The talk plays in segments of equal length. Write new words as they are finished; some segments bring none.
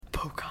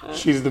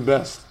She's the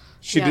best.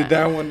 She did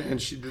that one, and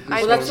she did this one.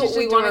 Well, that's what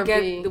we want to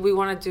get. We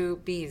want to do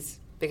bees.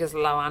 Because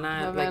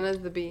Havana's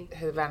the bee.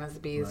 Havana's the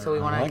bees, so we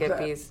want to get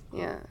bees.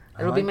 Yeah.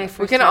 It'll be my first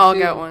We can all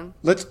get one.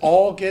 Let's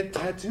all get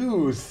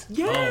tattoos.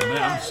 Yeah. Oh,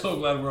 man, I'm so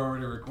glad we're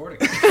already recording.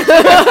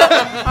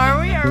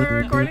 Are we? Are we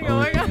recording? Oh,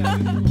 my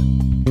God.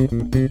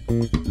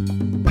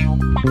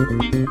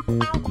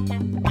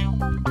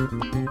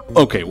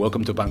 Okay,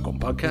 welcome to Pan Con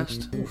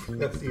Podcast.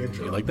 That's the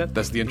intro. You like that?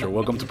 That's the intro.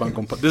 Welcome to Pan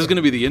Con Podcast. This is going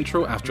to be the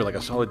intro after like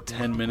a solid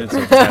 10 minutes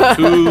of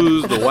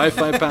tattoos, the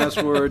Wi-Fi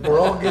password. We're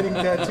all getting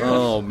tattoos.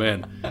 Oh,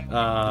 man.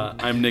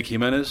 I'm Nick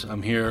Jimenez.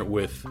 I'm here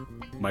with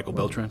Michael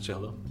Beltran. Say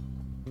hello.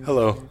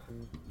 Hello.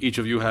 Each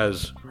of you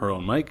has her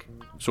own mic.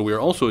 So we are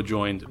also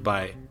joined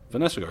by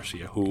Vanessa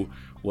Garcia, who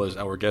was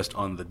our guest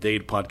on the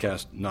Dade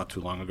podcast not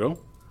too long ago.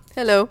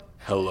 Hello.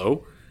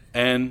 Hello.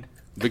 And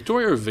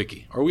Victoria or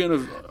Vicky? Are we on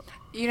a...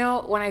 You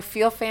know, when I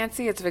feel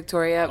fancy, it's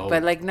Victoria.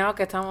 But like now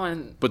que estamos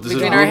en,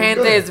 between our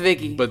gente, it's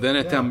Vicky. But then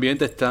este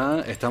ambiente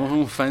estamos en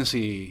un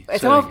fancy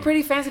Estamos setting.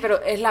 pretty fancy, pero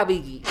es la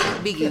Vicky.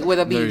 Vicky with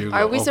a There B. you go.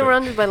 Are we Okay.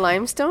 surrounded by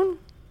limestone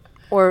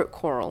or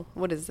coral?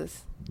 What is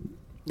this?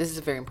 This is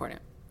very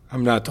important.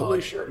 I'm not totally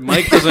sure.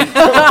 Mike doesn't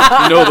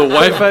know the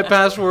Wi-Fi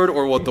password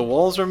or what the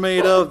walls are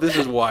made of. This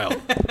is wild.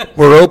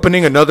 We're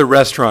opening another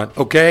restaurant,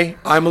 okay?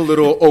 I'm a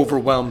little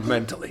overwhelmed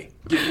mentally.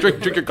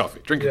 Drink your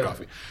coffee. Drink your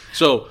coffee.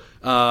 So,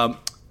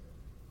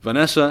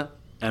 Vanessa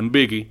and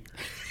Biggie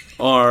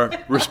are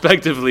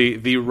respectively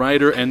the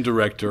writer and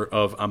director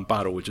of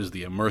Amparo, which is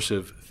the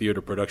immersive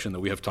theater production that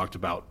we have talked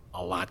about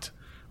a lot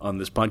on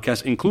this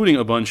podcast, including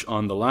a bunch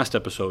on the last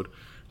episode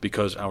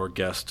because our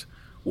guest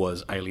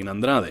was Aileen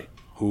Andrade,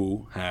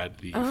 who had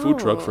the food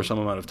truck for some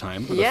amount of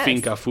time. The Yes.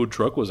 Finca food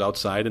truck was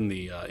outside in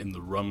the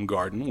rum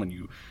garden when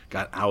you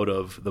got out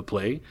of the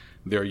play.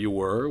 There you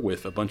were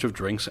with a bunch of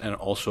drinks and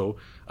also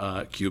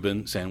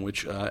Cuban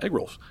sandwich egg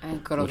rolls.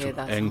 And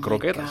croquetas. And Oh my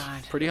croquetas.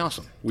 God. Pretty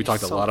awesome. We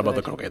talked a so lot about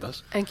the good.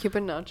 croquetas. And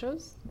Cuban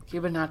nachos?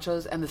 Cuban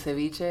nachos and the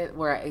ceviche,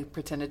 where I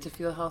pretended to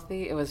feel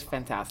healthy. It was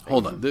fantastic.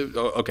 Hold on.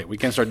 Okay, we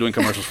can't start doing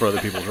commercials for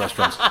other people's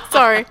restaurants.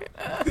 Sorry.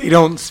 They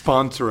don't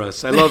sponsor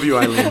us. I love you,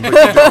 Eileen, but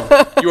you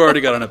don't. You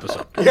already got an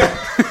episode.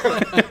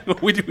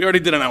 we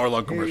already did an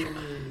hour-long commercial.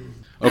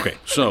 Okay,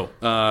 so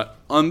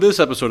on this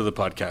episode of the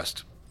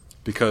podcast,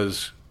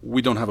 because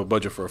we don't have a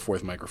budget for a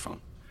fourth microphone,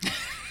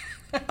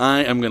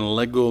 I am going to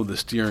let go of the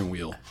steering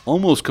wheel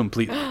almost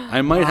completely.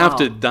 I might have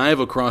to dive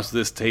across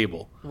this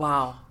table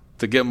Wow.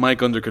 to get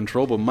Mike under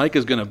control, but Mike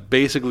is going to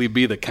basically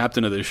be the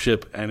captain of this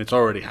ship, and it's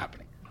already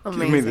happening.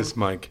 Amazing. Give me this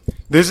mic.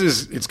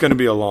 It's going to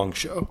be a long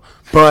show.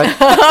 But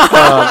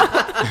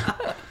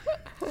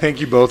thank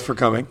you both for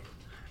coming.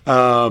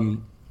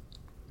 When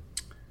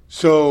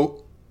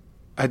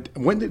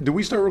did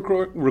we start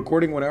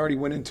recording when I already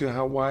went into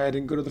why I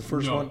didn't go to the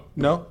first one?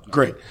 No?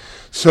 Great.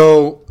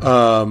 So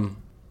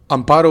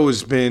Amparo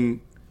has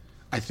been,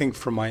 I think,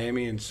 for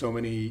Miami and so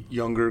many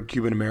younger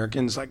Cuban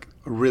Americans, like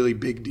a really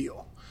big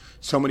deal.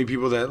 So many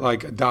people that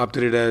like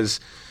adopted it as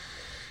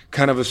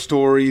kind of a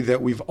story that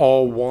we've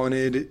all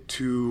wanted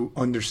to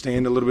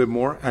understand a little bit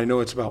more. I know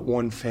it's about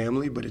one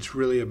family, but it's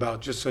really about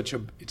just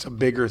it's a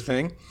bigger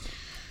thing.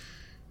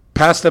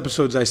 Past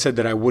episodes, I said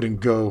that I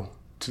wouldn't go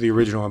to the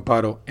original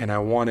Amparo, and I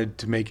wanted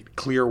to make it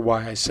clear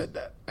why I said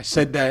that. I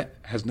said that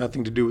has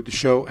nothing to do with the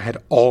show. It had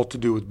all to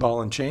do with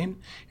Ball and Chain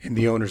and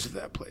the owners of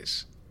that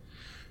place.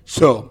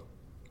 So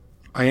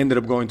I ended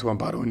up going to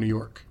Amparo in New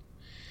York.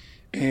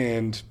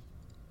 And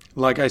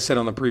like I said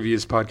on the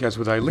previous podcast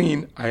with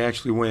Eileen, I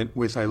actually went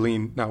with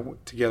Eileen,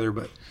 not together,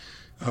 but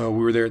we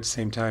were there at the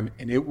same time.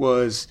 And it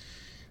was,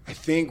 I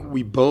think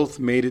we both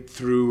made it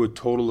through a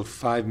total of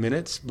 5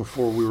 minutes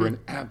before we were an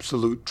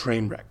absolute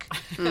train wreck.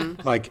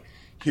 Like,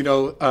 you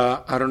know,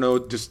 I don't know,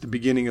 just the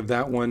beginning of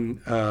that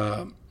one,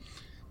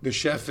 the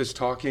chef is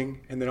talking,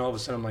 and then all of a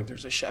sudden I'm like,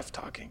 there's a chef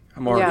talking.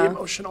 I'm already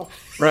emotional,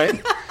 right?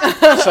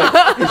 It's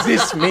like, is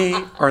this me?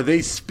 Are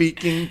they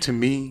speaking to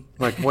me?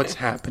 Like, what's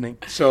happening?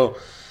 So,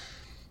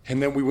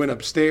 and then we went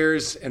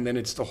upstairs, and then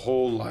it's the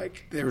whole,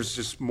 like, there's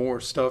just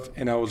more stuff,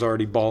 and I was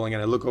already bawling,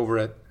 and I look over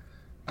at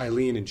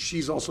Eileen, and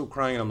she's also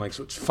crying, and I'm like,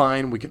 so it's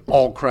fine, we can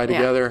all cry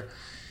together.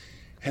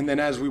 And then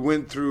as we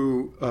went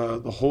through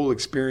the whole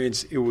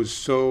experience, it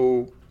was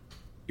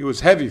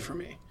heavy for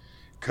me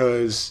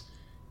because,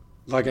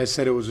 like I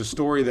said, it was a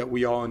story that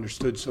we all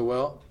understood so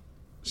well,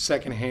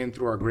 secondhand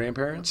through our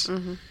grandparents.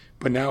 Mm-hmm.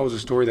 But now it was a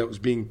story that was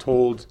being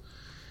told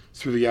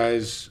through the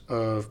eyes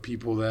of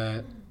people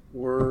that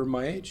were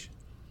my age.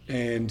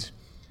 And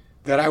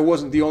that I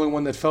wasn't the only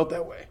one that felt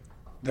that way,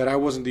 that I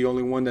wasn't the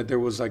only one that there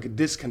was like a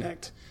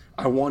disconnect.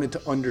 I wanted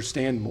to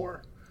understand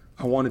more.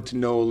 I wanted to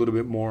know a little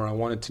bit more. I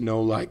wanted to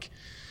know, like,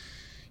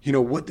 you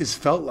know, what this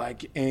felt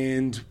like.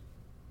 And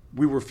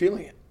we were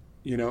feeling it,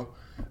 you know.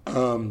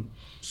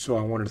 So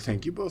I wanted to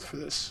thank you both for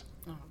this.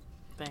 Oh,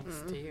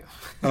 thanks to you.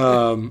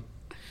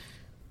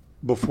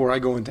 Before I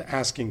go into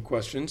asking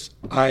questions,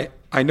 I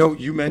know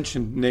you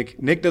mentioned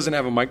Nick. Nick doesn't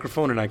have a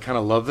microphone, and I kind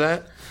of love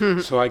that.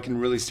 So I can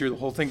really steer the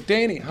whole thing.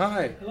 Danny,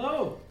 hi.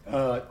 Hello.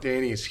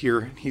 Danny is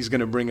here. He's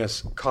going to bring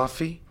us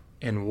coffee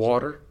and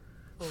water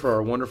for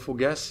our wonderful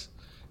guests.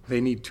 They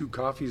need 2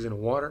 coffees and a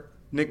water.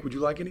 Nick, would you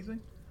like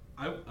anything?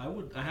 I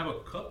would. I have a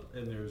cup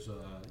and there's so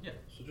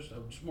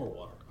just more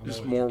water.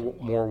 Just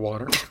more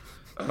water.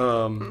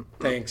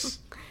 Thanks,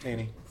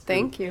 Danny.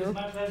 Thank you. It's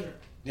my pleasure.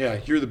 Yeah,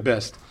 you're the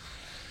best.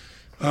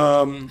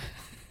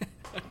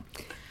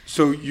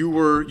 So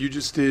you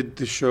just did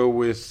the show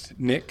with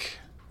Nick,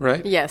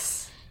 right?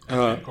 Yes.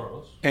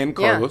 And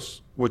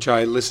Carlos, which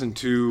I listened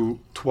to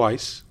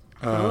twice,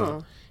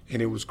 and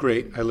it was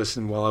great. I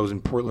listened while I was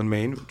in Portland,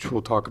 Maine, which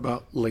we'll talk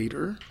about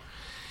later.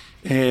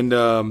 And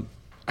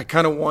I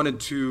kind of wanted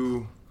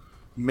to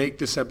make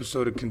this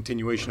episode a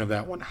continuation of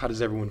that one. How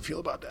does everyone feel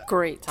about that?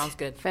 Great. Sounds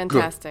good.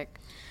 Fantastic.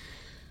 Good.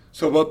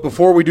 So, but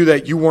before we do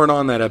that, you weren't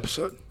on that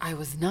episode. I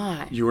was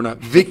not. You were not.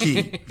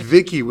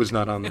 Vicky was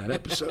not on that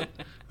episode.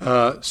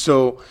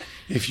 So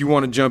if you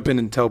want to jump in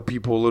and tell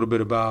people a little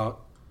bit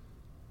about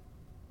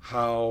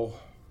how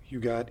you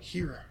got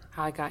here.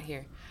 How I got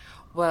here.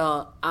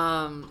 Well,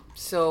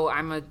 so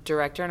I'm a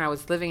director, and I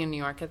was living in New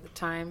York at the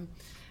time.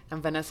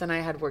 And Vanessa and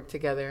I had worked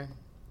together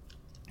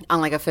on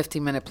like a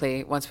 15-minute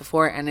play once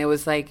before. And it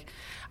was like,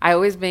 I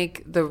always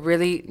make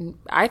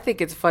I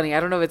think it's funny. I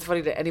don't know if it's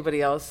funny to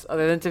anybody else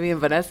other than to me and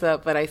Vanessa,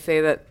 but I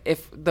say that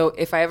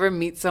if I ever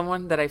meet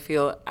someone that I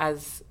feel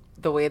as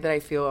the way that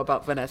I feel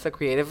about Vanessa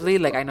creatively,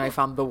 like I know I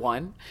found the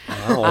one.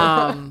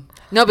 Wow.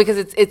 No, because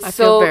it's I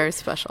so feel very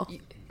special.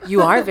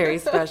 You are very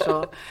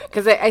special.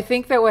 Because I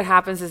think that what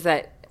happens is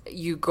that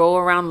you go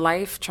around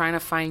life trying to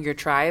find your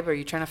tribe, or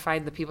you're trying to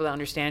find the people that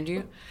understand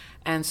you.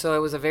 And so it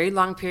was a very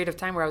long period of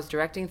time where I was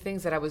directing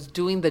things that I was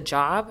doing the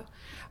job,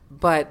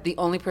 but the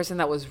only person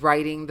that was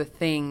writing the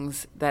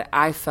things that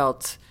I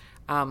felt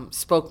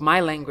spoke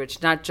my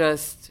language, not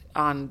just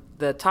on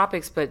the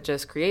topics, but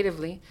just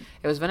creatively,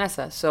 it was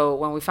Vanessa. So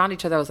when we found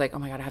each other, I was like, oh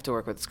my God, I have to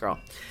work with this girl.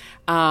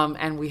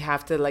 And we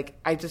have to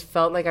I just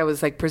felt like I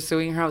was like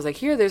pursuing her. I was like,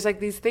 there's like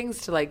these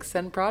things to like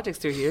send projects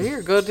to.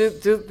 Here, go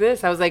do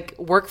this. I was like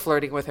work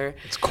flirting with her.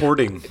 It's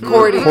courting.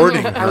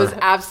 Courting. I was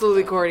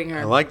absolutely courting her.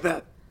 I like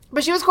that.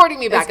 But she was courting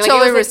me back. It's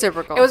totally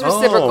reciprocal. It was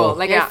reciprocal.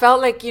 Yeah. I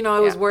felt like, it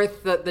was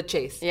worth the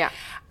chase. Yeah.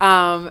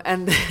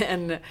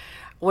 And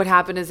what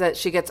happened is that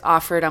she gets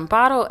offered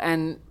Amparo,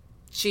 and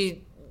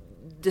she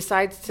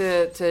decides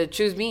to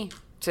choose me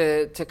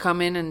to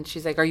come in, and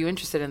she's like, are you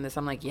interested in this?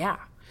 I'm like, yeah.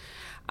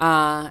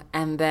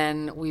 And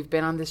then we've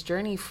been on this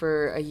journey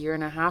for a year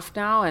and a half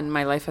now, and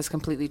my life has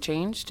completely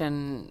changed,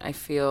 and I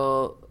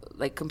feel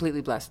like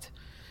completely blessed.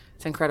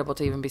 It's incredible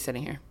to even be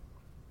sitting here.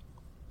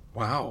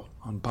 Wow,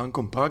 on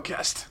Pancom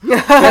Podcast.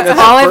 That's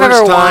all I've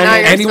ever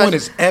wanted. Anyone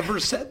has ever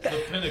said that.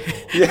 The pinnacle.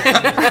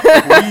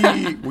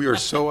 Yeah. we are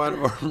so out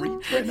of our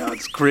reach right now.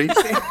 It's crazy.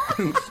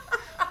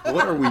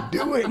 What are we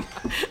doing?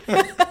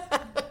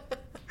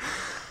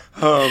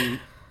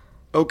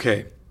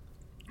 Okay.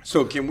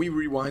 So can we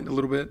rewind a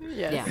little bit?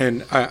 Yes. Yeah.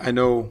 And I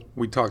know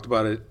we talked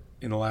about it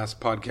in the last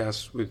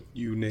podcast with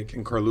you, Nick,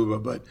 and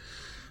Carluba, but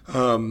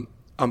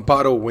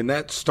Amparo, when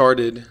that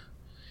started,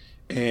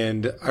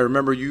 and I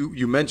remember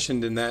you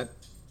mentioned in that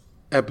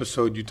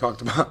episode, you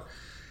talked about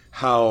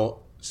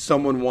how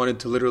someone wanted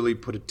to literally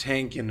put a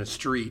tank in the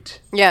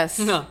street. Yes.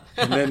 No.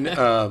 And then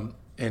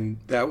and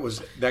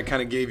that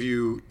kind of gave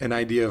you an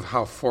idea of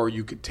how far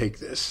you could take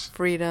this.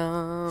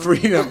 Freedom.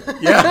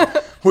 Yeah.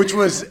 Which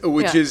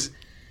is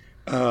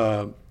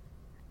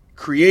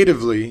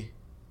creatively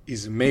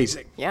is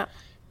amazing. Yeah.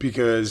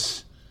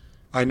 Because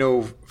I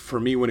know for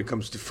me, when it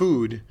comes to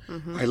food,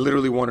 I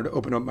literally wanted to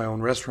open up my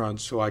own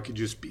restaurant so I could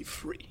just be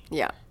free.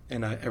 Yeah.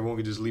 And everyone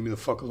could just leave me the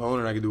fuck alone,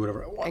 and I could do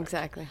whatever I want.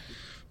 Exactly.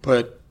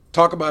 But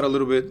talk about a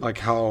little bit like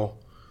how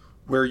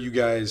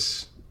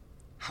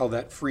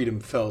that freedom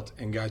felt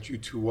and got you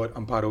to what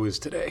Amparo is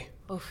today.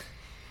 Oof.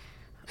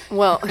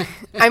 Well,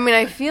 I mean,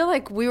 I feel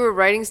like we were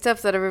writing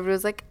stuff that everybody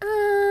was like,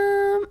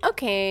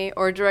 okay,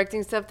 or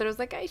directing stuff that was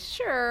like,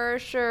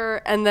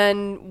 sure. And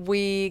then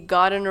we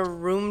got in a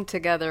room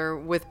together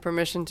with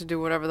permission to do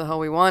whatever the hell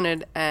we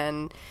wanted,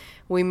 and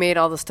we made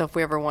all the stuff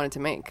we ever wanted to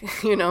make,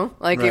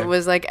 Like, Right. It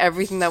was like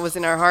everything that was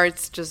in our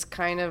hearts just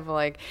kind of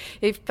like,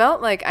 it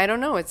felt like, I don't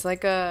know, it's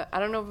like I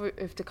don't know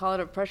if to call it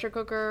a pressure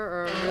cooker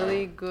or a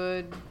really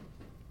good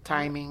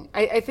Timing.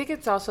 I think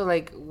it's also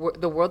like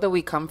the world that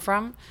we come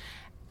from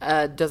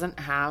doesn't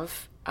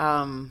have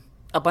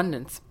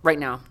abundance right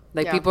now.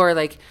 Like people are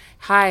like,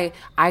 "Hi,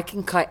 I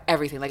can cut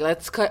everything. Like,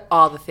 let's cut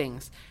all the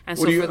things." And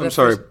I'm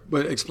sorry,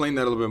 but explain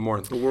that a little bit more.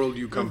 The world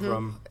you come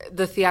from,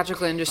 the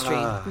theatrical industry.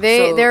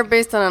 They're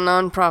based on a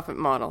non-profit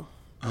model.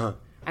 Uh-huh.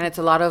 And it's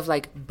a lot of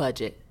like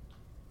budget,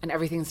 and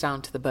everything's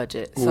down to the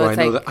budget. Ooh, So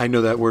it's I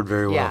know that word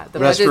very well. Yeah, the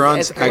budget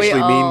Restaurants is-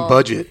 actually mean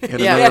budget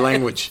in another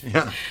language.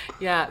 Yeah.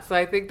 Yeah, so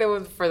I think that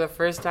was for the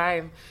first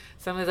time,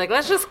 somebody's like,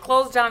 let's just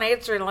close down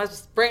 8th Street and let's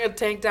just bring a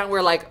tank down.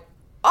 We're like,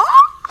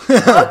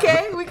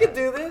 okay, we could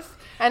do this.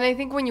 And I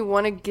think when you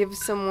want to give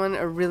someone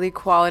a really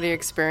quality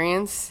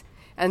experience,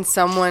 and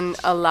someone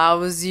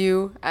allows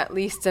you at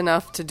least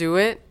enough to do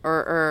it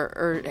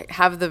or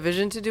have the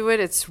vision to do it,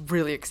 it's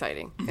really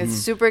exciting. It's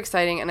super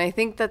exciting. And I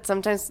think that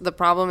sometimes the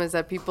problem is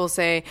that people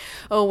say,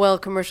 oh, well,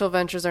 commercial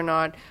ventures are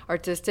not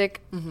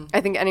artistic. I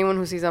think anyone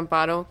who sees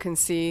Amparo can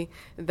see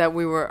that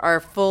our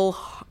full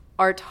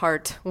art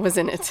heart was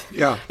in it.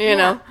 Yeah. You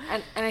know?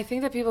 And I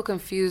think that people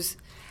confuse,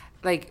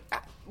 like,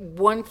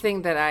 one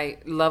thing that I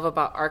love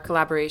about our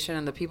collaboration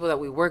and the people that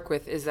we work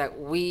with is that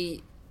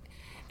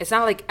it's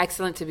not like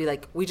excellent to be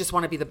like, we just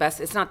want to be the best.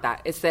 It's not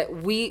that. It's that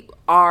we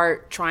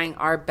are trying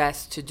our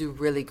best to do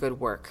really good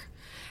work.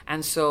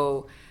 And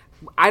so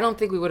I don't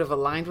think we would have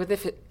aligned with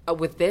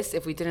this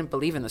if we didn't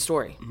believe in the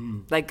story.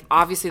 Like,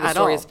 obviously the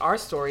story is our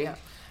story. Yeah.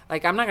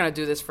 Like, I'm not going to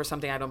do this for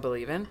something I don't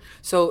believe in.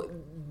 So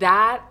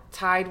that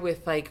tied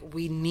with, like,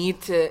 we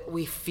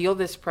feel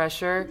this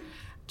pressure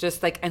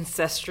just, like,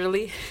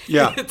 ancestrally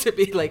to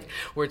be like,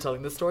 we're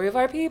telling the story of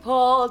our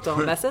people,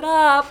 don't mess it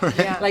up.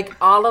 Like,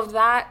 all of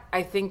that,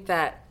 I think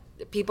that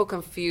people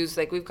confuse,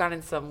 like, we've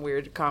gotten some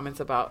weird comments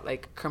about,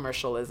 like,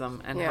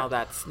 commercialism and how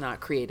that's not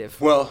creative.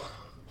 Well,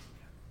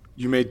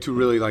 you made two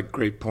really, like,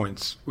 great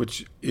points,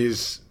 which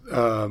is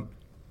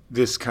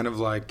this kind of,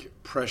 like,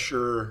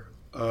 pressure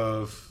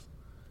of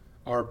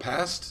our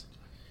past.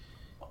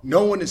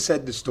 No one has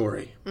said the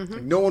story.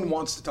 Like, no one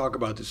wants to talk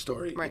about the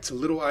story. Right. It's a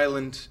little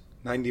island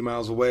 90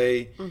 miles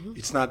away.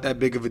 It's not that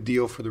big of a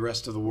deal for the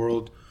rest of the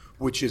world,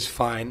 which is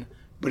fine.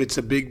 But it's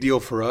a big deal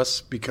for us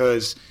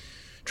because,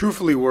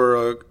 truthfully,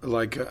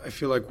 I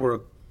feel like we're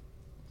a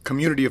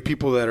community of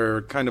people that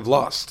are kind of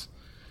lost.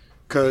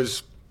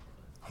 Because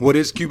what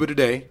is Cuba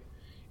today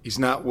is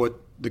not what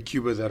the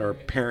Cuba that our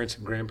parents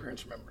and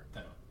grandparents remember.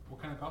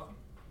 What kind of coffee?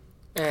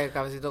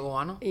 Cafecito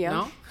cubano? Yeah.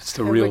 No? It's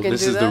the real.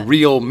 This is the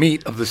real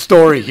meat of the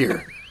story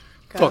here.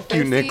 Fuck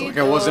you, Nick. Like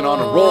I wasn't on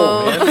a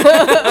roll, man.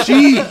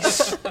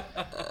 Jeez.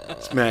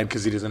 It's mad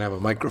because he doesn't have a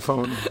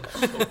microphone.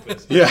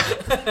 Yeah.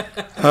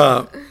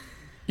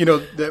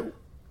 That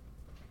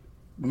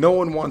no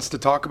one wants to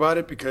talk about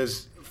it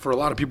because for a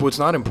lot of people it's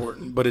not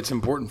important, but it's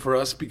important for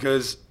us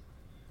because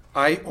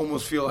I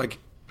almost feel like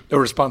a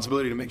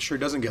responsibility to make sure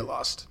it doesn't get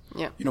lost.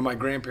 Yeah. My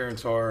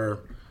grandparents are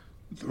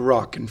the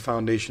rock and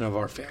foundation of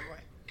our family.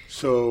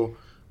 So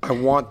I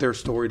want their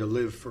story to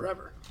live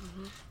forever.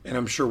 And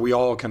I'm sure we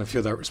all kind of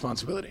feel that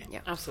responsibility.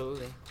 Yeah,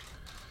 absolutely.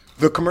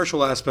 The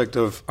commercial aspect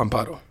of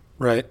Amparo,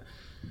 right?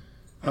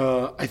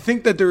 I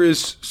think that there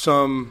is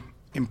some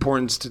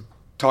importance to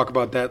talk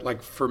about that.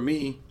 Like for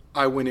me,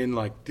 I went in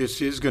like,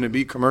 this is going to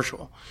be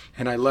commercial.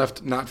 And I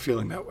left not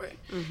feeling that way.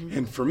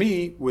 And for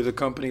me, with a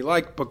company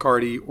like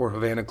Bacardi or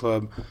Havana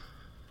Club,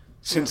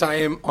 since I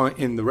am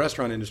in the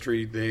restaurant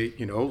industry, they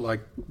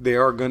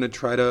are going to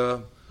try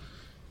to,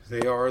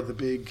 they are the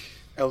big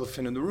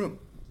elephant in the room.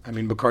 I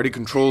mean, Bacardi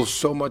controls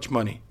so much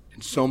money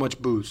and so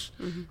much booze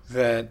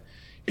that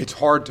it's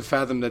hard to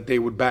fathom that they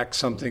would back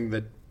something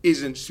that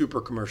isn't super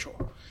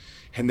commercial.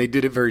 And they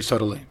did it very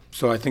subtly.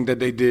 So I think that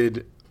they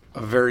did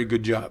a very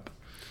good job.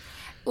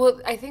 Well,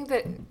 I think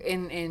that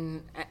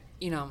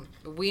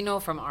we know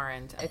from our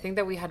end, I think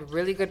that we had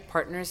really good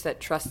partners that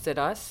trusted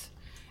us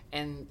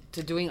and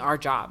to doing our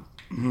job.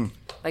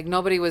 Like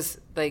nobody was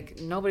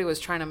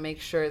trying to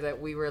make sure that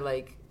we were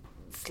like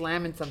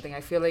slamming something. I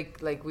feel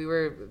like we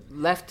were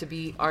left to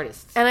be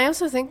artists. And I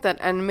also think that,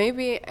 and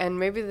maybe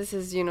this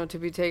is, to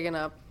be taken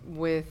up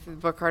with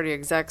Bacardi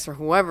execs or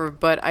whoever,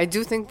 but I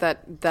do think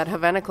that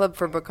Havana Club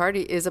for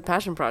Bacardi is a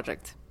passion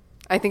project.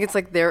 I think it's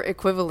like their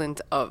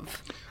equivalent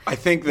of I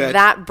think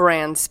that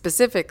brand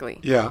specifically.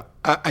 Yeah.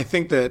 I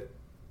think that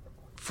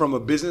from a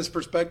business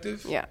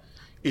perspective,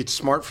 it's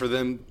smart for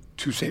them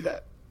to say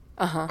that.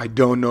 I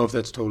don't know if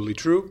that's totally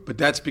true, but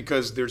that's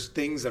because there's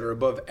things that are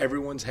above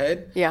everyone's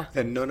head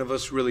that none of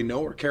us really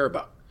know or care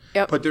about.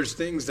 Yep. But there's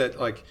things that,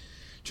 like,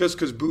 just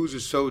because booze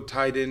is so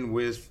tied in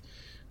with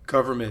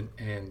government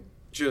and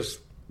just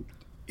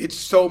it's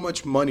so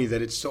much money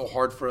that it's so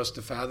hard for us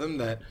to fathom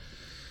that,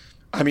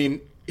 I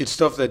mean, it's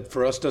stuff that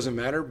for us doesn't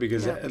matter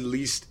because at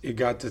least it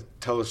got to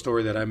tell a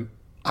story that I'm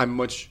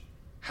much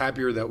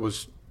happier that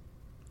was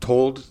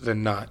told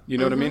than not. You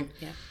know what I mean?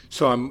 Yeah.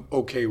 So I'm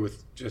okay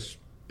with just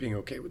being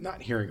okay with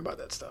not hearing about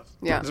that stuff.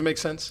 Yeah. Does it make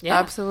sense? Yeah.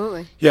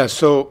 Absolutely. Yeah.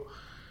 So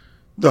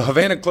the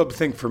Havana Club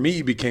thing for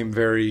me became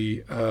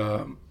very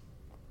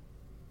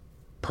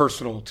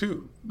personal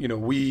too.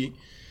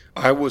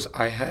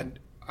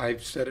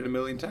 I've said it a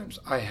million times.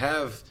 I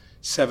have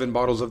 7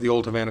 bottles of the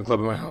old Havana Club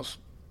in my house.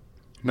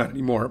 Not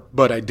anymore,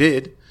 but I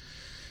did.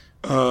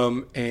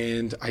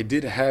 And I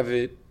did have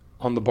it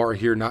on the bar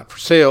here, not for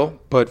sale,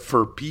 but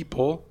for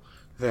people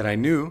that I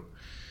knew.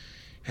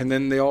 And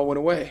then they all went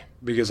away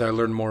because I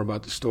learned more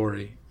about the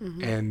story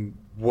and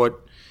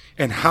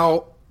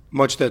how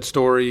much that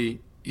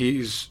story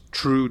is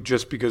true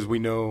just because we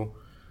know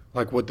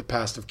like what the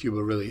past of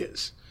Cuba really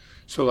is.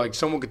 So like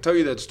someone could tell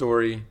you that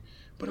story,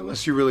 but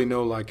unless you really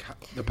know like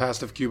the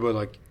past of Cuba,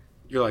 like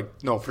you're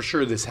like, no, for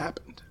sure this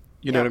happened.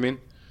 You know what I mean?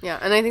 Yeah,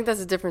 and I think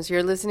that's the difference.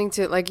 You're listening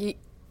to, like,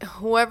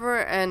 whoever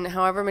and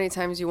however many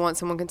times you want,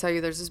 someone can tell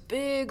you there's this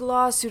big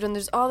lawsuit and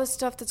there's all this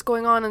stuff that's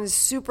going on and these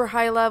super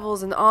high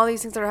levels and all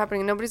these things that are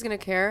happening. And nobody's going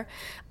to care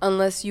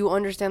unless you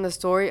understand the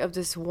story of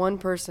this one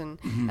person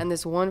and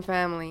this one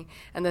family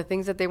and the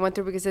things that they went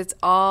through, because it's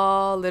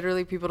all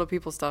literally people to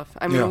people stuff.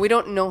 I mean, we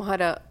don't know how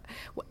to,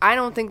 I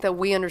don't think that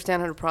we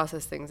understand how to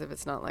process things if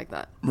it's not like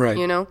that. Right.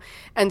 You know?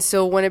 And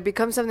so when it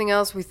becomes something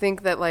else, we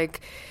think that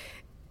like,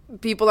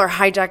 people are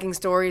hijacking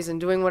stories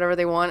and doing whatever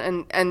they want,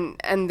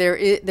 and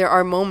there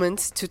are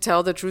moments to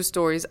tell the true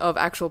stories of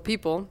actual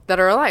people that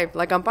are alive,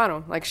 like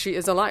Amparo, like she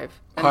is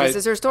alive, and this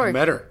is her story. I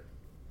met her.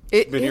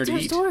 It's her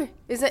story.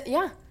 Is it?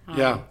 Yeah.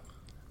 Yeah.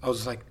 I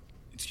was like,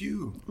 it's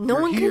you. No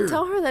You're one here. can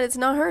tell her that it's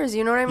not hers.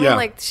 You know what I mean? Yeah.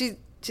 Like she's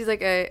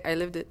like, I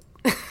lived it.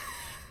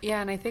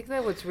 Yeah, and I think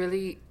that what's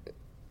really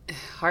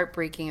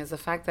heartbreaking is the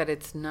fact that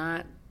it's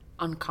not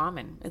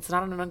uncommon. It's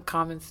not an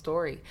uncommon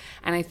story.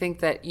 And I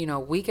think that, you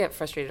know, we get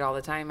frustrated all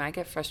the time. I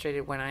get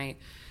frustrated when I,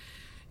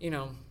 you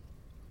know,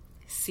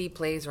 see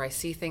plays or I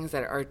see things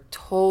that are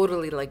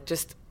totally like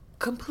just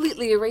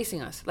completely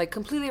erasing us, like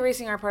completely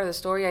erasing our part of the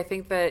story. I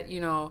think that,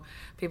 you know,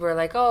 people are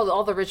like, oh,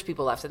 all the rich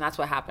people left and that's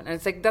what happened. And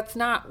it's like, that's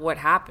not what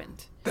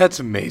happened. That's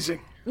amazing.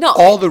 No.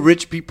 All the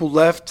rich people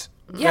left.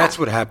 Yeah. That's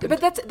what happened.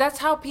 But that's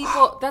how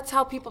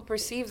people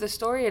perceive the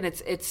story, and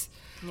it's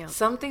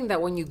something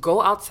that when you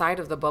go outside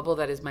of the bubble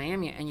that is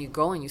Miami and you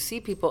go and you see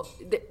people,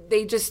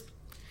 they just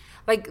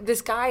like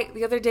this guy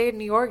the other day in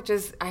New York.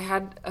 I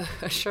had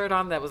a shirt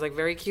on that was like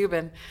very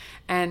Cuban,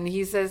 and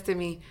he says to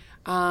me,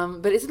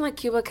 "But isn't like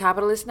Cuba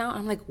capitalist now?"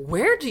 I'm like,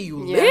 "Where do you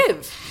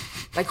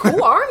live? Like,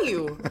 who are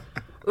you?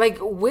 Like,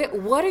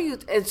 what are you?"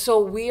 And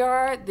so we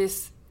are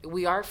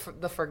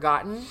the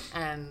forgotten,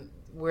 and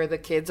we're the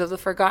kids of the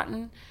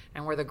forgotten,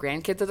 and we're the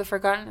grandkids of the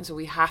forgotten. And so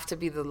we have to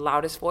be the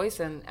loudest voice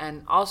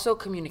and also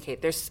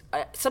communicate. There's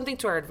something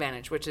to our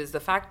advantage, which is the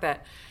fact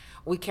that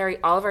we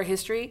carry all of our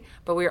history,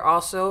 but we're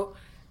also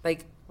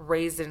like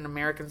raised in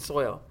American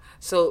soil.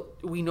 So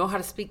we know how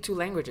to speak two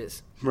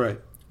languages. Right.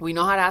 We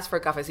know how to ask for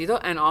a cafecito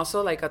and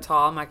also like a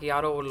tall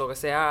macchiato or lo que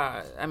sea.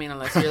 I mean,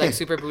 unless you're like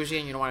super bougie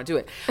and you don't want to do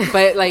it.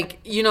 But like,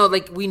 you know,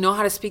 like we know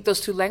how to speak those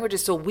two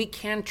languages, so we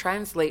can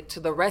translate to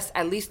the rest.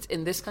 At least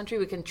in this country,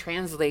 we can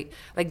translate.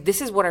 Like,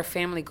 this is what our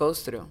family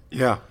goes through.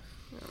 Yeah.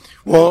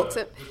 Well, Just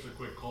a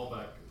quick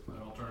callback.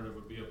 An alternative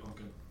would be a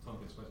pumpkin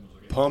spice no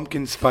sé qué.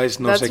 pumpkin spice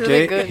no That's sé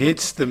really qué good.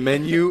 hits the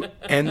menu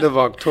end of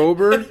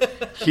October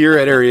here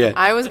at Ariete.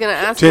 I was gonna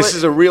ask. This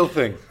is a real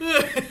thing.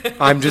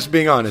 I'm just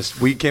being honest.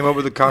 We came up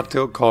with a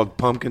cocktail called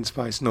pumpkin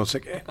spice no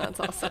sé qué. That's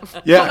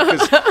awesome. Yeah,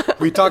 because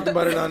we talked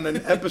about it on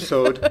an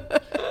episode,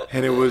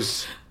 and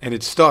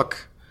it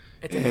stuck.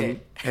 And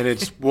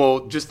it's,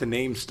 well, just the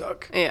name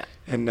stuck. Yeah.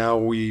 And now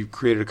we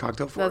created a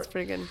cocktail for That's it.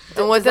 pretty good.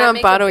 And what did that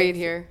make Amparo it eat big?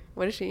 here?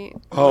 What did she eat?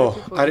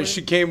 Oh,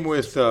 she came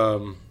with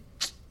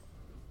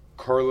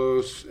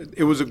Carlos.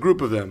 It was a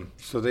group of them,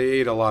 so they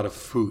ate a lot of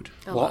food.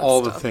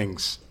 All the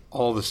things,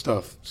 all the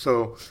stuff.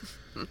 So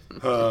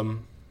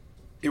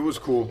it was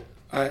cool.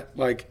 I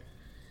like,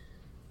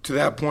 to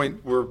that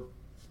point, we're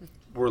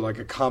like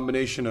a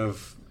combination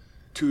of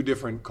two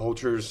different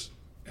cultures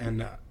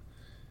and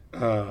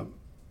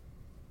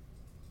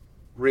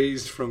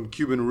raised from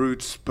Cuban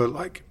roots, but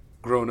like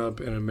grown up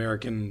in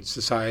American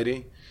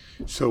society.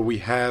 So we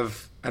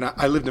have, and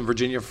I lived in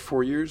Virginia for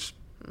 4 years.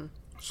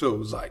 So it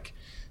was like,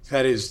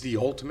 that is the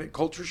ultimate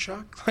culture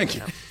shock. Like,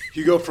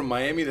 you go from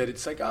Miami that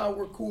it's like, oh,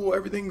 we're cool,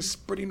 everything's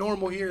pretty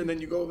normal here. And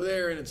then you go over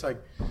there and it's like,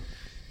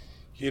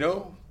 you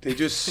know,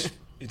 it's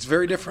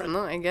very different.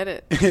 No, I get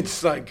it.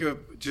 It's like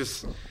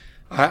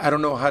I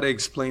don't know how to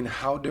explain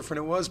how different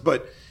it was,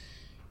 but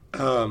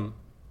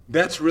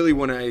that's really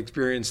when I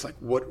experienced like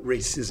what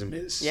racism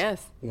is.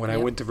 Yes. When I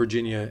went to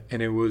Virginia,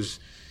 and it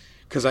was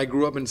because I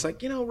grew up and it's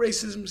like, you know,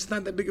 racism is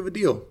not that big of a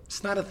deal.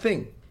 It's not a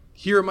thing.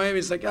 Here in Miami,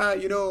 it's like,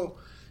 you know,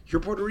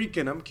 you're Puerto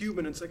Rican, I'm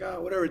Cuban. It's like,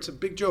 whatever. It's a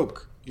big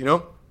joke, you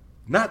know?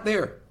 Not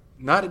there.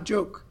 Not a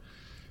joke.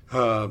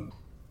 I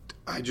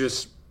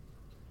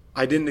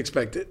didn't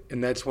expect it.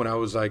 And that's when I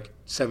was like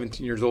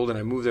 17 years old and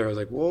I moved there. I was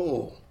like,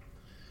 whoa.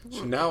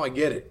 So now I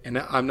get it. And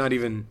I'm not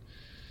even,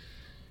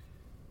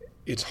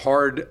 it's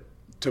hard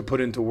to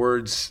put into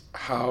words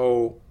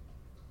how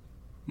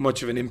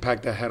much of an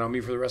impact that had on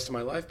me for the rest of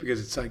my life, because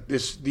it's like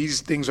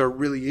these things are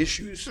really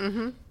issues.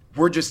 Mm-hmm.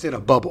 We're just in a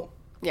bubble.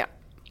 Yeah.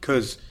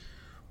 Because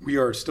we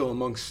are still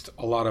amongst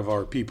a lot of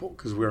our people,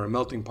 because we're a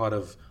melting pot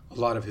of a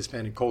lot of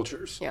Hispanic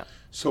cultures. Yeah.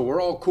 So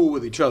we're all cool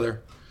with each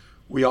other.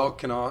 We all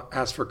can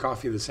ask for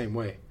coffee the same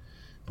way.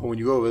 But when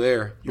you go over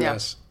there, you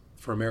ask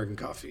for American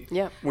coffee.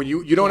 Yeah. When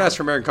you don't ask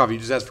for American coffee, you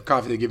just ask for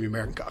coffee, they give you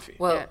American coffee.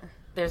 Well,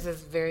 there's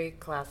this very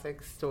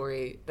classic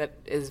story that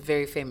is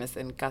very famous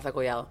in Casa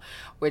Goyal,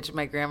 which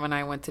my grandma and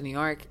I went to New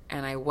York,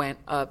 and I went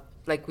up,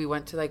 like we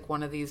went to like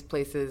one of these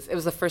places. It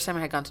was the first time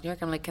I had gone to New York.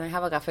 I'm like, can I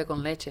have a café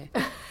con leche?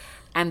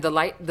 And the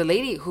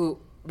lady who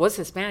was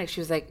Hispanic, she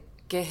was like,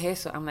 ¿Qué es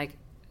eso? I'm like,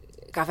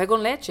 café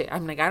con leche.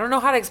 I'm like, I don't know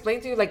how to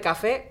explain to you, like,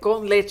 café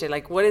con leche.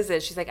 Like, what is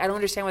it? She's like, I don't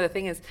understand what the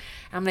thing is.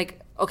 I'm like,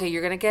 okay,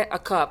 you're going to get a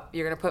cup.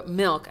 You're going to put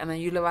milk. And then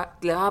you le vas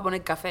a poner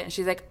café. And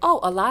she's like, oh,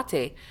 a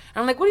latte.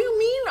 And I'm like, what do you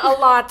mean a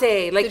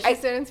latte? Like, Did she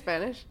say it in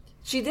Spanish?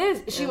 She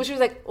did. She was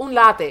like, un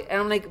latte.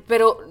 And I'm like,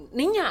 pero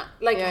niña,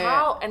 like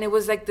how? And it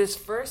was like this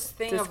first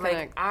thing of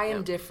like, I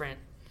am different.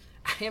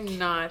 I am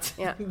not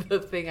the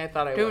thing I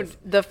thought I was. Dude,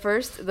 the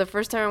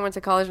first time I went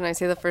to college, and I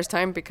say the first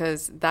time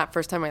because that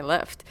first time I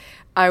left,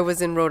 I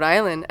was in Rhode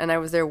Island, and I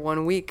was there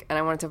 1 week, and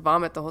I wanted to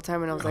vomit the whole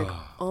time, and I was like,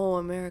 oh,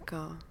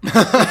 America.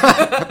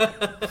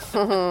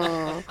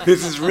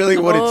 This is really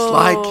what it's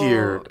like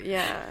here.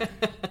 Yeah.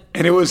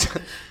 And it was,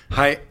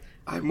 I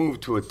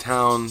moved to a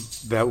town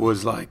that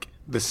was like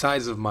the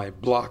size of my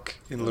block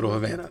in Little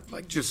Havana.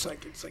 Like, just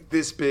like, it's like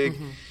this big.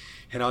 Mm-hmm.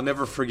 And I'll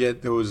never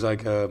forget, there was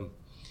like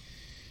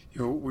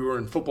we were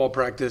in football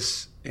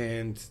practice,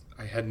 and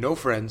I had no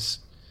friends,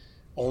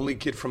 only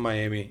kid from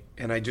Miami,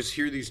 and I just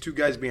hear these two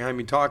guys behind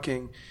me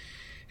talking,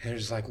 and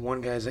there's like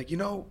one guy's like,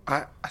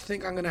 I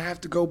think I'm going to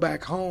have to go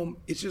back home.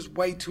 It's just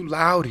way too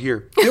loud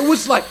here. There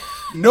was like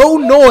no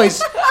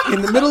noise.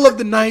 In the middle of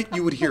the night,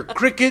 you would hear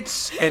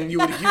crickets, and you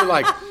would hear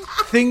like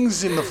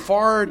things in the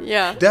far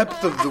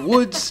depth of the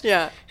woods.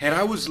 Yeah. And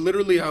I was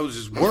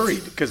just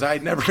worried because I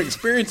had never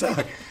experienced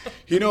that.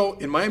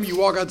 In Miami, you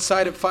walk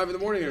outside at 5 a.m,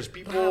 there's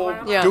people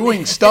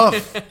doing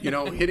stuff,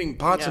 hitting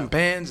pots and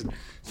pans, and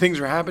things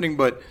are happening.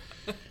 But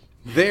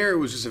there, it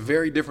was just a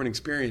very different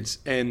experience.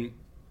 And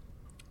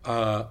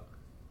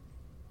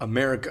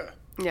America,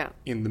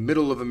 in the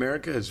middle of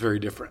America, is very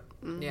different.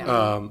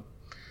 Yeah.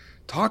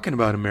 Talking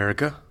about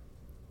America,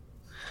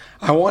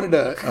 I wanted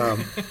to...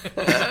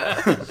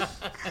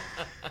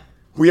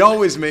 we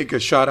always make a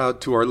shout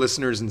out to our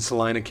listeners in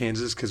Salina,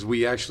 Kansas, because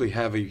we actually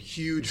have a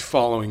huge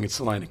following in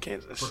Salina,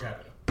 Kansas.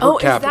 Per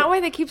capita. Is that why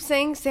they keep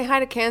saying say hi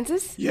to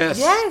Kansas? Yes.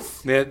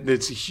 Yes.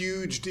 It's a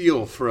huge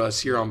deal for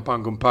us here on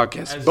Pan Con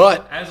Podcast.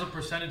 As a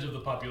percentage of the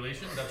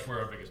population, that's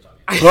where our biggest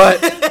audience is. But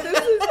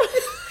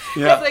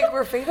It's like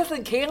we're famous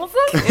in Kansas?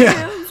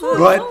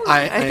 But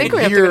I think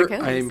we have to go to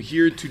Kansas. I am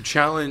here to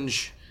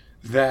challenge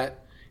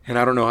that, and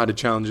I don't know how to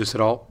challenge this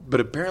at all, but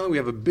apparently we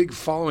have a big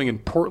following in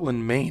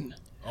Portland, Maine.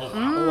 Oh,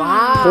 wow.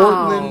 Wow.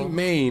 Portland,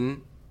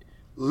 Maine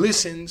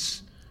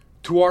listens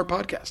to our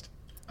podcast.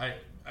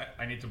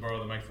 I need to borrow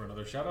the mic for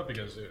another shout out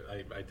because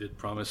I did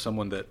promise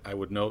someone that I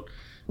would note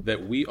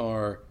that we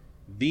are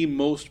the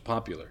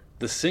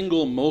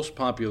single most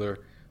popular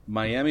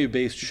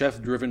Miami-based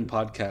chef-driven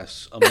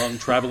podcasts among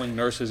traveling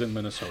nurses in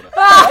Minnesota.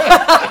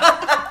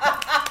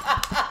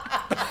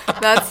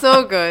 That's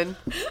so good.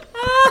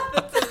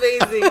 That's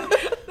amazing.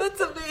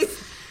 That's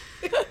amazing.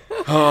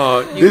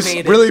 This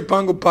really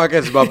Pan Con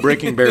Podcast is about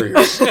breaking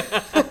barriers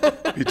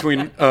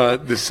between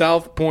the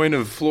South Point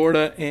of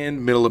Florida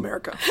and Middle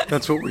America.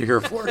 That's what we're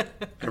here for,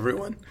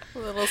 everyone. A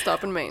little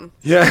stop in Maine.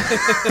 Yeah.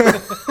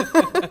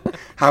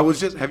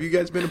 Have you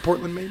guys been to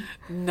Portland, Maine?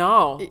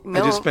 No. I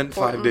just spent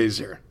 5 days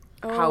there.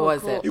 How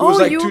was it? It was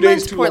like you 2 went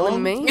days to too Portland,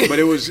 long. Maine? But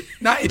it was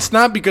not. It's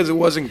not because it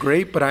wasn't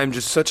great, but I'm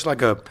just such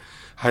like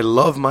I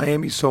love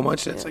Miami so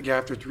much that's like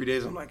after 3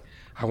 days, I'm like,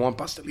 I want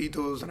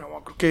pastelitos and I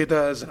want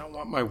croquetas and I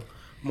want my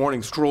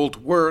morning stroll to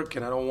work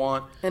and I don't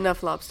want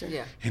Enough lobster.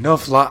 Yeah.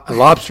 enough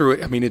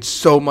lobster. I mean, it's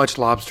so much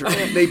lobster.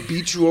 They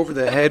beat you over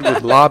the head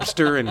with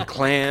lobster and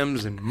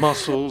clams and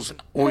mussels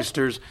and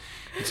oysters.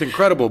 It's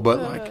incredible, but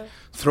like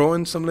throw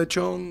in some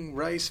lechon,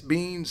 rice,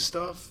 beans,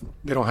 stuff.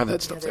 They don't have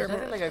that stuff There's there.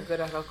 nothing like a good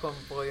arroz con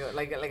pollo,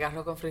 like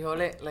arroz con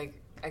frijoles. Like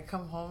I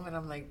come home and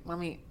I'm like,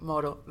 Mommy,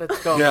 Moro,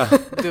 let's go. Yeah.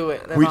 Do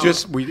it.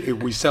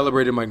 We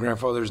celebrated my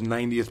grandfather's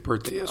 90th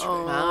birthday yesterday.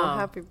 Oh, Wow.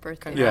 happy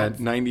birthday. Yeah,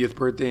 90th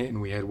birthday,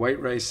 and we had white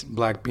rice and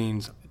black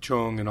beans,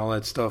 chong, and all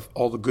that stuff,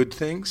 all the good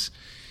things,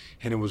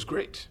 and it was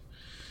great.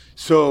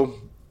 So,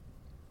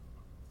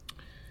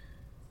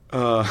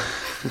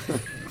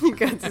 You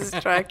got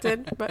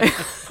distracted. But I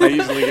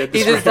easily get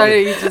He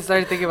distracted. just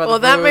started thinking about well,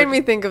 the that food. made me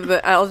think of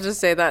I'll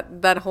just say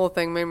that whole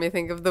thing made me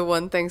think of the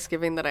one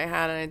Thanksgiving that I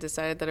had, and I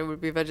decided that I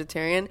would be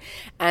vegetarian.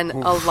 And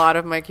a lot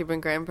of my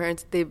Cuban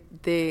grandparents, they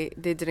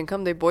didn't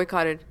come. They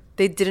boycotted.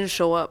 They didn't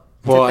show up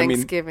to Well, I mean,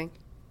 Thanksgiving.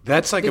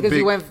 That's like because a big...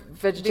 you went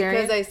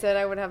vegetarian. Because I said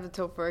I would have the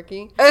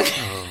tofurkey.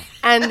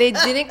 And they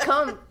didn't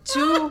come.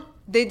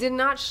 They did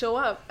not show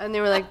up. And they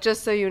were like,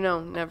 just so you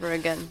know, never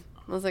again.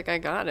 I was like, I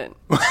got it.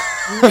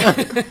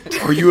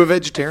 Are you a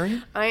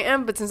vegetarian? I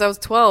am, but since I was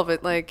 12,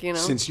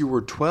 Since you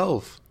were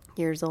 12.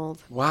 years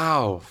old.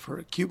 Wow, for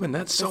a Cuban,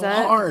 that's so Is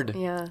that- hard.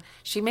 Yeah.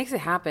 She makes it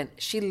happen.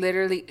 She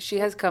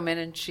has come in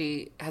and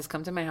she has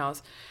come to my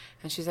house.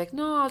 And she's like,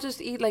 no, I'll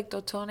just eat like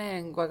totone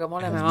and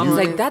guacamole. And my mom's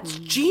like, that's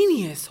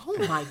genius. Oh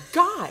my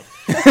God.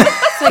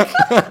 It's like,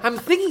 I'm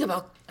thinking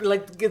about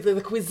like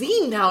the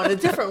cuisine now in a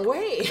different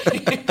way.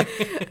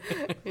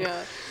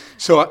 Yeah.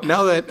 So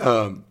now that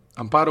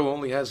Amparo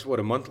only has,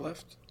 a month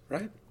left,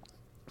 right?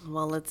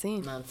 Well, let's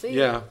see.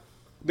 Yeah.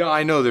 No,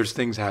 I know there's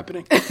things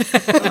happening.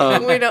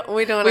 We don't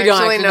We don't actually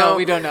actually know. know.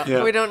 We don't know.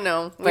 Yeah. We don't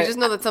know. We But- just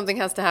know that something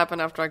has to happen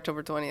after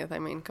October 20th. I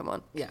mean, come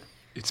on. Yeah.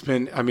 It's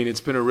been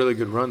a really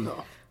good run,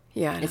 though.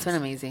 Yeah, It's been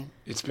amazing.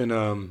 It's been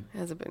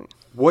has it been?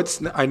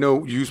 I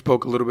know you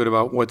spoke a little bit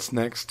about what's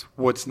next.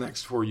 What's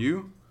next for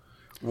you?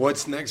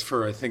 What's next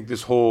for I think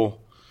this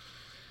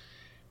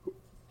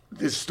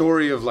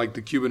story of like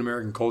the Cuban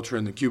American culture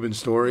and the Cuban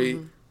story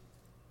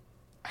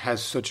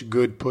has such a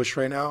good push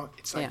right now.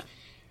 It's like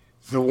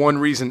the one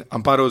reason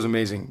Amparo is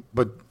amazing,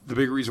 but the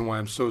big reason why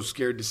I'm so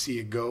scared to see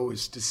it go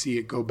is to see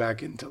it go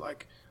back into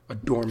like a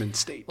dormant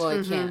state. Well,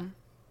 it can't.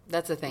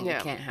 That's the thing. Yeah.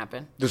 It can't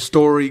happen. The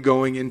story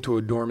going into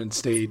a dormant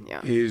state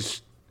Yeah.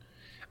 is,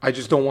 I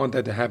just don't want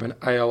that to happen.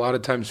 I a lot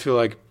of times feel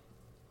like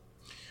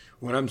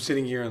when I'm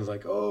sitting here and it's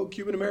like, oh,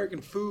 Cuban American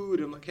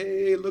food, I'm like,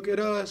 hey, look at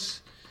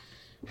us.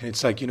 And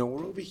it's like,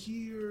 we're over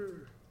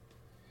here.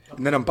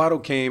 And then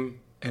Amparo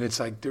came and it's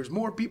like, there's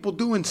more people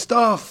doing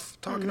stuff,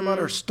 talking about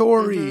our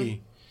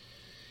story.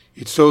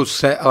 It's so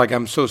sad. Like,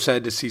 I'm so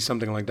sad to see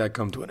something like that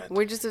come to an end.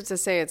 We just have to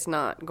say it's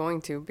not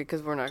going to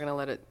because we're not going to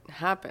let it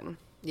happen.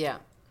 Yeah.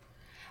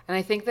 And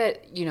I think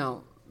that,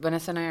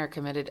 Vanessa and I are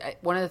committed.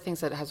 One of the things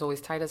that has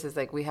always tied us is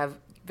like we have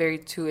very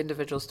two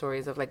individual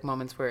stories of like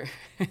moments where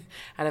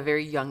at a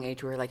very young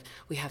age we were like,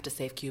 we have to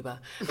save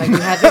Cuba. Like we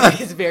had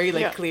this very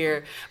like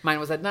clear. Mine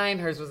was at 9,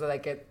 hers was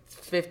like at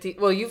 15.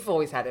 Well, you've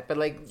always had it, but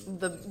like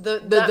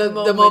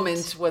the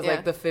moment was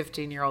like the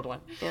 15-year-old one.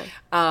 Yeah.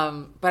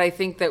 But I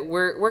think that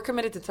we're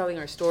committed to telling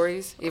our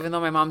stories, even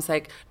though my mom's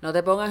like, no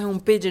te pongas en un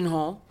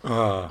pigeonhole.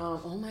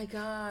 Oh my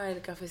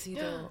God,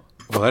 cafecito.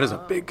 Well, that is a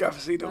big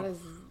cafecito.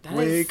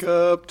 Wake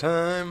up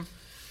time.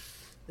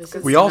 This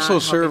is We also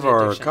not serve helping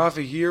our addiction.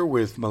 coffee here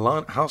with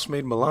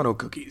house-made Milano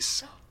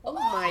cookies. Oh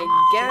my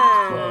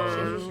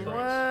God.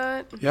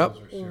 What? Yep.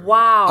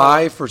 Wow.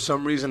 I, for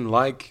some reason,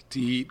 like to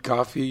eat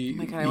coffee. Oh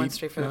my God, I went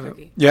straight for the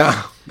cookie.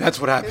 Yeah, that's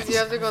what happens. You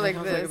have to go like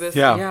I was like, this.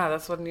 Yeah. Yeah,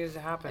 that's what needed to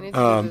I happen. need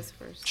to do this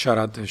first. Shout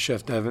out to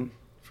Chef Devin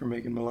for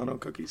making Milano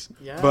cookies.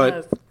 Yes.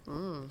 But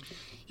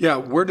yeah,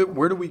 where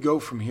do we go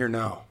from here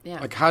now? Yeah.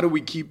 Like, how do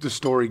we keep the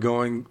story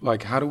going?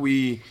 Like, how do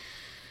we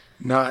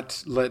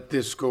not let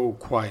this go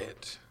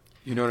quiet?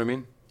 You know what I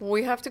mean?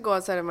 We have to go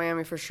outside of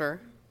Miami for sure.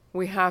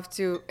 We have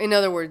to, in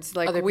other words,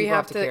 like Other we people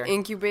have have to to care.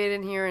 incubate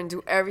in here and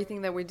do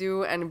everything that we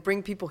do and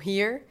bring people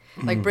here,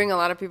 like bring a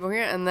lot of people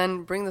here and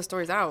then bring the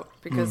stories out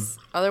because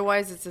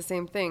otherwise it's the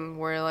same thing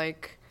where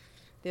like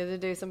the other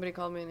day somebody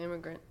called me an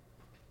immigrant.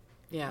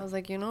 Yeah. I was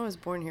like, I was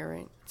born here,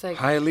 right? It's like,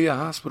 Hialeah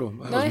Hospital.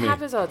 That no, was it me.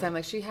 happens all the time.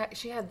 Like she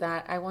had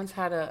that. I once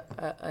had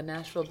a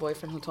Nashville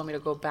boyfriend who told me to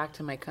go back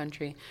to my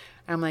country.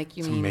 And I'm like,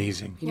 you mean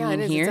amazing. You Yeah,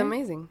 mean it is. here? It's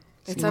amazing.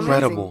 It's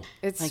incredible. Amazing.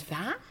 It's Like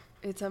that?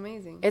 It's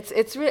amazing.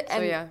 It's really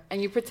and, yeah.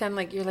 and you pretend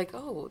like you're like,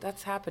 oh,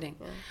 that's happening.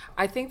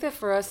 I think that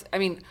for us, I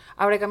mean,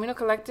 Ahora Camino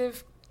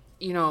Collective,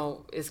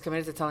 is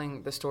committed to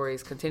telling the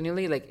stories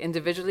continually. Like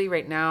individually,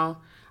 right now,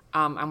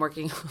 I'm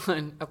working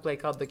on a play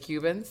called The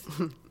Cubans,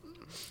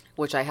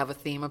 which I have a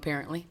theme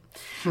apparently,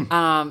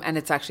 and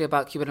it's actually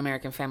about Cuban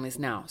American families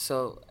now.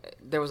 So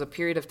there was a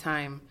period of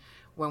time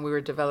when we were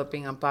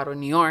developing Amparo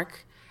New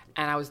York,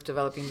 and I was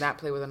developing that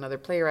play with another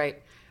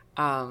playwright.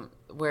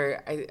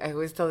 Where I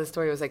always tell this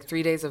story. It was like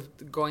 3 days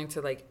of going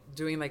to like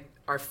doing like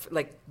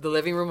the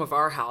living room of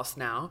our house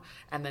now,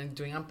 and then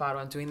doing Amparo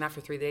and doing that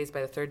for 3 days.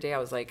 By the third day, I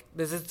was like,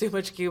 "This is too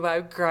much Cuba."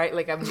 I cried.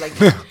 Like I'm like,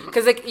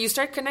 because like you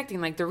start connecting.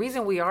 Like the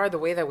reason we are the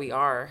way that we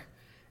are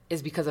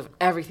is because of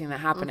everything that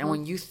happened. And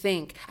when you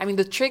think, I mean,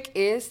 the trick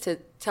is to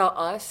tell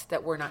us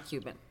that we're not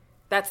Cuban.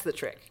 That's the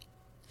trick.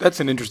 That's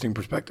an interesting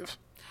perspective.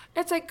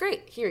 It's like,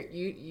 great, here,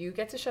 you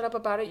get to shut up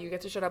about it. You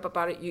get to shut up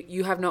about it.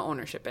 You have no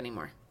ownership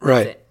anymore.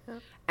 Right. That's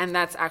it. And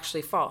that's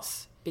actually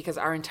false because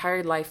our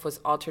entire life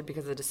was altered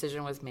because the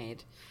decision was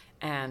made.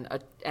 And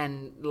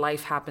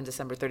life happened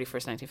December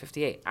 31st,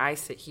 1958. I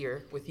sit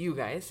here with you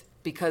guys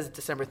because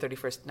December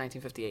 31st,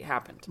 1958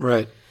 happened.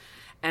 Right.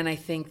 And I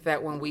think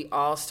that when we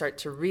all start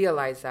to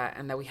realize that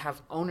and that we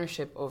have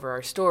ownership over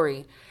our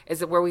story is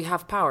that where we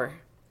have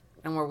power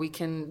and where we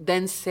can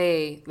then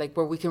say, like,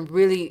 where we can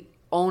really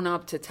own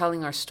up to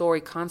telling our story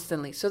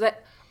constantly so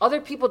that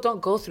other people don't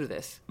go through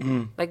this.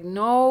 Like,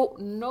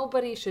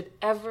 nobody should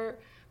ever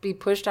be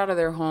pushed out of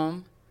their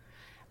home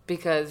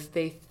because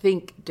they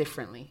think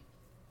differently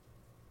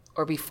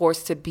or be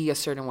forced to be a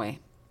certain way.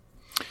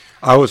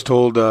 I was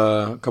told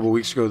a couple of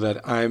weeks ago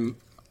that I'm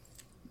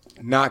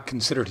not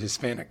considered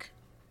Hispanic.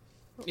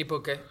 ¿Y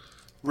por qué?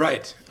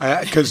 Right,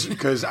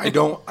 because I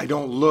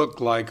don't look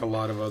like a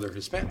lot of other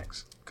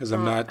Hispanics because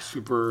I'm not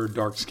super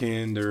dark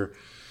skinned or,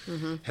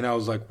 and I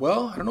was like,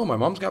 well, I don't know. My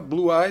mom's got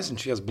blue eyes and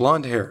she has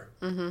blonde hair.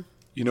 I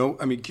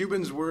mean,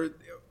 Cubans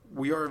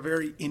we are a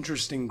very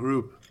interesting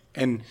group,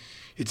 and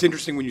it's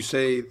interesting when you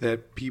say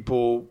that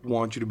people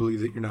want you to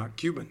believe that you're not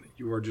Cuban, that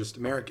you are just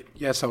American.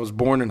 Yes, I was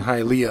born in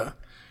Hialeah,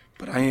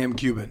 but I am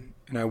Cuban,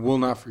 and I will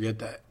not forget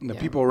that, and the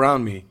people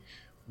around me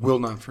will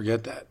not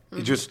forget that.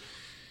 It just.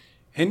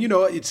 And,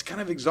 it's kind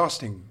of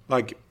exhausting.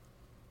 Like,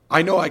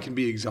 I know I can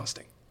be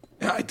exhausting.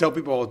 I tell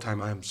people all the time,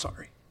 I'm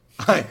sorry.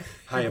 I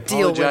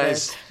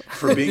apologize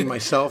for being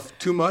myself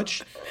too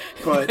much.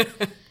 But,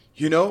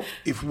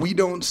 if we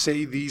don't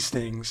say these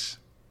things,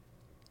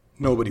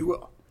 nobody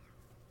will.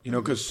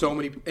 Because so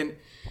many... And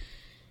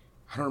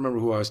I don't remember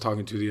who I was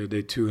talking to the other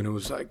day too, and it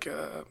was like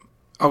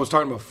I was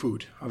talking about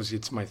food. Obviously,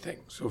 it's my thing.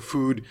 So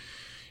food,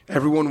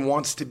 everyone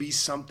wants to be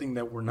something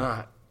that we're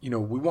not. You know,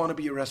 we want to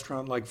be a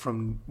restaurant like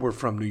we're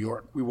from New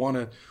York. We want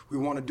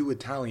to do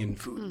Italian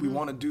food. We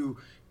want to do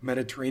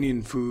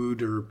Mediterranean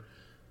food or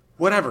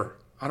whatever.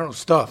 I don't know,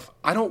 stuff.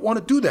 I don't want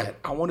to do that.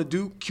 I want to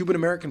do Cuban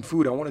American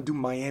food. I want to do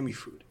Miami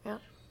food. Yeah.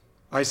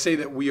 I say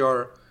that we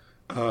are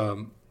a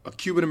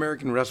Cuban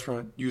American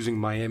restaurant using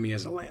Miami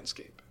as a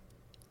landscape.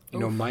 You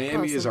know,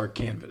 Miami is our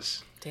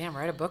canvas. Damn,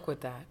 write a book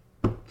with that.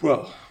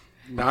 Well,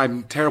 I'm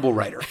a terrible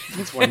writer.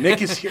 That's why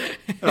Nick is here.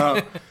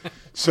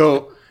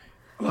 So,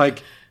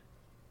 like,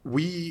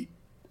 we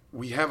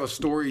have a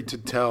story to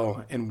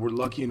tell, and we're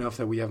lucky enough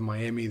that we have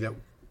Miami that,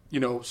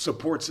 you know,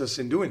 supports us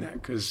in doing that.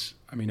 Because,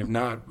 I mean, if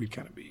not, we'd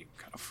kind of be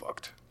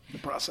fucked in the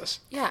process.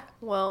 Yeah.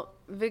 Well,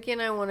 Vicky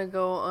and I want to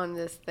go on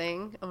this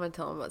thing. I'm going to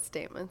tell them about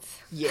statements.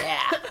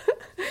 Yeah.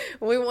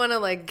 We want to,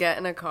 like, get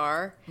in a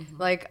car,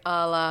 like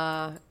a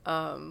la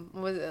what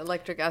was it,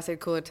 electric acid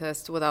cooler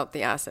test without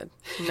the acid.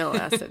 No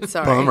acid,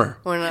 sorry. Bummer.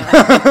 We're not.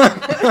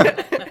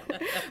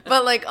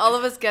 But, like, all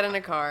of us get in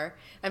a car.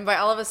 And by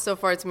all of us, so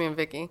far, it's me and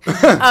Vicky.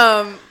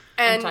 And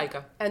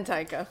Taika. And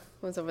Taika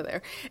was over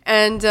there.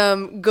 And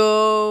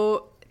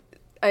go...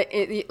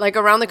 like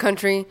around the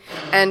country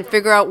and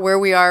figure out where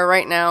we are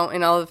right now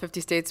in all of the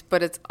 50 states,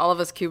 but it's all of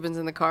us Cubans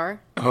in the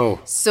car.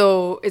 Oh.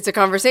 So it's a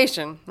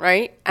conversation,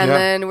 right? And Yeah.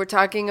 then we're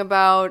talking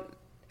about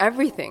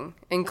everything,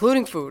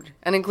 including food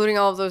and including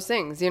all of those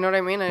things. You know what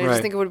I mean? And I Right.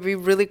 just think it would be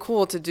really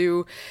cool to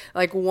do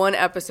like one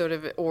episode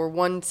of it or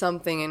one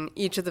something in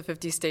each of the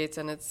 50 states,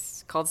 and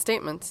it's called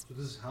Statements. So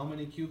this is how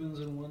many Cubans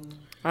in one?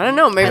 I don't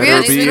know. Maybe Better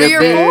it's be 3 a or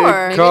big 4.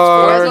 car. You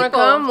guys want to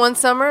come one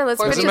summer? Let's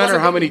Doesn't pitch it. matter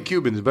how many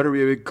Cubans. It better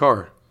be a big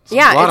car.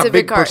 Yeah, lot it's of a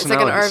big big car. It's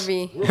like an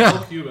personalities. RV. We're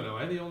all Cuban. Am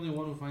I the only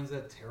one who finds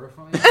that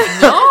terrifying?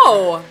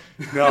 No.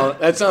 No,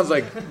 that sounds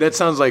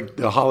like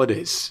the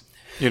holidays.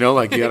 You know,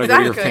 like you got to go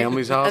to your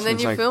family's house. And then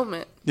it's you like, film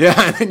it. Yeah,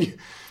 and then you. You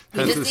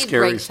That's just the need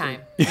scariest break thing.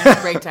 time. You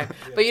need break time.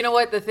 But you know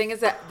what? The thing is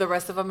that the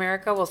rest of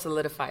America will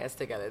solidify us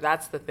together.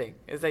 That's the thing.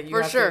 Is that you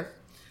For have sure. to,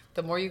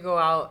 the more you go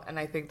out, and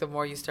I think the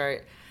more you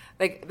start,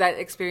 like that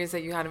experience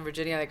that you had in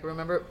Virginia. Like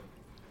remember,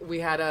 we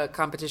had a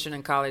competition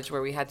in college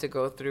where we had to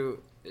go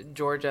through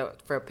Georgia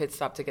for a pit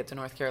stop to get to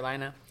North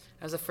Carolina.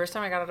 It was the first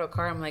time I got out of a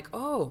car. I'm like,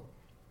 oh,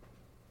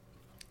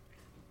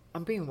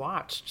 I'm being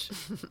watched.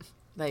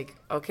 Like,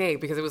 okay,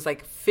 because it was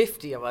like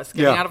 50 of us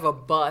getting Yeah. out of a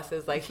bus.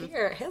 It's like,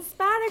 here,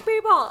 Hispanic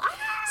people. Ah!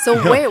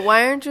 So wait,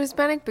 why aren't you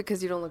Hispanic?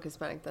 Because you don't look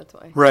Hispanic. That's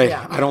why. Right.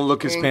 Yeah. I don't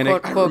look You're in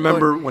Hispanic. quote, I quote,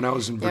 remember quote. when I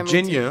was in Yeah, me too.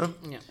 Virginia,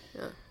 Yeah.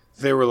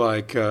 they were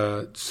like,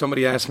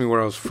 somebody asked me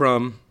where I was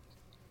from.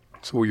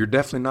 So, well, you're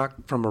definitely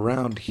not from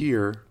around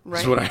here.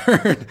 That's Right. what I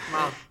heard.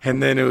 Wow.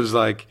 And then it was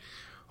like,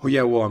 oh,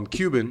 yeah, well, I'm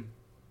Cuban.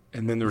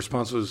 And then the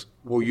response was,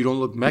 well, you don't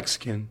look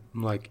Mexican.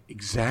 I'm like,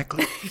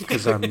 exactly,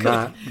 because I'm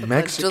not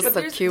Mexican. Just But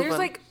a there's Cuban.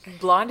 like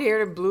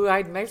blonde-haired and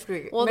blue-eyed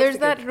Mexican. Well, there's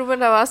that Ruben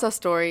Ravasa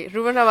story.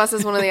 Ruben Ravasa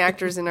is one of the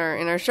actors in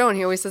our show, and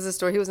he always says the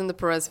story. He was in the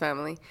Perez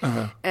family,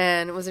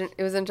 and it was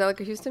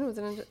Angelica Houston. Was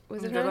it her?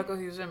 Angelica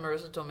Houston,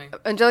 Marissa Tomei.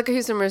 Angelica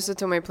Houston and Marissa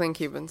Tomei playing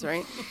Cubans,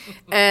 right?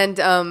 and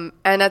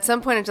at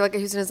some point, Angelica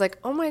Houston is like,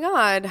 "Oh my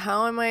God,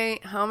 how am I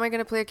going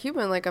to play a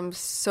Cuban? Like I'm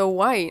so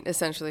white."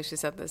 Essentially, she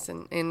said this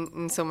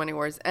in so many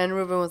words. And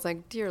Ruben was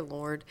like, "Dear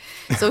Lord,"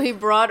 so he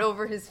brought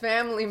over his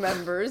family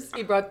members.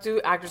 He brought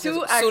two actresses.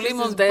 Two Sully actresses,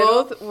 Montero.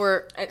 both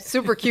were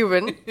super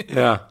Cuban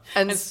Yeah.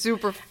 and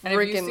super And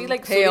if you freaking see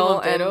like Sully pale.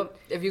 Montero, And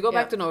if you go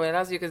back to yeah.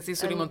 novelas, you can see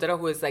Sully Montero,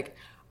 who is like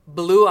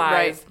blue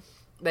eyes,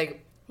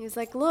 like he's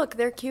like, "Look,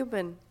 they're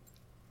Cuban."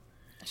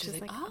 she's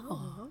like,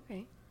 "Oh,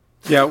 okay."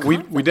 Yeah, we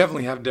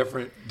definitely have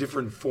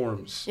different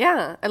forms.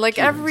 Yeah, and like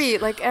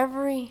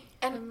every.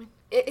 And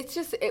it's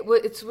just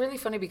it's really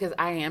funny because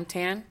I am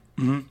tan,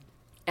 and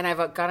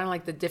I've gotten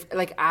like the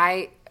different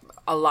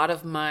a lot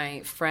of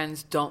my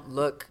friends don't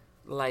look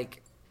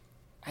like.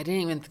 I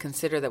didn't even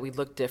consider that we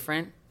look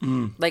different.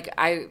 Like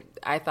I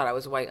thought I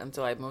was white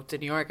until I moved to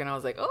New York, and I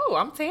was like, oh,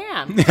 I'm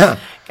tan. Yeah.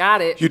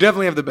 Got it. You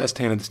definitely have the best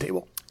tan at this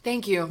table.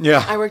 Thank you.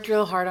 Yeah. I worked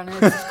real hard on it.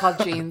 It's called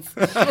jeans.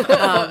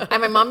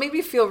 And my mom made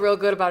me feel real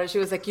good about it. She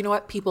was like, you know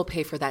what? People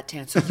pay for that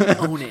tan, so you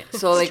own it.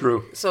 So like,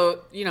 true. So,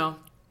 you know,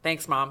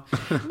 thanks, Mom.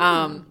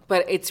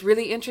 But it's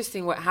really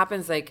interesting what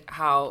happens, like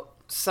how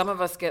some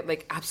of us get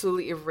like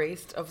absolutely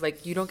erased of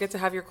like, you don't get to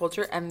have your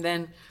culture. And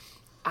then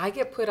I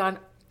get put on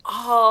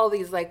all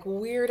these like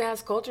weird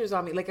ass cultures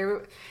on me. Like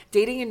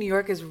dating in New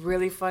York is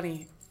really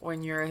funny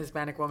when you're a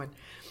Hispanic woman.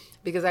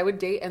 Because I would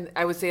date and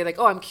I would say like,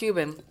 oh, I'm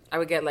Cuban. I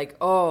would get like,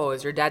 oh,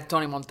 is your dad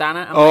Tony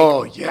Montana? I'm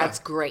like, yeah. That's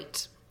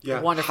great. Yeah.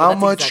 Wonderful. How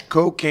That's much exact-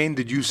 cocaine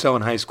did you sell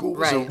in high school? It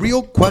was a Right.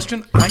 real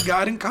question I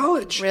got in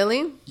college.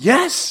 Really?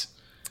 Yes.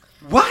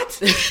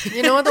 What?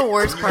 You know what the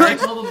worst I part?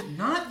 told them,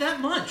 not that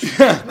much.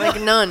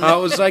 Like none. I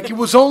was like, it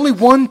was only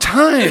one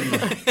time.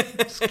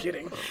 Just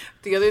kidding.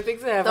 The other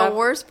things that have The happened-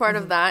 worst part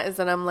of that is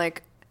that I'm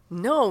like,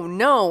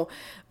 no.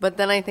 But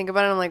then I think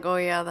about it, I'm like, oh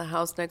yeah, the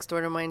house next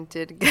door to mine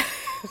did get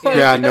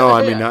Yeah, no,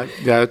 I mean,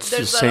 that's the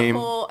there's that same.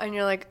 whole, and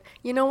you're like,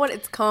 you know what?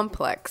 It's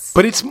complex.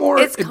 But it's more.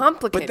 It's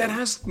complicated. But that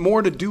has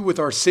more to do with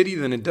our city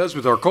than it does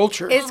with our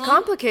culture. It's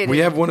complicated. We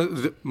have one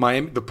of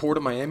the port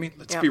of Miami.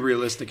 Let's Yeah. be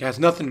realistic. It has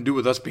nothing to do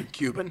with us being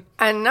Cuban.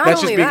 And not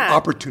That's only just being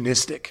that,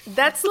 opportunistic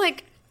that's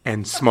like,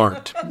 and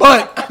smart.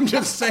 But I'm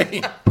just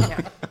saying,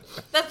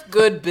 That's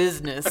good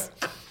business.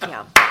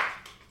 yeah.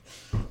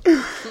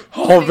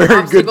 all very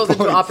good Obstacles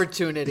into points.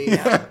 opportunity.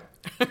 Yeah,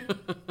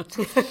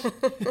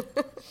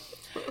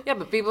 yeah,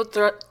 but people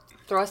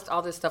thrust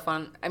all this stuff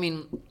on. I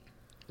mean,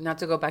 not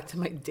to go back to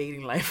my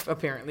dating life,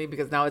 apparently,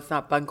 because now it's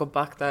not pan con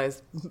pasta,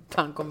 it's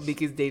pan con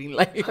Vicky's dating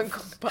life.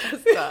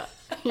 Pasta.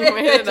 You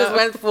made It it just up.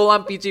 went full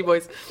on Peachy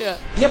Boys. Yeah.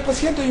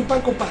 10% y un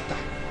pan con pasta.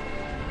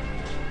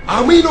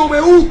 A mí no me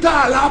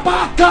gusta la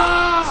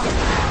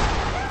pasta.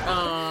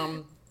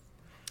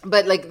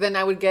 But like, then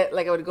I would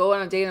go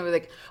on a date and I'd be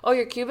like, "Oh,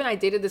 you're Cuban? I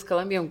dated this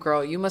Colombian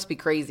girl. You must be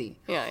crazy."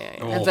 Yeah.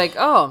 And it's like,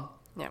 "Oh,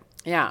 Yeah.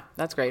 yeah,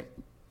 that's great,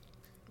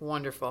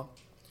 wonderful."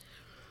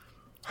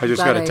 I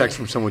just But got a text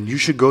from someone. You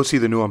should go see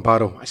the new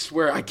Amparo. I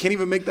swear, I can't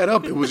even make that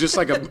up. It was just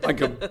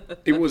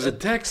it was a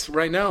text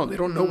right now. They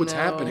don't know what's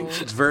happening.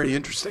 It's very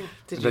interesting.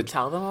 Did you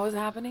tell them what was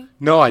happening?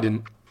 No, I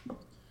didn't.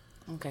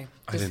 Okay,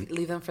 I just didn't.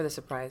 leave them for the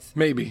surprise.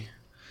 Maybe.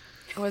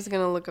 I was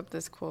going to look up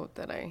this quote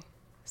that I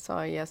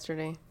saw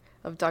yesterday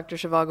of Dr.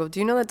 Zhivago. Do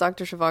you know that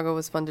Dr. Zhivago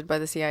was funded by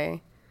the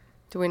CIA?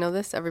 Do we know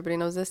this? Everybody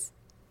knows this?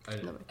 I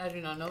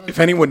do not know. If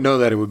anyone would know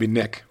that, it would be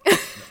Nick.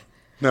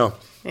 No.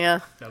 Yeah.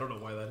 I don't know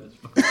why that is.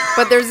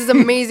 But there's this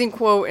amazing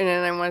quote in it,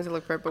 and I wanted to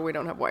look for it, but we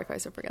don't have Wi-Fi,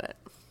 so forget it.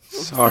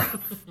 Sorry.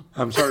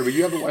 I'm sorry, but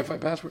you have a Wi-Fi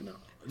password now.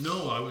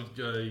 No, I was.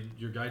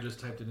 Your guy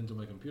just typed it into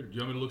my computer. Do you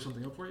want me to look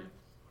something up for you?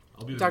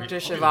 I'll be the Dr. I'll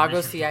be the Zhivago,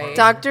 research CIA. department.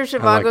 Dr. I like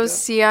Zhivago's that.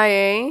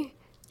 CIA,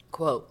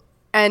 Quote.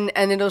 and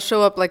it'll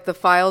show up like the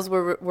files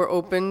were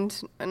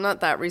opened, not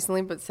that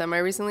recently, but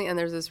semi-recently, and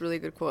there's this really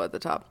good quote at the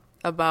top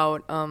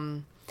about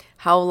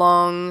how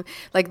long,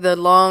 like the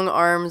long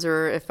arms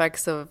or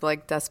effects of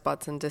like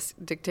despots and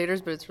dictators,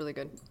 but it's really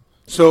good.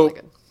 So really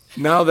good.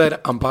 now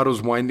that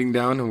Amparo's winding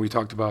down and we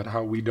talked about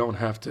how we don't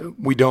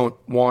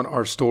want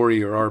our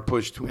story or our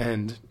push to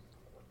end,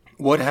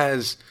 what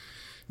has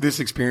this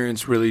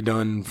experience really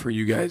done for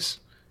you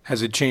guys?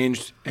 Has it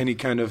changed any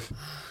kind of,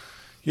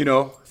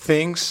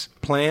 things,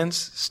 plans,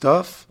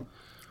 stuff?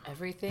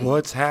 Everything.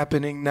 What's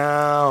happening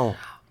now?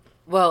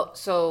 Well,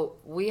 so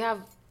we have.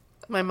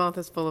 My mouth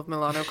is full of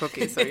Milano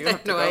cookies, so you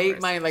have to No, go I ate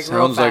first. mine like real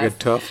Sounds like a fast,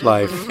 tough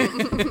life.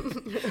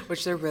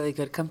 which they're really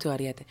good. Come to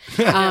Ariete.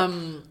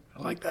 I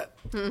like that.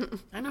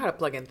 I know how to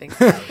plug in things.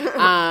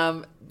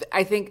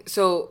 I think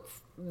so.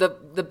 The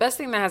best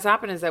thing that has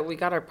happened is that we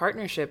got our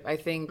partnership. I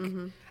think,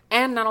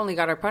 and not only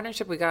got our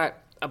partnership, we got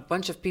a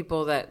bunch of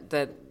people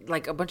that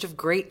like a bunch of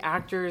great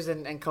actors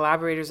and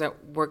collaborators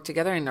that work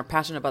together and are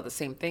passionate about the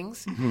same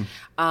things.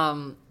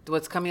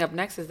 What's coming up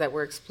next is that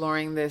we're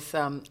exploring this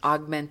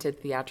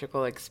augmented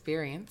theatrical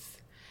experience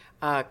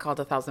called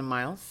 1,000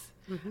 Miles.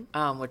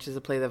 Which is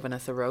a play that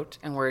Vanessa wrote,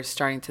 and we're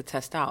starting to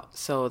test out.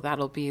 So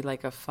that'll be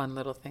like a fun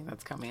little thing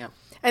that's coming up.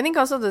 I think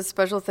also the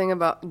special thing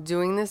about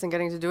doing this and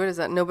getting to do it is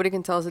that nobody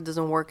can tell us it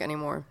doesn't work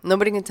anymore.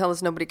 Nobody can tell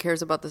us nobody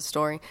cares about the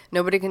story.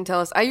 Nobody can tell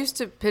us. I used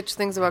to pitch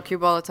things about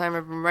Cuba all the time.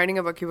 I've been writing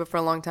about Cuba for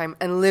a long time,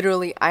 and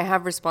literally I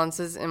have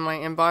responses in my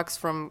inbox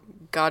from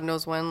God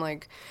knows when,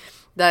 like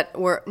that,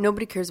 where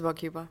nobody cares about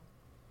Cuba.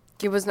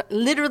 Cuba's not,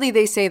 literally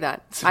they say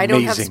that. I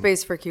don't have amazing.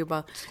 space for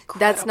Cuba.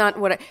 That's not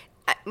what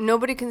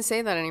nobody can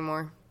say that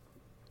anymore.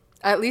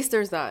 At least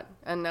there's that,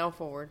 and now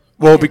forward.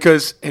 Well,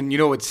 because, and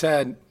what's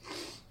sad,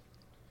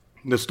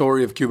 the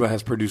story of Cuba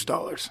has produced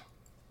dollars.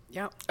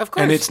 Yeah. Of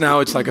course. And it's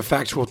like a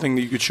factual thing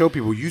that you could show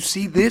people. You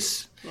see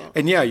this? Yeah.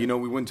 And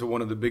we went to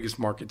one of the biggest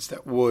markets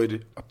that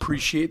would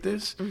appreciate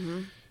this.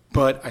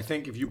 But I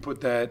think if you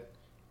put that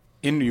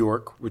in New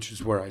York, which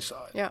is where I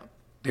saw it, Yeah.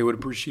 they would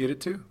appreciate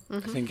it too. I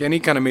think any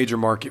kind of major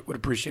market would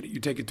appreciate it. You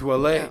take it to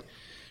LA,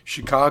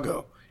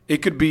 Chicago.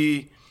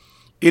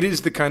 It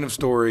is the kind of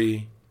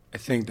story I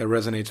think that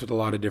resonates with a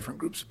lot of different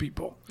groups of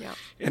people. Yeah.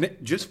 And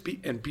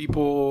and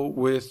people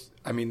with,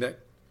 that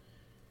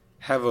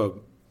have a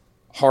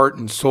heart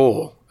and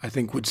soul, I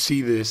think would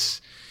see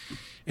this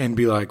and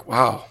be like,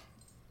 wow,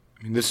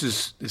 this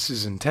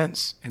is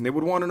intense. And they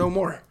would want to know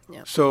more.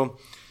 Yeah. So,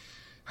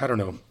 I don't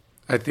know.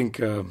 I think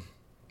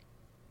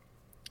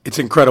it's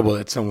incredible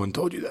that someone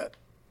told you that.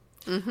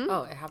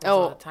 Oh, it happens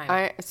all Oh, the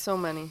time. so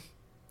many.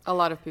 A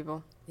lot of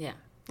people. Yeah.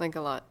 Like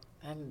a lot.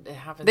 And it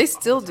happens. They all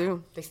still the time.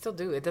 do. They still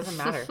do. It doesn't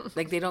matter.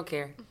 Like, they don't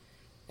care.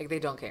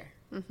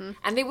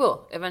 And they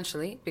will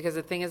eventually, because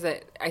the thing is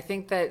that I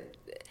think that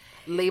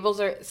labels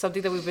are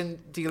something that we've been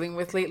dealing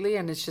with lately,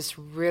 and it's just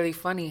really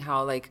funny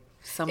how, like,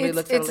 somebody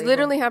looks at a It's label.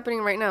 literally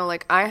happening right now.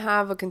 Like I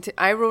have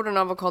I wrote a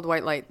novel called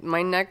White Light.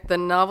 The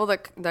novel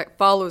that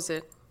follows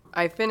it,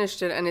 I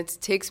finished it, and it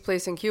takes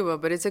place in Cuba.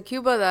 But it's a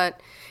Cuba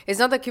that it's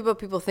not the Cuba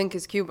people think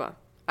is Cuba.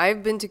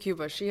 I've been to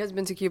Cuba. She has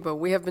been to Cuba.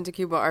 We have been to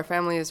Cuba. Our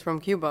family is from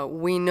Cuba.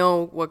 We know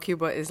what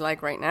Cuba is like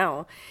right now.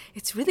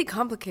 It's really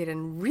complicated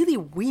and really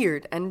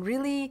weird and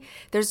really,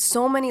 there's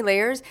so many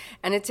layers,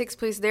 and it takes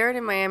place there and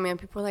in Miami, and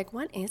people are like,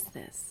 what is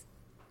this?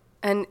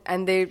 And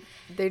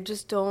they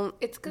just don't,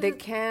 they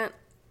can't,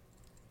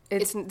 it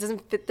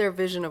doesn't fit their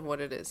vision of what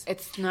it is.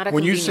 It's not a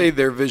When you convenient- say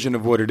their vision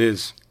of what it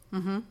is,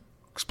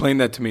 explain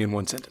that to me in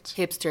one sentence.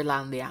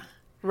 Hipsterlandia.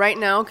 Right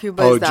now,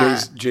 Cuba Oh, is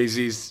that.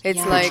 Jay-Z's It's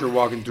Yeah. picture like,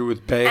 walking through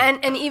with Pay.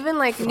 and even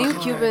like new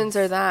Cubans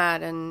are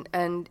that,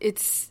 and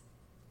It's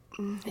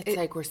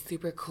like we're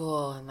super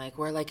cool and like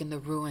we're like in the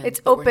ruins. it's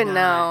but we're open not.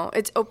 now.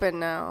 It's open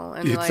now.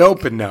 And It's like,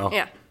 open now.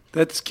 Yeah.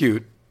 That's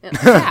cute.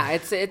 Yeah,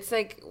 it's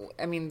like,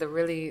 I mean,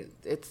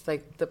 it's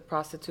like the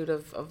prostitute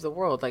of the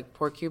world. Like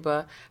poor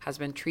Cuba has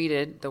been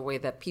treated the way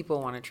that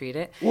people want to treat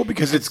it. Well,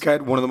 because it's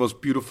got one of the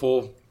most beautiful,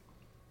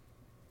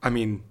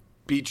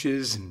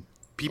 beaches and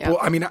people.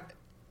 Yeah.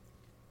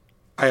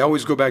 I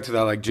always go back to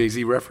that like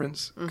Jay-Z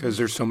reference because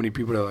there's so many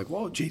people that are like,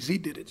 well, Jay-Z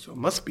did it, so it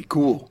must be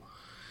cool.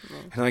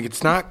 And like,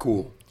 it's not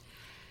cool.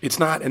 It's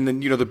not. And then,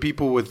 the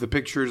people with the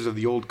pictures of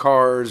the old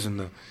cars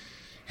and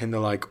the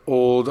like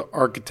old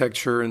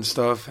architecture and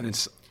stuff. And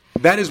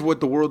that is what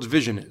the world's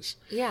vision is.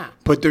 Yeah.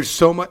 But there's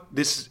so much,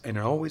 and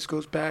it always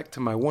goes back to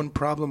my one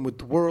problem with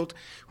the world,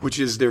 which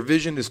is their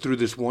vision is through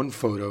this one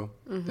photo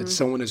that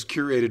someone has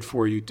curated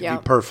for you to Yeah.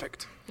 be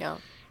perfect. Yeah.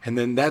 And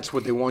then that's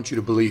what they want you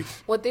to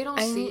believe. What they don't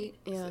see,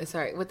 yeah.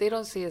 sorry, what they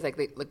don't see is like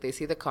they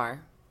see the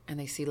car and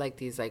they see like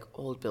these like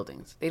old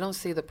buildings. They don't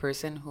see the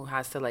person who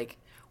has to like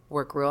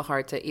work real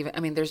hard to even.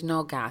 I mean, there's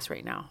no gas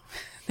right now.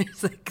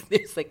 there's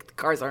like the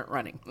cars aren't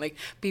running. Like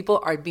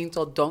people are being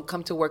told don't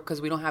come to work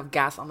because we don't have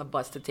gas on the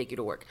bus to take you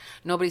to work.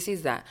 Nobody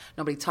sees that.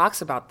 Nobody talks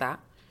about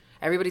that.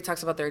 Everybody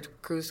talks about their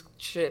cruise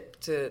ship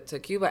to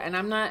Cuba, and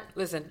I'm not.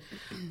 Listen,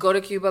 go to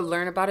Cuba,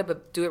 learn about it,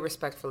 but do it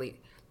respectfully.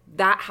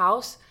 That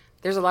house.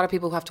 There's a lot of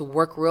people who have to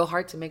work real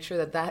hard to make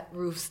sure that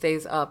roof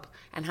stays up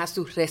and has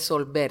to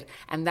resolver.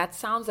 And that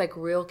sounds like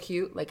real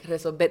cute, like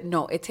resolver.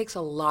 No, it takes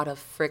a lot of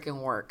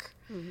freaking work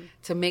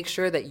to make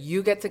sure that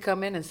you get to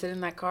come in and sit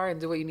in that car and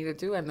do what you need to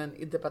do and then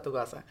irte pa tu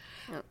casa.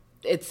 Yeah.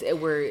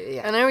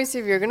 And I always say,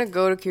 if you're going to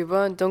go to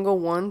Cuba, don't go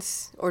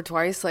once or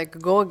twice. Like,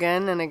 go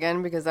again and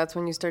again, because that's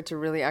when you start to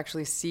really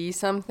actually see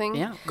something.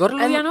 Yeah. Go to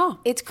And Luliano.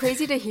 it's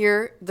crazy to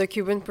hear the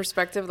Cuban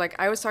perspective. Like,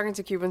 I was talking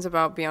to Cubans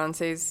about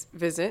Beyonce's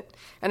visit,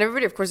 and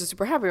everybody, of course, is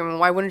super happy. I mean,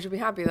 why wouldn't you be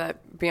happy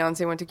that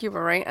Beyonce went to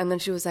Cuba, right? And then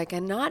she was like,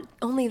 and not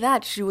only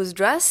that, she was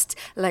dressed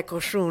like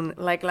Oshun,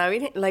 like La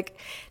Virgen, like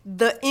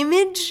the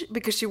image,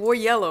 because she wore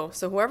yellow.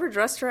 So whoever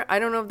dressed her, I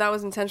don't know if that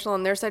was intentional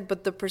on their side,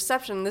 but the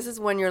perception, this is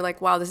when you're like,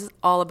 wow, this is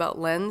all about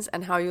lens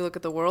and how you look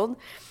at the world.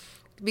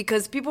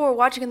 Because people were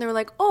watching and they were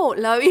like, oh,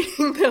 La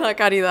Virgen de la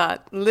Caridad,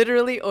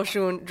 literally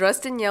Oshun,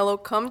 dressed in yellow,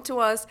 come to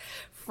us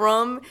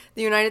from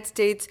the United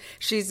States.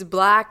 She's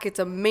black. It's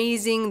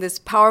amazing. This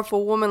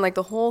powerful woman, like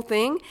the whole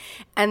thing.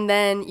 And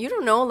then you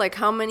don't know like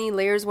how many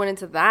layers went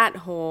into that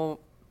whole,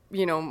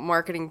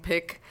 marketing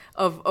pick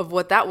of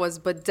what that was.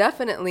 But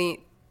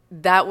definitely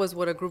that was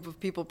what a group of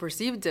people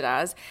perceived it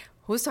as.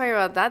 Who's talking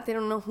about that? They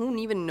don't know. Who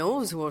even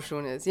knows who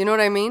Oshun is? You know what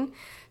I mean?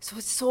 So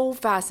it's so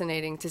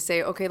fascinating to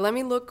say, okay, let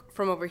me look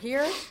from over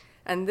here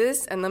and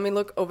this, and let me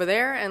look over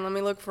there, and let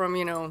me look from,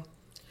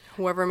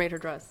 whoever made her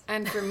dress.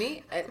 And for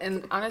me,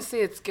 and honestly,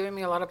 it's given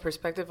me a lot of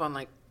perspective on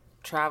like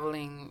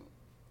traveling,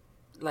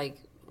 like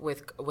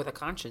with a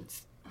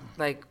conscience.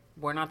 Like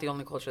we're not the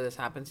only culture this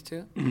happens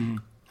to. Mm-hmm.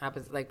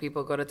 Happens like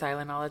people go to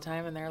Thailand all the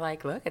time, and they're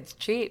like, "Look, it's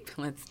cheap.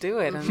 Let's do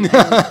it."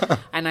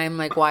 And I'm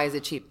like, "Why is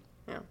it cheap?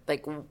 Yeah.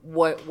 Like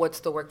what's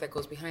the work that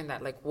goes behind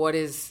that? Like what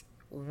is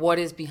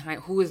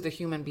behind? Who is the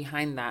human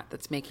behind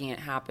that's making it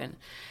happen?"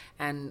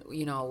 And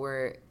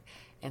we're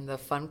in the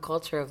fun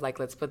culture of like,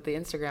 let's put the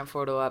Instagram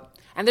photo up.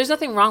 And there's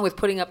nothing wrong with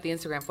putting up the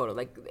Instagram photo.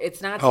 Like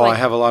it's not. Oh, like, I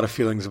have a lot of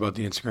feelings about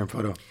the Instagram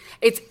photo.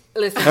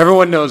 Listen.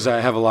 Everyone knows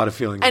I have a lot of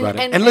feelings about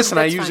it. And listen,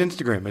 I that's use fine.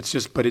 Instagram. It's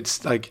just, but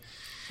it's like,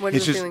 What are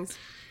it's the just, feelings?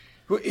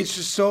 It's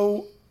just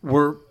so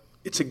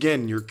it's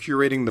again, you're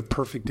curating the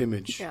perfect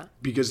image. Yeah.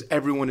 Because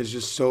everyone is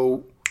just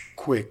so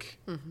quick.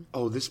 Mm-hmm.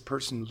 Oh, this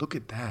person, look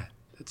at that.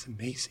 That's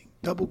amazing.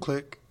 Double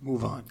click,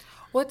 move on.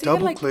 Well, it's Double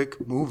even like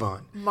click, move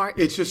on.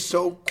 Martin. It's just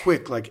so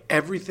quick. Like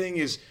everything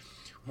is,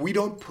 we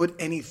don't put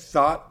any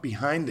thought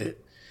behind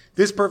it.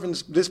 This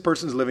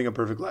person's living a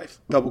perfect life.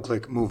 Double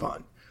click, move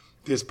on.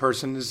 This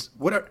person is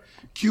whatever.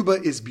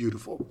 Cuba is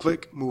beautiful.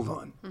 Click, move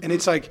on. Mm-hmm. And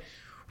it's like,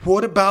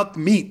 what about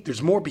meat?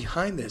 There's more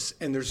behind this.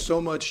 And there's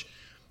so much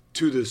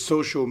to the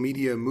social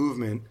media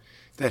movement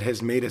that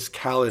has made us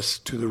callous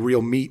to the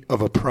real meat of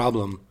a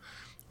problem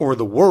or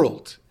the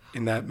world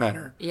in that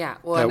matter. Yeah.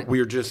 Well, that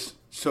we're just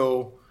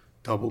so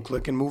double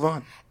click and move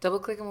on. Double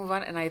click and move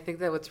on. And I think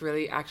that what's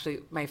really actually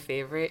my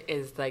favorite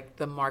is like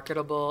the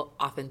marketable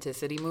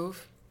authenticity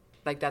move.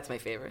 Like that's my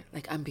favorite.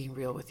 Like I'm being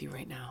real with you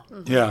right now.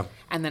 Mm-hmm. Yeah.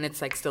 And then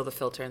it's like still the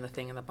filter and the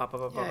thing and the pop.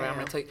 I'm yeah.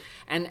 gonna tell you.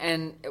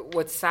 And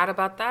what's sad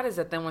about that is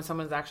that then when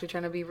someone's actually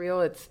trying to be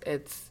real, it's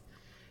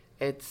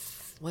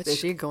What's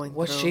she going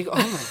What's through? she? Oh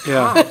my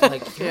Yeah. god!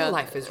 Like your Yeah.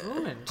 life is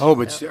ruined. Oh,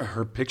 but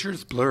her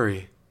picture's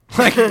blurry.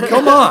 Like,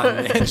 come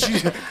on,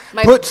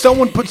 man.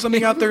 Someone put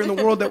something out there in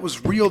the world that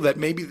was real, that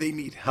maybe they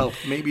need help,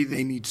 maybe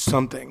they need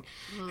something.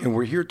 And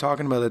we're here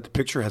talking about that the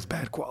picture has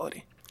bad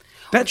quality.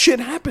 That shit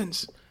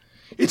happens.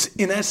 It's,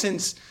 in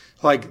essence,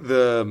 like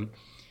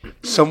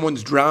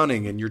someone's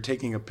drowning and you're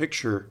taking a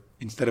picture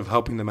instead of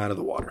helping them out of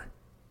the water.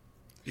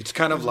 It's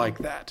kind of like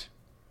that.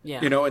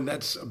 Yeah. You know, and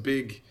that's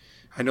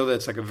I know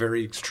that's like a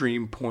very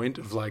extreme point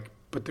of like,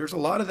 but there's a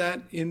lot of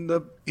that in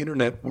the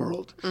internet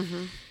world.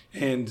 Mm-hmm.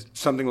 And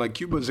something like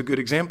Cuba is a good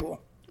example.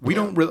 We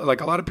don't really,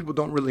 like, a lot of people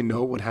don't really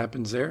know what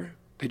happens there.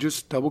 They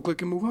just double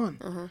click and move on.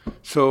 Mm-hmm.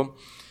 So,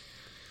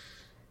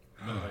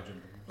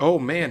 oh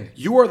man,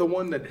 you are the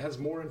one that has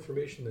more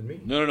information than me.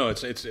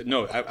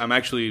 No. I'm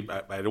actually,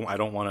 I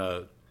don't want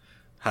to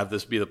have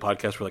this be the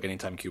podcast where, like,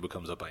 anytime Cuba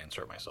comes up, I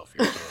insert myself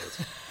here.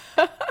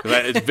 So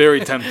it's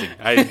very tempting.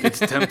 It's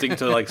tempting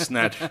to, like,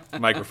 snatch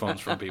microphones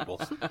from people,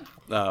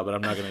 but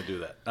I'm not going to do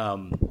that.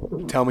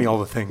 Tell me all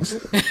the things.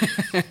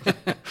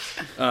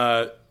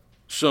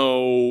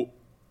 So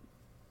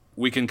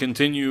we can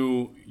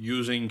continue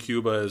using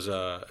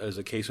Cuba as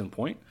a case in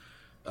point,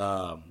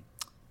 but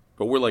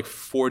we're like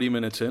 40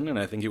 minutes in, and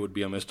I think it would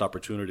be a missed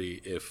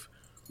opportunity if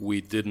we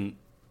didn't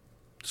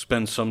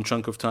spend some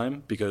chunk of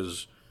time,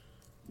 because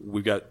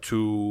we've got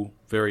two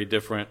very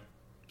different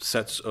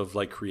sets of,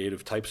 like,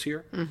 creative types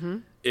here. Mm-hmm.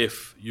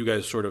 If you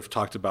guys sort of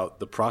talked about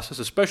the process,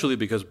 especially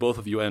because both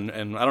of you, and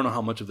I don't know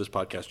how much of this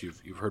podcast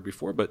you've heard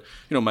before, but,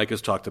 you know, Mike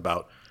has talked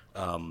about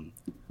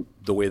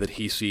the way that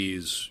he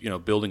sees, you know,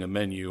 building a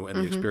menu and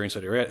the experience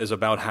that you're at is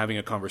about having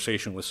a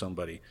conversation with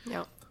somebody.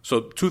 Yeah.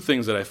 So two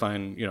things that I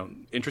find, you know,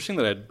 interesting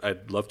that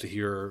I'd love to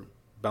hear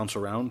bounce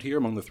around here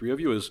among the three of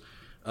you is,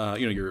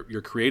 you know,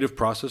 your creative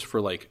process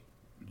for, like,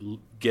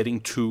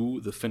 getting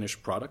to the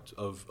finished product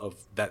of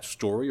that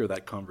story or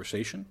that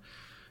conversation,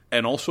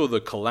 and also the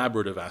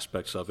collaborative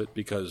aspects of it,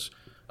 because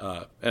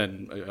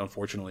and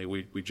unfortunately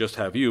we just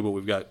have you, but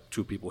we've got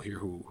two people here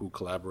who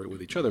collaborate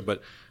with each other.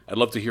 But I'd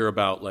love to hear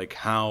about, like,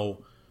 how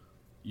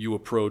you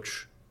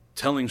approach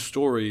telling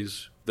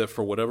stories that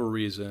for whatever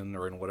reason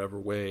or in whatever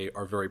way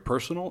are very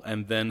personal,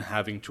 and then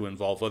having to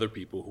involve other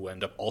people who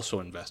end up also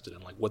invested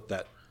in, like, what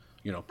that,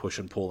 you know, push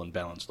and pull and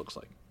balance looks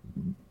like.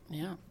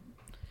 Yeah.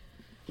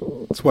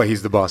 That's why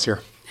he's the boss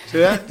here. So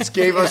that just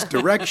gave us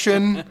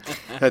direction.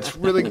 That's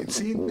really good.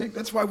 See, Nick,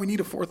 that's why we need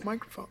a fourth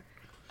microphone.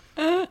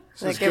 That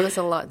gave us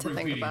a lot to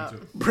think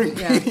about. Bring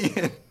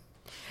me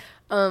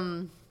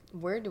in.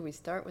 Where do we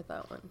start with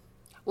that one?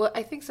 Well,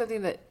 I think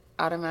something that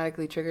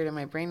automatically triggered in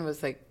my brain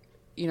was, like,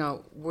 you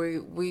know,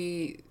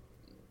 we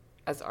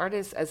as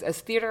artists,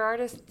 as theater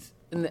artists,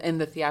 in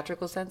the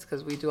theatrical sense,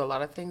 because we do a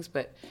lot of things,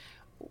 but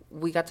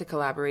we got to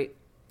collaborate.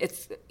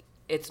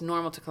 It's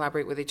normal to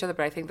collaborate with each other,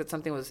 but I think that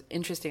something was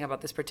interesting about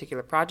this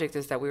particular project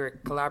is that we were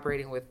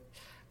collaborating with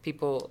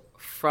people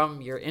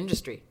from your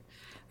industry.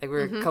 Like, we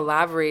were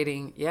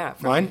collaborating,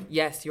 Mine?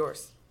 Yes,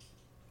 yours.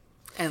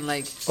 And,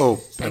 like...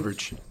 Oh,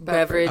 beverage.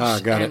 Beverage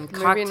got and it.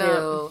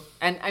 cocktail.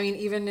 And, I mean,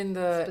 even in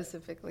the...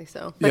 Specifically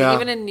so. But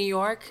even in New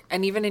York,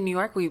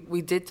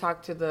 we did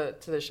talk to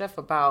the chef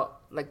about,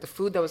 like, the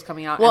food that was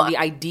coming out and the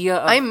idea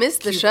of... I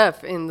missed the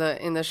chef in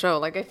the show.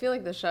 Like, I feel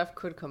like the chef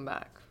could come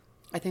back.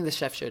 I think the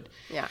chef should.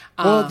 Yeah.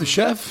 Well, the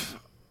chef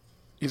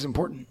is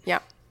important. Yeah.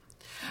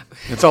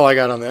 That's all I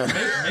got on that.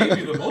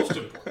 Maybe the most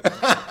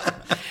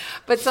important.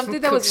 But something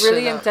that was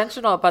really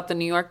intentional about the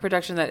New York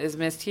production that is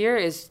missed here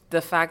is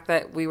the fact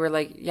that we were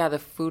like, yeah, the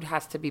food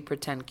has to be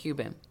pretend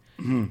Cuban.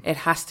 Mm-hmm. It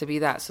has to be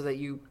that, so that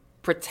you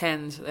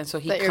pretend, and so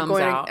he that comes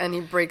out and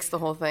he breaks the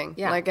whole thing.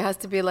 Yeah. Like, it has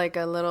to be like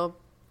a little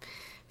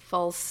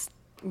false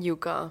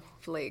yuca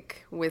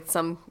flake with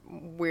some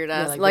weird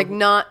ass, like we're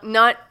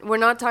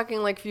not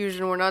talking like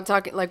fusion. We're not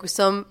talking like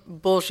some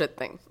bullshit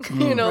thing,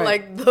 you know, right.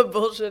 like the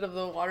bullshit of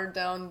the watered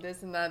down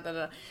this and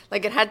that.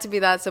 Like, it had to be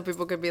that so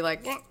people could be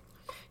like,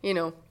 you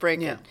know,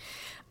 break it.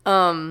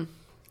 And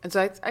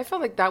so I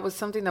felt like that was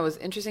something that was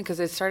interesting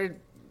because it started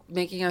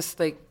making us,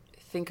 like,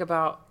 think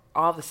about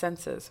all the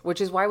senses,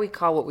 which is why we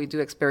call what we do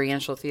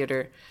experiential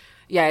theater.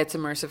 Yeah, it's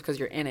immersive because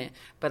you're in it,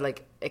 but,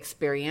 like,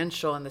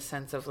 experiential in the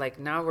sense of, like,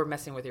 now we're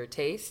messing with your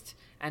taste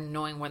and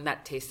knowing when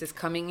that taste is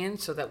coming in,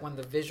 so that when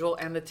the visual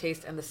and the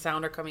taste and the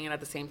sound are coming in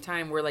at the same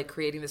time, we're, like,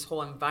 creating this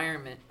whole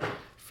environment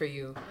for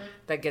you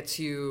that gets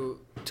you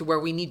to where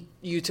we need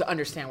you to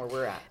understand where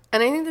we're at.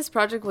 And I think this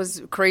project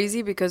was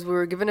crazy because we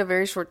were given a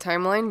very short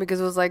timeline,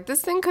 because it was like, this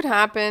thing could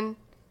happen,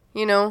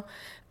 you know?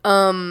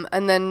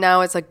 And then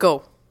now it's like,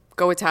 go,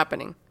 it's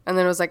happening. And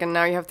then it was like, and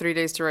now you have 3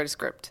 days to write a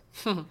script.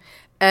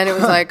 And it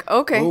was like,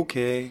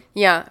 okay.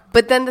 Yeah.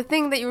 But then the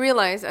thing that you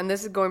realize, and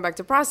this is going back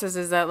to process,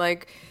 is that,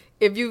 like,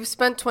 if you've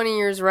spent 20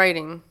 years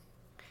writing,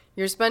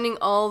 you're spending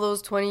all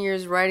those 20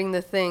 years writing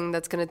the thing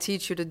that's going to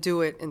teach you to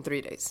do it in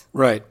 3 days.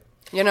 Right.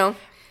 You know?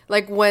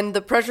 Like, when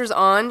the pressure's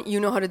on, you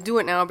know how to do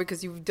it now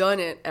because you've done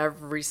it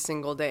every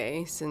single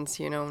day since,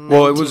 you know,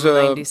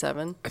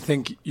 1997. I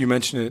think you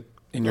mentioned it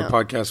in your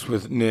podcast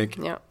with Nick,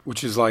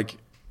 which is like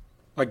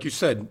you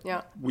said,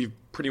 we've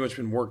pretty much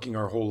been working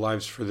our whole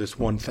lives for this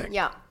one thing.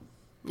 Yeah.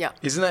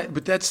 Isn't that,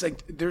 but that's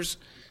like,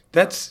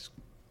 that's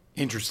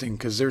interesting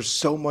because there's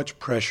so much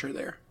pressure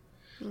there.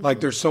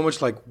 Like there's so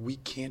much like we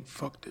can't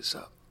fuck this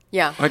up.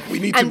 Yeah. Like we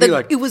need and to be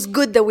like it was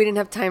good that we didn't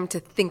have time to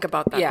think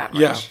about that. Yeah. that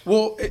much. yeah.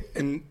 Well,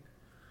 and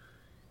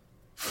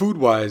food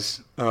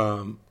wise,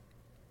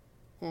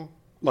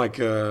 like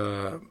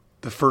the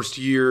first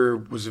year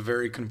was a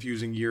very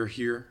confusing year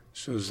here.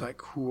 So it was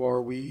like, who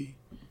are we?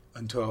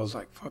 Until I was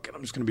like, fuck it,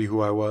 I'm just gonna be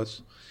who I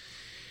was.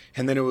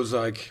 And then it was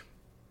like,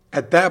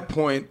 at that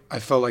point, I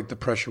felt like the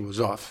pressure was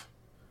off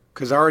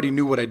because I already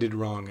knew what I did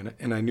wrong,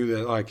 and I knew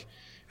that like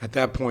at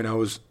that point I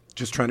was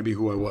just trying to be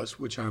who I was,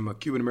 which I'm a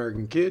Cuban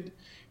American kid,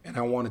 and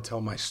I want to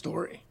tell my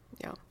story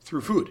Yeah.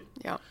 through food.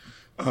 Yeah.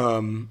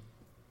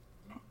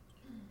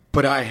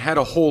 But I had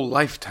a whole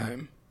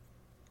lifetime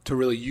to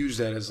really use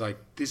that as like,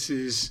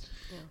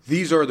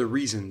 these are the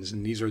reasons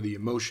and these are the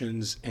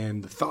emotions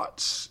and the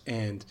thoughts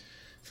and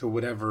the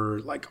whatever,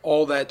 like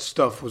all that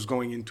stuff was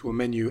going into a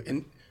menu.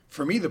 And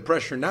for me, the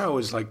pressure now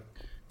is like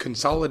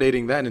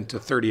consolidating that into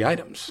 30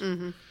 items.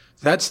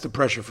 That's the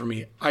pressure for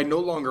me. I no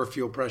longer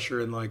feel pressure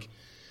in like,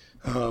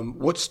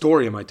 what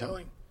story am I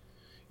telling?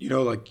 You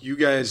know, like you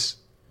guys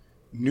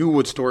knew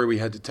what story we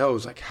had to tell. It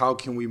was like, how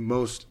can we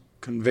most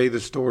convey the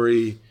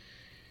story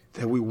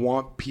that we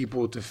want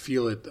people to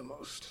feel it the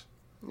most?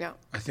 Yeah.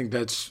 I think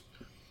there's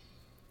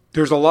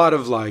a lot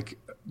of like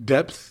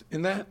depth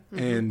in that.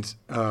 And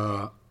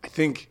I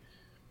think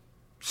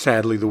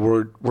sadly the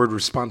word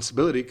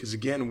responsibility, because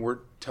again, we're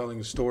telling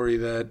a story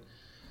that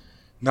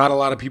not a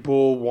lot of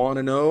people want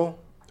to know,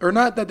 or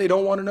not that they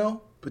don't want to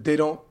know, but they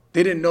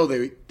didn't know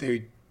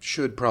they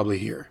should probably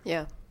hear.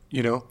 Yeah.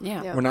 You know?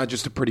 Yeah. We're not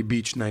just a pretty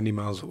beach 90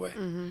 miles away.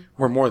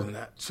 We're more than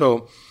that.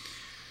 So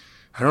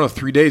I don't know,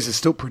 3 days is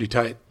still pretty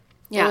tight.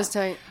 It was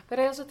tight. But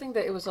I also think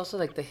that it was also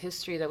like the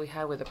history that we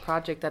had with the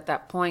project at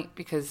that point,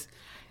 because,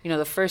 you know,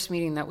 the first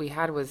meeting that we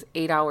had was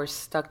 8 hours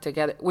stuck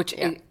together, which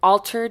it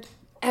altered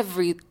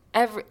every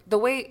the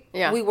way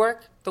we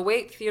work. The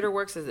way theater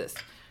works is this: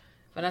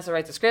 Vanessa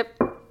writes a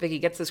script, Vicky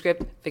gets the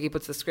script, Vicky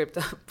puts the script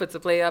up, puts the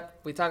play up,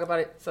 we talk about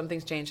it,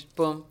 something's changed,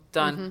 boom,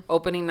 done.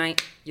 Opening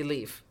night, you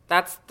leave.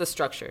 That's the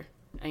structure,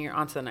 and you're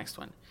on to the next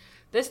one.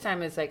 This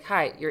time it's like,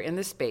 hi, you're in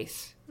this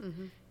space.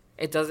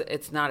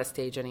 It's not a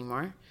stage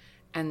anymore.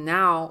 And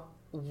now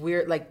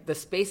we're like, the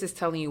space is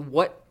telling you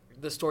what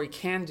the story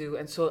can do.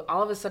 And so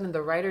all of a sudden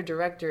the writer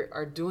director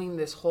are doing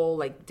this whole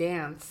like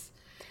dance.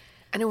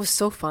 And it was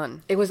so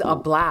fun. It was a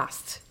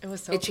blast. It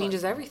was so It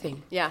changes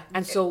everything. Yeah.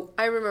 And so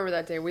I remember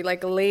that day. We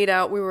like laid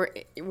out. We were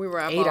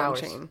at 8 Ball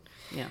hours. Chain.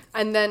 Yeah.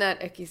 And then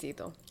at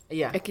Exquisito.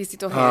 Yeah.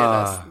 Exquisito hated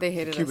us. They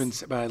hated Cuban,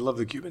 us. but I love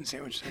the Cuban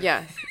sandwich.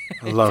 Yeah.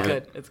 I love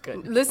Good. it. It's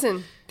good.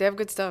 Listen, they have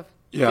good stuff.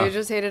 Yeah. They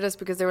just hated us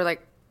because they were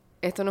like,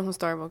 esto no es un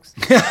Starbucks.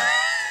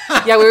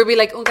 Yeah, we would be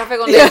like, un café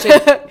con leche.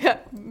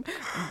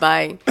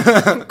 Bye.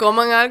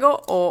 Coman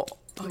algo o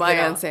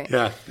váyanse.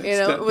 Yeah. You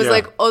know, it was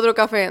like otro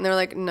café. And they were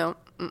like, no.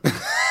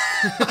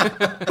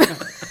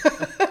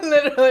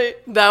 Literally,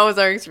 that was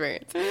our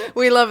experience.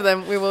 We love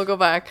them. We will go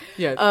back.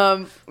 Yes.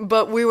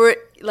 But we were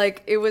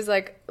like, it was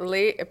like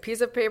a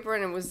piece of paper,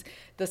 and it was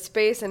the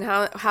space, and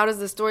how does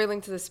the story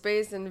link to the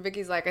space? And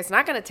Vicky's like, it's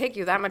not going to take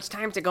you that much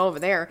time to go over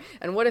there.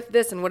 And what if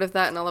this? And what if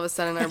that? And all of a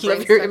sudden, our I love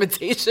brains your start-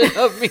 imitation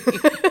of me.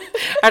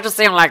 I just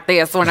sound like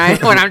this when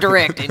I'm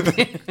directing.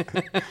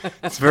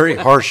 It's very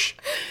harsh.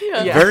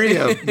 Very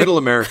middle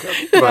America.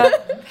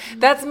 But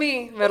That's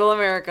me, Middle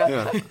America.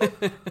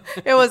 yeah.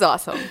 It was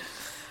awesome.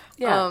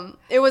 Yeah.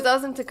 It was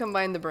awesome to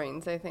combine the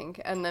brains, I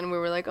think. And then we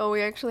were like, oh,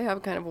 we actually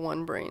have kind of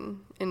one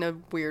brain in a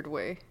weird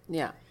way.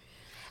 Yeah.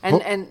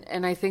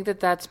 And I think that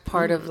that's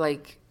part of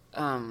like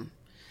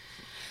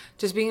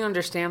just being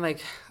understand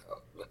like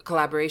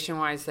collaboration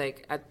wise,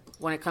 like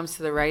when it comes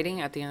to the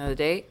writing at the end of the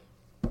day,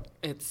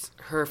 it's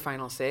her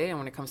final say, and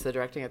when it comes to the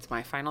directing, it's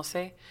my final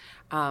say.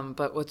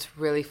 But what's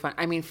really fun,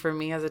 I mean, for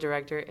me as a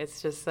director,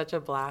 it's just such a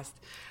blast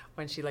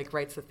when she like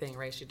writes the thing,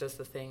 right? She does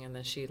the thing, and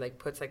then she like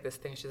puts like this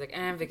thing. She's like,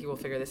 and Vicky will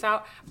figure this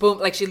out. Boom,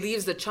 like she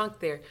leaves the chunk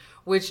there,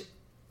 which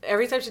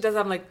every time she does that,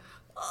 I'm like,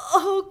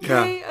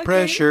 okay, Yeah. okay.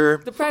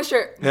 Pressure. The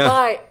pressure. Yeah.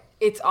 But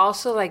it's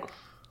also like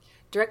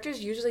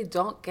directors usually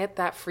don't get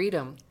that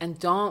freedom, and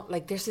don't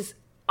like, there's this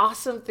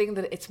awesome thing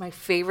that it's my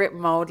favorite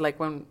mode, like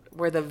when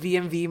we're the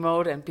VMV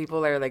mode and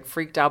people are like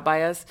freaked out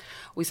by us,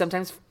 we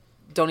sometimes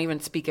don't even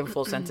speak in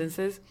full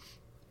sentences.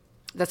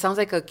 That sounds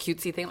like a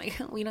cutesy thing, like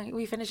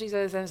we finish each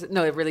other's sentences.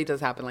 No, it really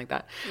does happen like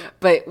that. Yeah.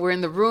 But we're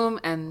in the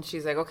room and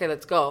she's like, okay,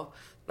 let's go.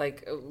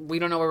 Like, we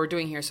don't know what we're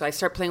doing here. So I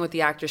start playing with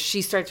the actors.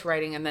 She starts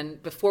writing, and then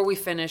before we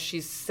finish,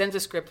 she sends a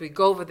script. We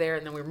go over there,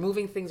 and then we're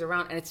moving things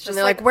around, and it's just And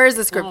they're like, where's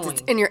the script? flowing.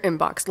 It's in your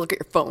inbox. Look at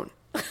your phone.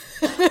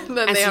 Then And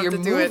they so have you're to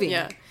do moving. it.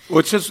 Yeah. Well,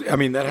 it's just, I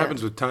mean, that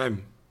happens with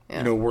time. Yeah.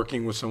 You know,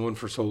 working with someone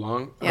for so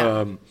long.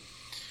 Yeah.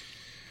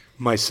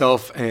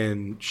 Myself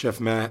and Chef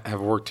Matt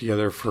have worked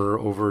together for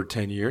over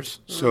 10 years.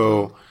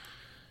 So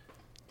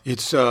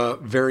it's a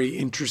very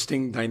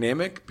interesting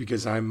dynamic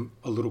because I'm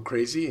a little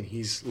crazy and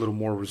he's a little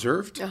more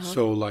reserved.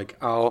 So, like,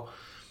 I'll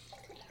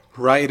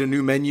write a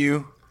new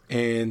menu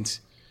and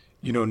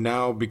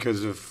now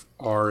because of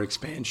our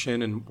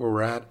expansion and where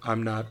we're at,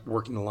 I'm not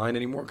working the line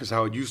anymore, because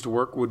how it used to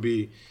work would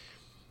be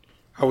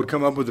I would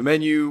come up with a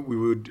menu, we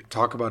would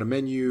talk about a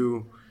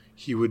menu,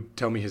 he would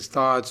tell me his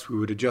thoughts, we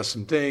would adjust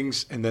some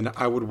things, and then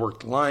I would work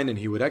the line and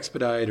he would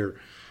expedite, or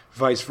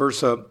vice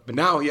versa. But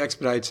now he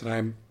expedites and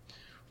I'm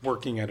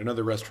working at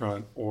another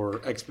restaurant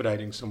or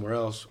expediting somewhere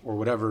else or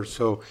whatever.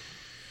 So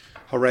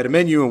I'll write a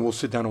menu and we'll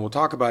sit down and we'll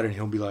talk about it, and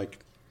he'll be like,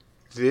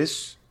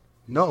 this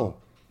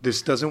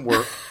doesn't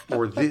work,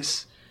 or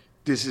this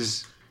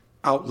is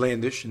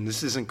outlandish and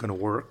this isn't going to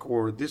work,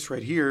 or this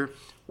right here,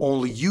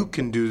 only you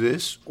can do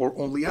this, or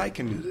only I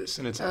can do this.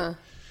 And it's like,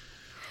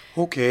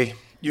 okay.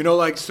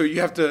 So you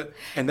have to,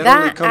 and that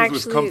only comes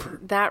with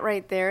comfort. That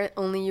right there,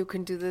 only you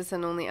can do this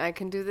and only I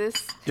can do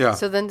this. Yeah.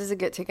 So then does it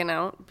get taken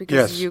out?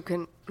 Because Yes. you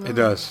can. It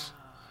does.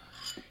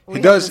 We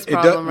It does. have this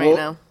problem right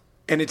now.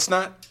 And it's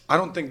not, I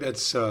don't think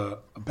that's a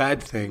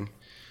bad thing,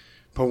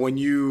 but when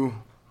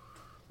you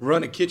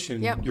run a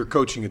kitchen, Yep. you're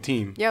coaching a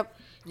team. Yep.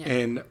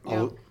 And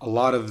Yep. a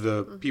lot of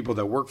the people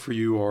that work for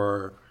you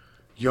are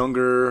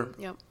younger,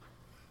 Yep.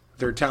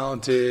 they're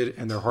talented,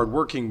 and they're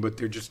hardworking, but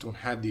they just don't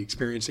have the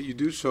experience that you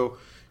do. So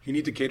you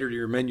need to cater to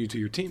your menu to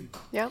your team.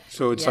 Yep.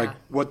 So it's Yeah. like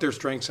what their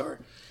strengths are.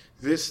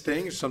 This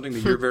thing is something that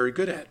you're very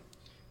good at.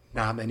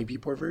 Not many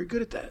people are very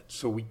good at that,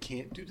 so we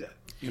can't do that.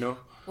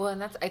 Well,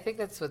 and I think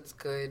that's what's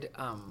good,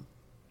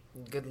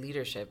 good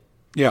leadership.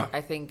 Yeah.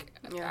 I think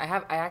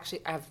Yeah. I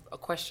actually have a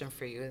question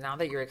for you now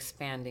that you're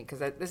expanding, because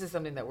this is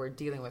something that we're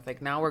dealing with.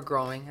 Like, now we're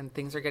growing and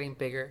things are getting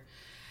bigger.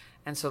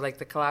 And so like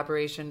the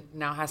collaboration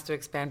now has to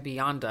expand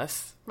beyond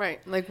us,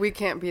 Right. Like we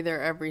can't be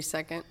there every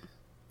second,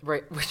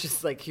 right? Which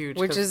is like huge.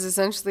 which 'cause, is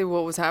essentially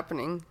what was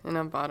happening in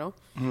Amparo.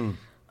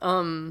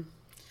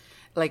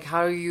 like,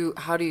 how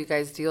do you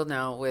guys deal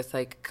now with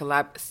like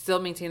still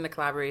maintaining the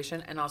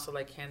collaboration and also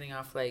like handing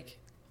off like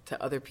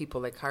to other people?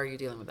 Like, how are you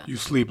dealing with that? You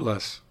sleep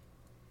less.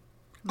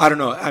 I don't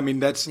know. I mean,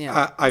 that's,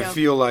 Yeah. I Yeah.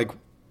 feel like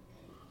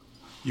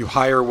you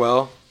hire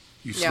well,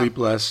 you Yeah. sleep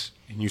less,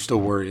 and you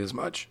still worry as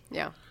much.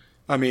 Yeah.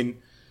 I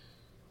mean,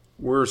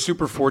 we're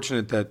super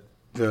fortunate that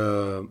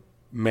the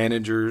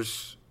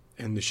managers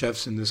and the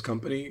chefs in this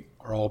company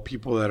are all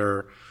people that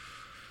are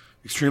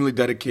extremely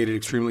dedicated,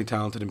 extremely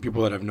talented, and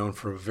people that I've known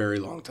for a very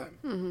long time.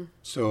 Mm-hmm.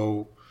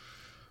 So,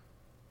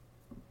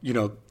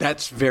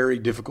 that's very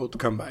difficult to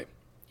come by.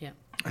 Yeah.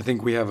 I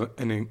think we have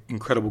an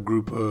incredible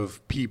group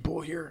of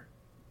people here.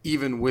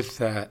 Even with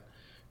that,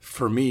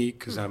 for me,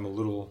 because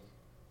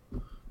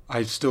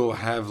I still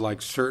have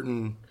like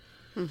certain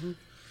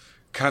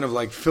kind of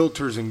like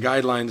filters and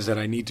guidelines that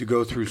I need to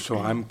go through, so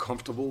I'm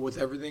comfortable with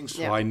everything.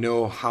 So Yeah. I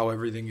know how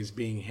everything is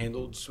being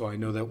handled. So I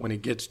know that when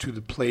it gets to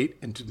the plate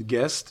and to the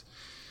guest,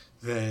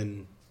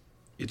 then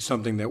it's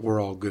something that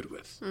we're all good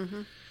with.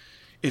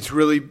 It's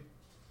really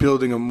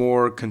building a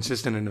more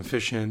consistent and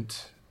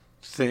efficient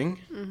thing.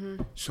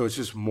 So it's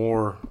just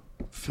more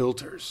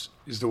filters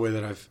is the way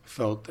that I've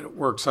felt that it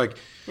works. Like,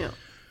 Yeah.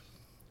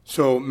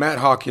 so Matt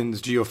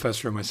Hawkins, Gio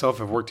Fester, and myself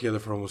have worked together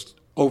for almost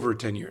over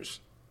 10 years.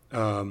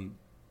 A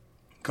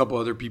couple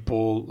other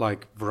people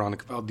like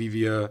Veronica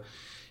Valdivia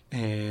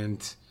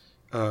and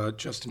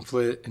Justin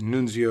Flitt and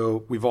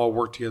Nunzio, we've all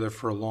worked together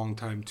for a long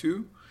time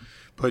too.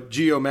 But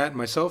Gio, Matt, and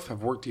myself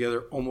have worked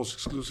together almost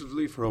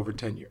exclusively for over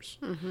 10 years.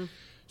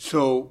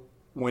 So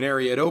when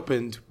Ariete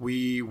opened,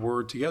 we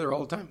were together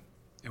all the time.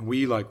 And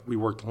we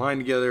worked the line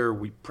together,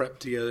 we prepped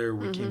together,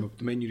 we came up with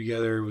the menu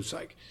together. It was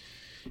like,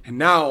 and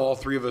now all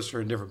three of us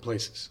are in different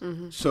places.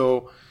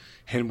 So,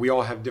 and we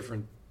all have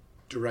different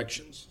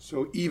directions.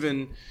 So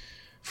even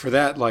for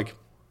that, like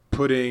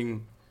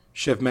putting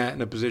Chef Matt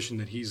in a position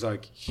that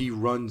he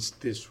runs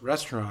this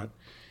restaurant,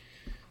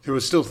 there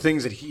was still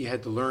things that he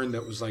had to learn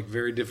that was like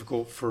very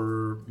difficult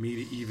for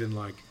me to even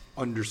like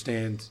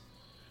understand.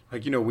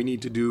 Like, we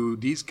need to do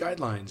these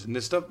guidelines and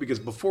this stuff, because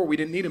before we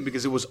didn't need them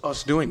because it was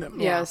us doing them.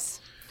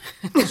 Yes.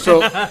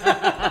 So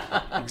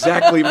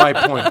exactly my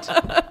point.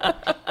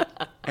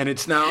 And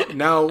it's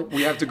now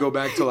we have to go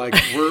back to like,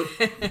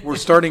 we're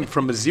starting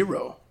from a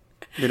zero,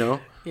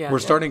 Yeah. We're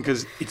starting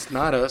because it's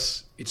not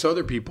us, it's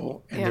other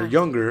people, and they're Yeah.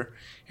 younger,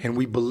 and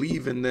we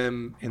believe in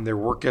them, in their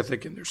work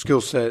ethic, and their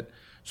skill set.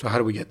 So how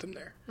do we get them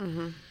there?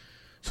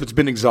 So it's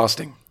been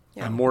exhausting.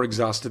 Yeah. I'm more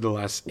exhausted the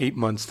last 8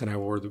 months than I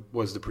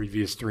was the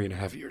previous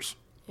 3.5 years.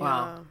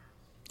 Wow.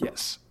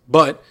 Yes,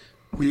 but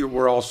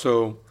we're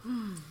also,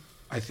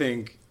 I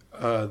think,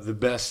 the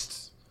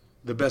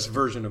best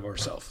version of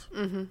ourselves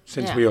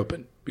since Yeah. we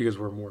opened, because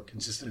we're more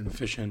consistent and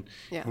efficient,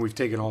 Yeah. and we've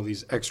taken all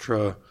these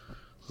extra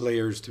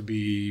layers to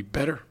be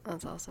better.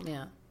 That's awesome.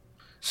 Yeah.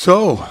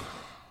 So,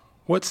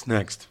 what's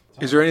next?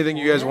 Is there anything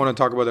you guys want to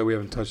talk about that we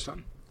haven't touched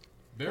on?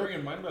 Bearing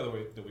in mind, by the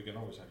way, that we can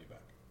always have you back.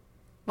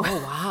 Oh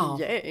wow.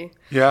 Yay.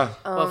 Yeah,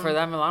 Well, for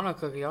that Milano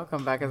cookie, I'll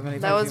come back as many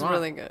times That as was you want.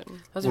 really good.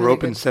 That was we're really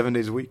open good. 7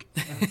 days a week.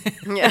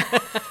 Yeah.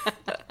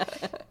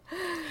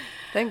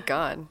 Thank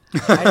God.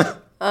 I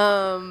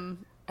don't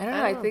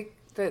know. I think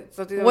that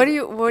something. That What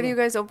was- are you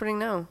guys opening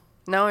now?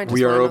 Now I just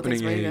We wanna are know opening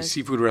things about you a guys.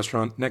 seafood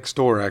restaurant next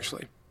door,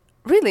 actually.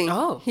 Really?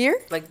 Oh, Here?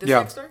 like this Yeah.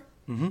 next door?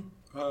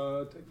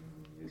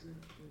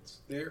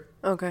 there.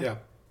 Okay. Yeah.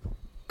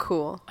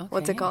 Cool.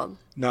 What's it Okay. called?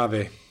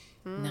 Nave.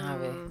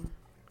 Nave.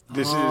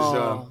 This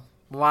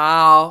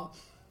Wow.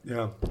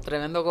 yeah.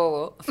 Tremendo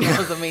gogo. That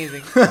was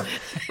amazing.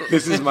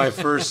 This is my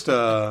first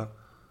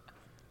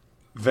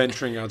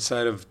venturing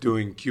outside of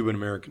doing Cuban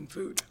American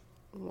food.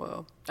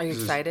 Whoa. Are you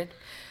excited?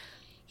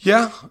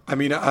 Yeah, I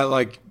mean, I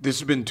like this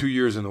has been 2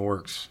 years in the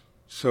works,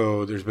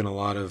 so there's been a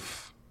lot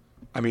of.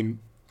 I mean,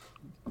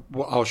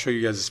 well, I'll show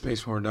you guys the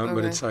space when we're done,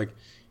 but Okay. it's like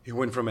it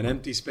went from an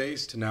empty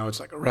space to now it's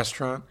like a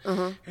restaurant,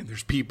 and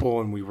there's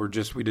people, and we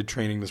did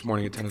training this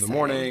morning at 10 in the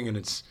morning, and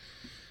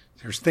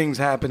there's things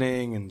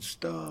happening and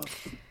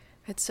stuff.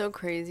 It's so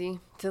crazy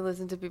to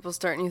listen to people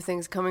start new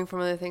things coming from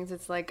other things.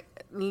 It's like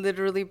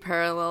literally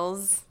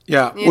parallels.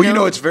 Yeah. You Well,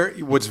 know?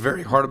 what's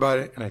very hard about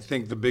it, and I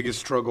think the biggest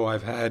struggle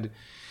I've had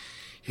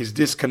is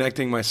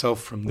disconnecting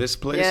myself from this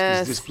place because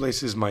Yes. this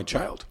place is my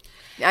child.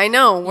 I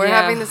know we're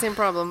Yeah. having the same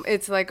problem.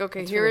 It's like,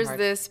 okay, here really is hard.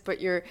 this, but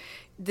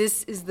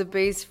this is the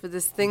base for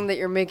this thing that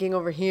you're making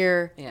over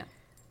here. Yeah.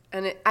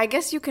 And I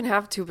guess you can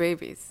have 2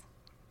 babies.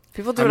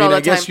 People do I it mean, all the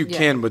I guess time. you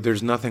can, but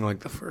there's nothing like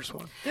the first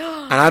one.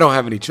 And I don't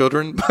have any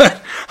children, but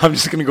I'm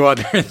just going to go out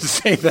there and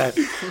say that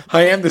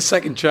I am the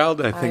second child.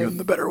 And I think I'm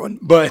the better one,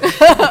 but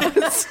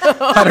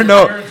I don't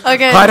know.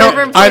 Again, I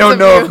different don't points of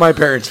know view. if my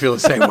parents feel the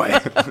same way.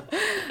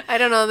 I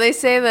don't know. They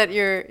say that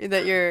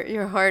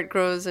your heart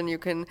grows and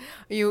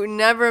you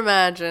never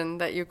imagine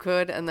that you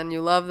could, and then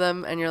you love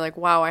them and you're like,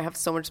 wow, I have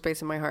so much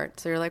space in my heart.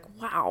 So you're like,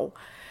 wow,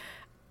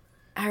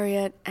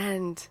 Ariette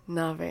and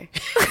Nave.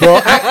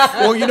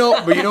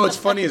 well, what's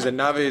funny is that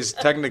Nave is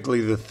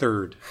technically the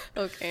third.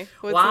 Okay.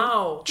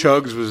 Wow.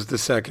 Chugs was the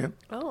second.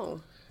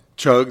 Oh.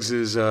 Chugs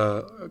is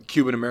a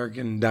Cuban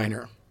American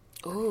diner.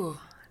 Ooh.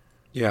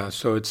 Yeah,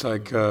 so it's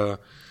like I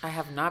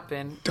have not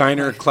been.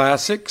 diner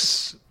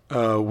classics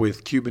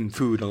with Cuban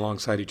food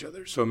alongside each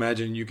other. So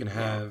imagine you can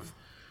have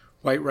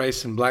white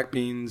rice and black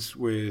beans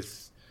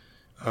with.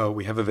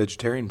 We have a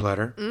vegetarian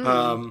platter.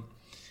 You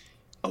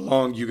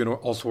can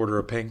also order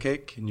a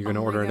pancake, and you can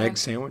Oh my order an God. egg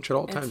sandwich at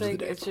all It's times like of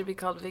the day. it should be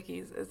called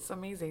Vicky's. It's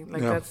amazing.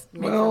 Like Yeah. that's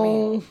made for me.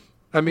 Well,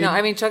 I mean, No,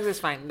 I mean Chugs is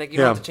fine. Like you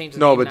don't yeah, have to change the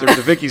no, name but now. there's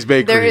a Vicky's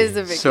Bakery. There is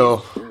a Vicky's.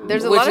 So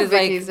There's a Which lot of is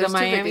like Vickies. the There's 2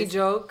 Miami Vickies.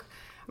 joke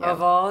Yeah.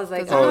 of all is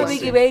like, That's oh, awesome.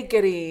 Vicky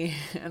Bakery.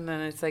 And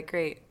then it's like,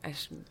 great.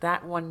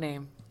 That one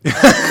name.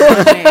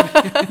 One name.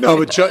 no,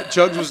 but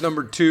Chugs was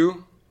number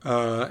 2,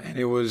 and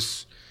it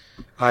was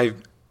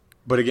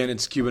But again,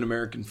 it's Cuban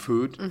American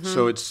food,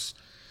 so it's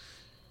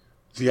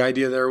the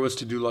idea there was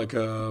to do like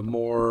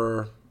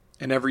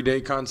an everyday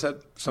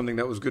concept, something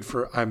that was good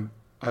for.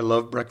 I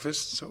love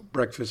breakfast, so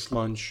breakfast,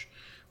 lunch,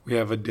 we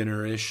have a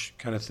dinner-ish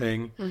kind of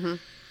thing, and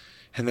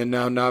then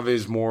now Nave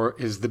is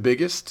the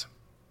biggest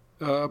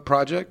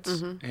project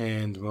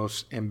and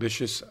most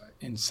ambitious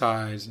in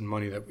size and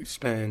money that we've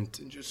spent,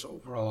 and just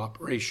overall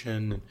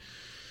operation and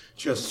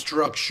just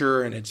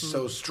structure, and it's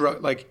so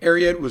like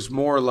Ariette was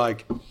more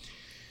like.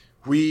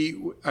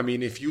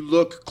 If you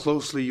look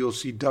closely, you'll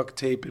see duct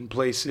tape in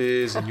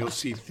places, and you'll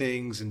see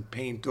things and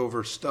paint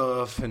over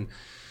stuff, and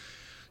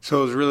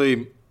so it's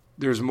really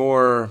there's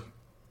more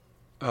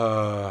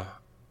of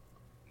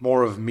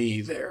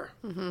me there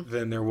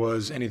than there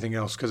was anything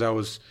else because I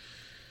was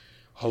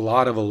a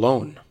lot of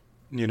alone,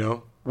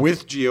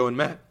 with Gio and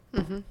Matt.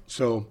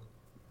 So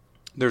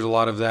there's a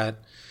lot of that.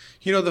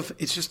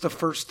 It's just the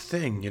first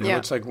thing. Yeah.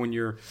 It's like when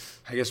you're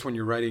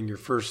writing your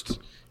first.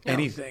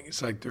 Anything.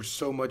 It's like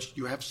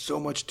you have so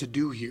much to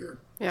do here.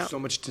 Yeah. So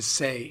much to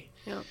say.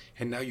 Yeah.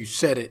 And now you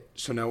said it.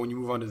 So now when you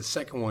move on to the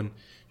second one,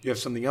 you have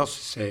something else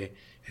to say.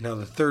 And now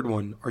the third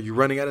one, are you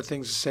running out of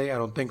things to say? I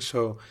don't think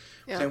so.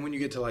 Yeah. Then when you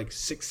get to like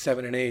 6,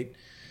 7, and 8,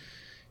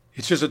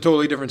 it's just a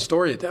totally different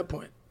story at that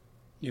point.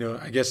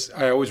 I guess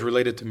I always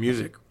relate it to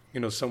music.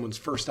 Someone's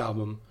first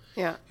album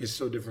Yeah. is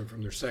so different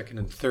from their second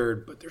and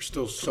third, but there's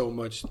still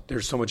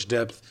there's so much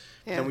depth.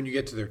 Yeah. And when you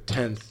get to their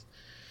 10th,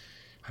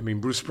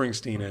 Bruce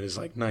Springsteen at his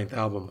 9th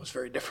album was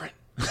very different.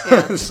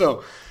 Yeah.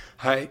 So,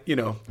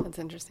 That's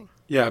interesting.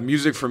 yeah,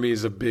 music for me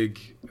is a big.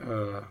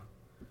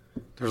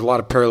 There's a lot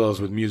of parallels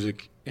with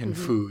music and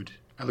food,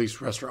 at least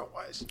restaurant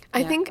wise. I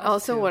Yeah, think us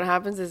also too. what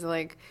happens is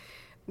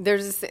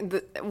there's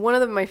one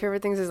of my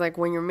favorite things is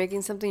when you're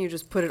making something, you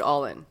just put it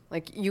all in.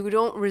 Like you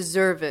don't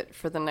reserve it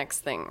for the next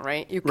thing,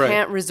 right? You Right.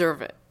 can't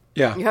reserve it.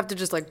 Yeah. You have to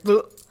just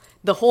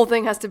the whole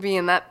thing has to be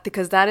in that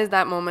because that is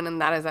that moment and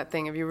that is that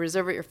thing. If you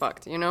reserve it, you're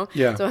fucked,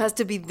 Yeah. So it has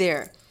to be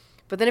there.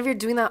 But then if you're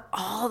doing that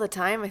all the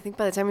time, I think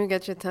by the time you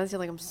get your 10th, you're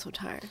like, I'm so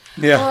tired.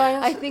 Yeah.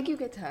 I think you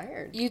get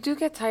tired. You do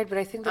get tired, but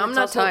I think that I'm it's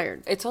not also,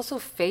 tired. It's also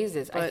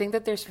phases. I But think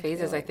that there's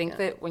phases. I like, think yeah.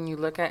 that when you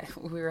look at,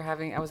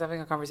 I was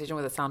having a conversation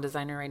with a sound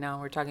designer right now.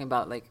 And we're talking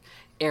about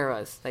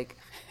eras,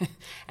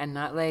 and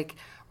not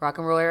rock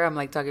and roll era.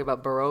 I'm talking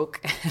about Baroque,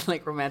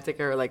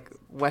 romantic or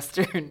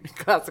Western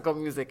classical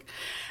music,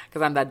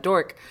 because I'm that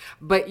dork.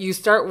 But you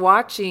start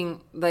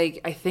watching,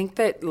 I think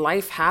that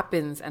life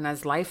happens, and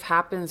as life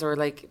happens, or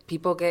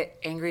people get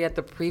angry at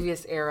the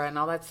previous era and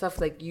all that stuff,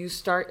 you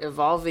start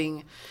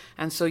evolving,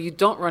 and so you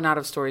don't run out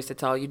of stories to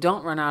tell. You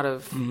don't run out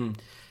of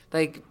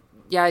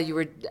yeah, you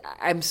were.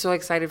 I'm so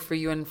excited for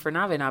you and for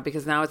Nave now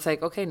because now it's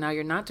like, okay, now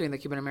you're not doing the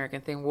Cuban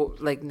American thing. Well,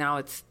 like now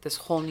it's this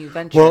whole new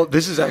venture. Well,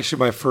 this is actually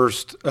my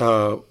first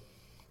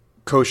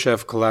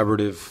co-chef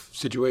collaborative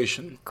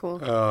situation.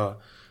 Cool. I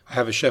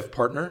have a chef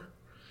partner,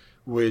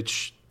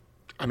 which,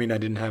 I mean, I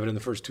didn't have it in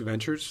the first two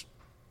ventures.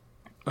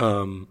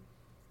 And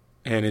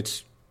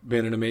it's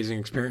been an amazing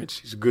experience.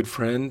 He's a good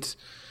friend,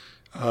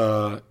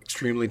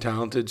 extremely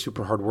talented,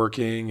 super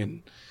hardworking.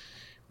 And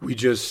we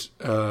just,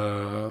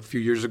 a few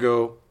years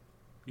ago,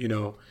 you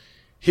know,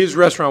 his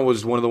restaurant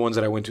was one of the ones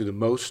that I went to the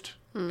most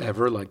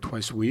ever, like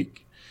twice a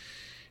week.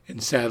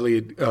 And sadly,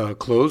 it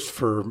closed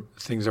for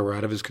things that were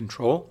out of his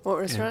control. What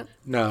restaurant?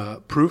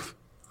 And, Proof.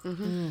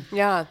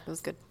 Yeah, that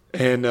was good.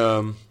 And,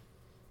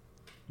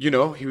 you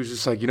know, he was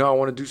just like, you know, I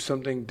want to do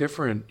something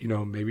different, you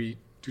know, maybe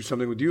do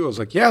something with you. I was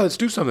like, yeah, let's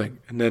do something.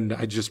 And then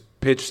I just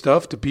pitched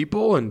stuff to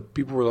people, and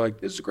people were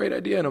like, this is a great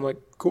idea. And I'm like,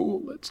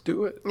 cool, let's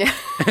do it. Yeah.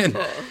 And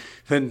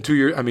then 2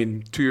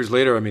 years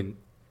later, I mean,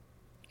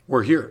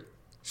 we're here.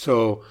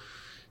 So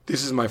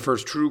this is my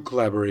first true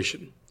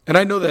collaboration. And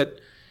I know that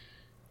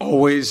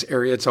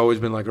Ariette's always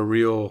been like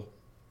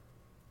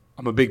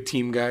I'm a big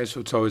team guy, so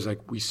it's always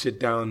like we sit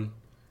down.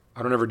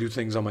 I don't ever do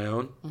things on my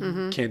own.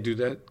 Can't do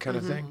that kind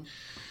of thing.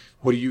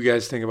 What do you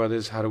guys think about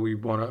this? How do we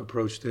want to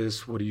approach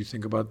this? What do you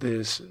think about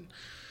this? And,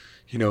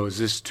 you know, is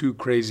this too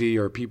crazy?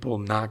 Are people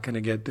not going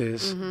to get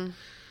this?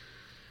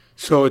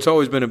 So it's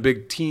always been a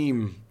big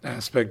team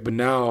aspect, but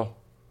now,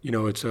 you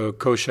know, it's a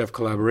co-chef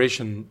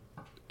collaboration,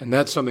 and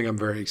that's something I'm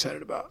very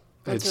excited about.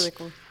 That's really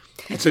cool.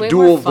 It's a way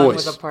dual more fun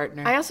voice. with a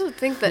partner. I also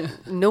think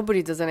that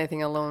nobody does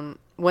anything alone.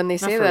 When they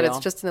say for that, real.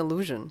 it's just an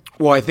illusion.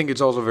 Well, I think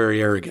it's also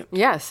very arrogant.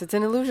 Yes, it's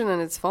an illusion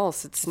and it's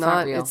false. It's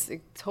not not. real. It's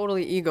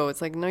totally ego.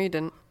 It's like, no, you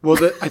didn't. Well,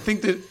 I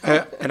think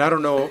that, and I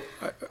don't know,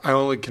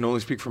 I can only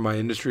speak for my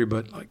industry,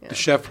 but like the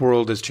chef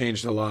world has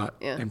changed a lot,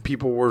 and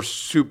people were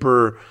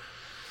super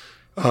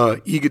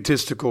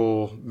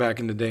egotistical back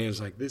in the day.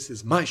 It's like, this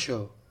is my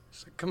show.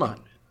 It's like, come on,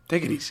 man,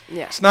 take it easy.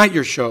 Yeah. It's not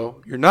your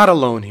show. You're not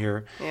alone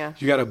here. Yeah.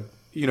 You gotta,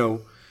 you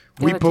know,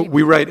 Got a team.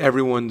 we write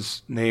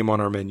everyone's name on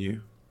our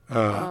menu.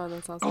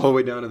 That's awesome. All the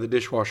way down to the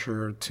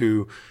dishwasher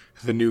to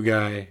the new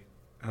guy.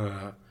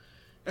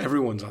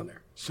 Everyone's on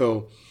there.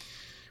 So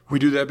we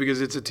do that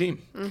because it's a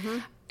team.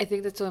 I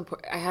think that's so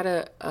important.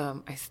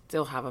 I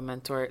still have a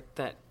mentor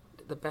that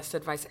the best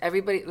advice,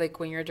 everybody, like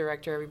when you're a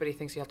director, everybody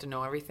thinks you have to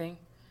know everything,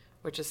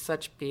 which is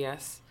such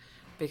BS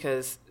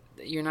because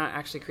you're not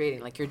actually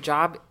creating. Like your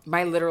job,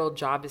 my literal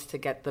job is to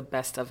get the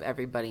best of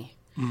everybody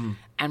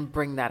and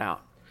bring that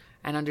out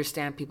and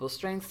understand people's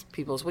strengths,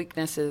 people's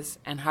weaknesses,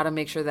 and how to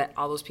make sure that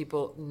all those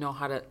people know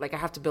how to, like I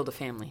have to build a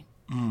family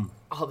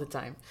all the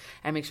time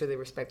and make sure they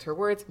respect her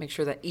words, make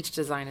sure that each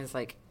design is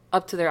like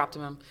up to their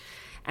optimum.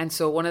 And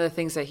so one of the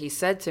things that he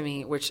said to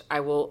me, which I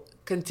will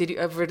continue,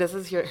 Verdes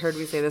has heard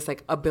me say this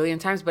like a billion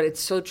times, but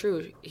it's so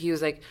true. He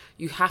was like,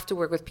 you have to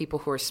work with people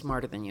who are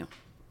smarter than you.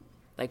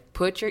 Like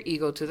put your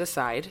ego to the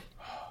side,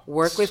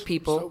 work with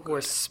people who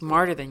are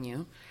smarter than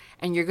you,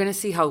 and you're going to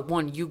see how,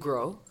 one, you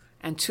grow,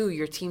 and two,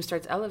 your team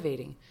starts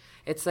elevating.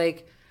 It's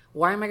like,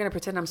 why am I going to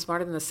pretend I'm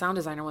smarter than the sound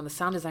designer when the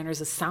sound designer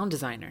is a sound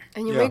designer?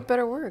 And you Yeah. make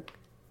better work.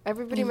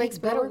 Everybody You makes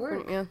make better better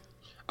work. work.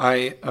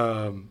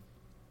 Yeah.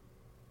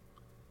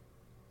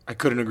 I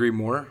couldn't agree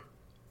more.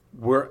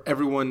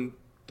 Everyone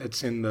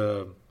that's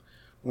when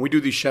we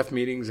do these chef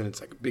meetings and it's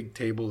like a big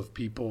table of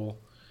people,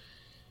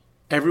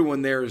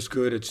 everyone there is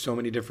good at so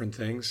many different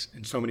things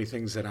and so many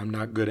things that I'm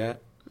not good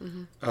at.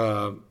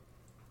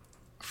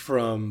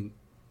 From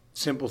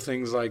simple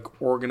things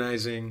like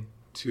organizing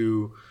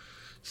to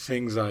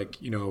things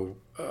like, you know,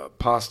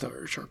 pasta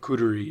or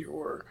charcuterie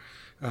or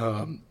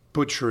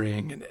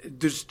butchering. And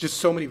there's just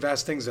so many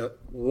vast things that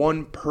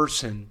one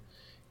person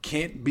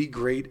can't be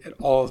great at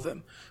all of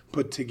them.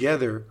 But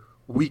together,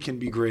 we can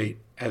be great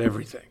at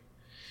everything.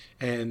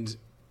 And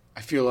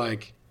I feel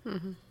like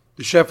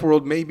the chef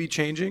world may be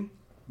changing,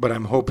 but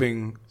I'm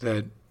hoping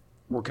that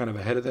we're kind of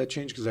ahead of that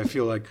change because I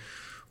feel like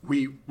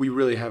we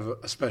really have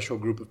a special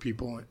group of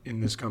people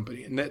in this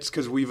company. And that's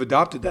because we've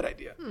adopted that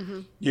idea.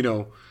 You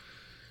know,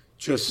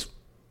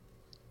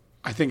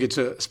 I think it's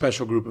a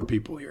special group of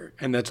people here.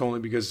 And that's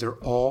only because they're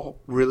all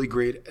really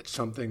great at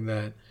something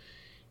that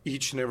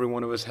each and every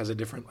one of us has a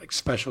different like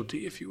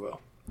specialty, if you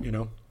will, you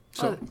know?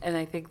 So And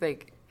I think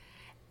like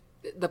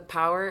the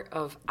power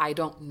of I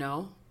don't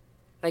know,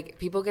 like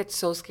people get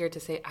so scared to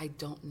say I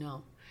don't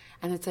know.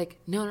 And it's like,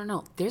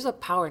 no. There's a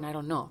power in I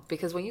don't know.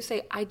 Because when you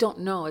say I don't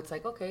know, it's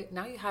like, okay,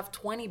 now you have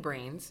 20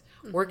 brains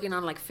working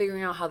on like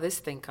figuring out how this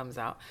thing comes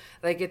out.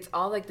 Like it's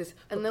all like this.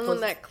 And then when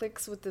that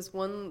clicks with this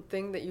one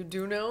thing that you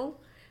do know,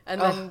 and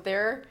then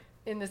they're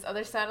in this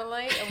other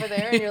satellite over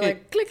there, and you're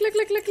like, click, click,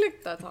 click, click,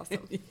 click. That's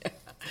awesome.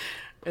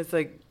 It's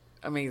like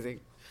amazing.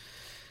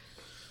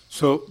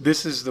 So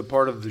this is the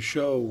part of the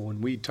show when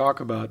we talk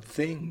about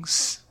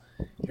things.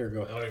 Here,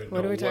 go. I don't even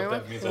What know are we talking that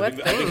about? means. What I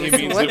think he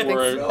things? means What that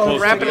we're things?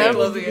 close Wrapping to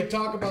up? We could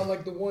talk about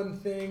like the one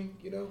thing,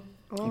 you know,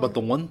 But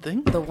the one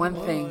thing? The one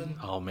thing.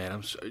 Oh, man.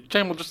 I'm sorry.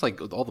 Talking about just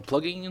like all the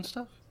plugging and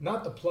stuff?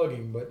 not the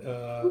plugging, but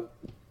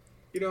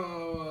you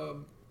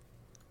know,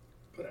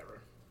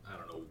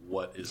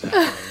 what is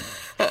happening.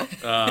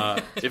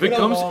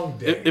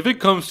 If it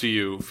comes to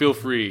you, feel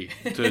free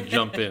to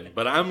jump in.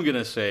 But I'm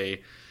gonna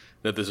say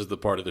that this is the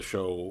part of the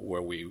show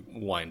where we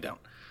wind down,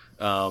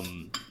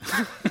 and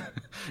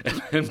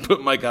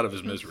put Mike out of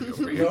his misery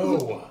over here.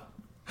 No.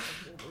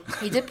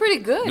 He did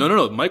pretty good.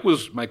 No. Mike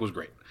was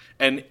great.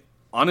 And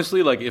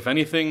honestly, like if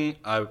anything,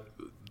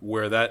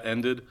 where that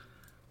ended,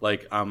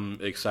 like I'm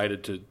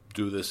excited to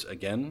do this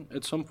again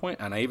at some point.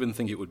 And I even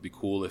think it would be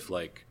cool if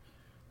like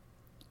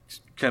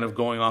kind of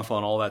going off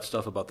on all that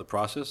stuff about the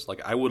process.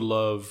 Like I would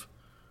love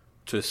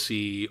to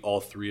see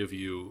all three of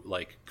you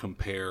like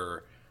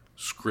compare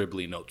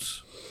scribbly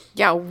notes.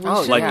 Yeah, we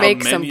should Like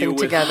make a menu something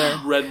with together.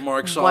 red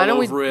marks Why all don't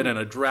we- over it and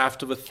a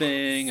draft of a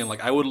thing. And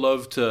like I would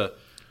love to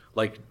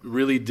like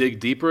really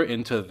dig deeper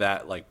into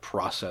that like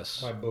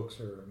process My books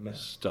are a mess.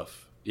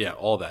 stuff. Yeah,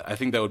 all that. I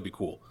think that would be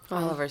cool.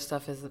 All of our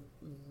stuff is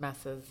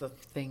messes of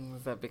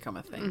things that become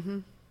a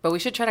thing. But we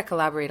should try to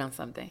collaborate on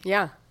something.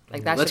 Yeah.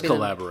 Like that Let's should be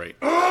collaborate.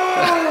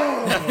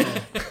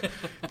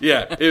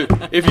 Yeah,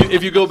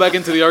 if you go back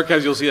into the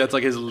archives, you'll see that's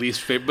like his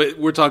least favorite. But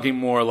we're talking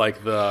more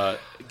like the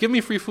give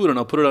me free food and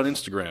I'll put it on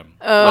Instagram.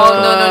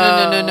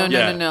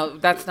 No.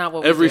 That's not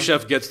what Every we do.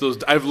 chef gets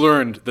those. I've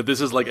learned that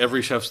this is like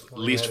every chef's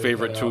least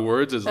favorite two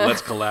words is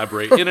let's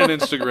collaborate in an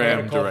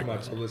Instagram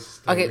direct.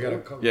 Okay.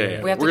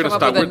 Yeah. We have to We're come gonna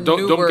up stop. with a Don't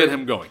new get word.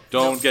 him going.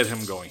 Don't get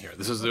him going here.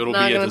 It'll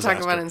Not be a going to disaster.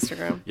 talk about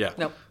Instagram. Yeah.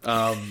 Nope.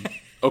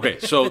 Okay,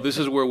 so this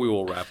is where we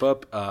will wrap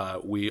up.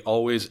 We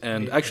always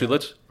end. Actually,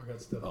 let's.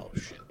 Oh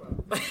shit!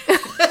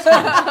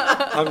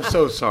 I'm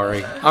so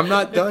sorry. I'm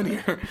not done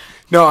here.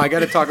 No, I got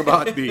to talk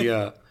about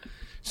the.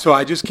 So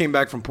I just came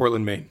back from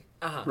Portland, Maine,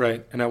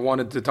 right? And I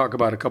wanted to talk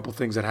about a couple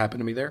things that happened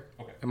to me there.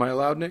 Okay. Am I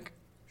allowed, Nick?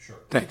 Sure.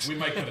 Thanks. We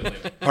might cut it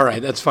later. All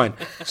right, that's fine.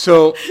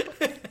 So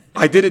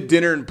I did a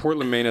dinner in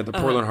Portland, Maine at the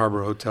Portland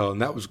Harbor Hotel,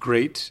 and that was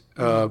great.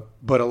 But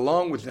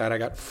along with that, I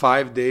got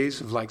 5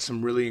 days of like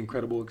some really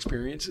incredible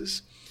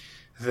experiences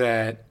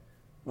that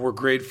were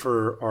great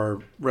for our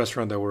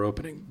restaurant that we're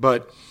opening.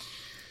 But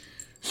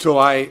so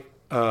I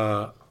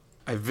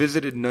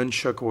visited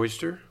Nunchuck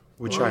Oyster,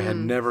 which I had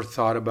never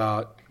thought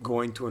about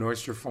going to an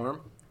oyster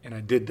farm, and I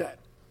did that.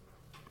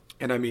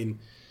 And I mean,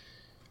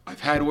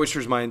 I've had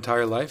oysters my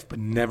entire life, but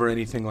never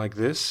anything like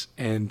this.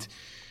 And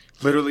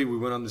literally, we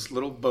went on this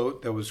little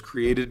boat that was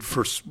created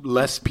for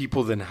less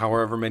people than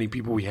however many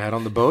people we had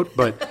on the boat,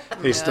 but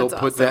they still that's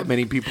put that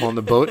many people on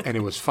the boat, and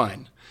it was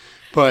fine.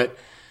 But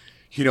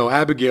you know,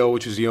 Abigail,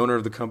 which is the owner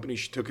of the company,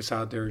 she took us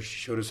out there. She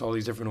showed us all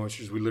these different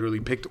oysters. We literally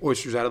picked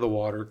oysters out of the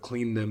water,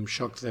 cleaned them,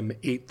 shucked them,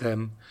 ate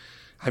them.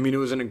 I mean, it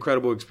was an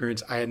incredible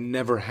experience. I had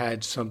never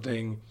had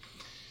something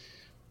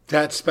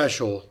that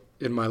special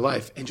in my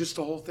life. And just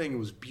the whole thing, it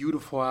was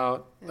beautiful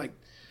out. Like,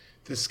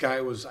 the sky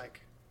was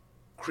like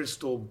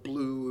crystal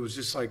blue. It was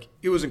just like,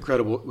 it was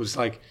incredible. It was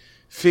like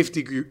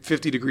 50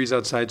 degrees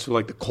outside, so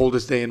like the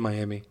coldest day in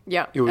Miami.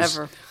 Yeah, it was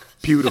ever.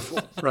 Beautiful,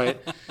 right?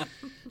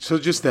 So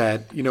just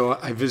that, you know,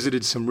 I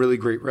visited some really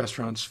great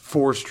restaurants.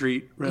 4th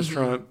Street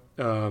restaurant.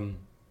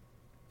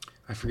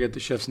 I forget the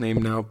chef's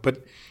name now.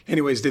 But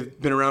anyways,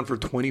 they've been around for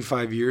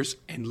 25 years.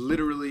 And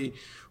literally,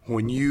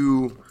 when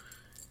you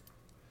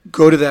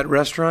go to that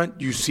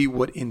restaurant, you see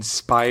what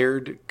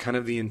inspired kind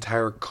of the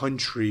entire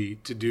country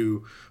to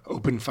do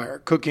open fire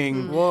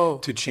cooking,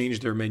 to change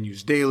their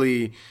menus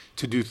daily,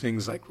 to do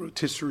things like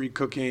rotisserie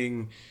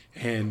cooking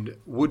and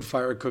wood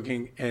fire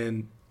cooking.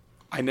 And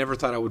I never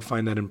thought I would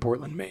find that in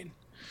Portland, Maine.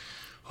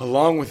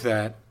 Along with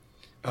that,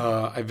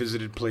 I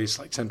visited a place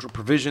like Central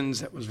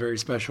Provisions that was very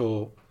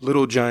special,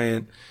 Little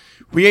Giant.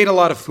 We ate a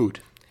lot of food.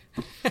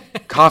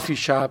 Coffee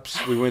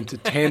shops. We went to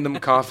Tandem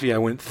Coffee. I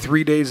went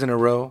 3 days in a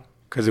row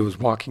because it was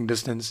walking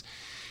distance.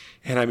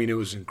 And I mean, it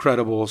was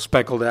incredible.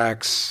 Speckled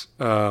Axe.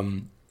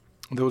 There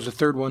was a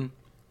third one.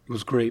 It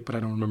was great, but I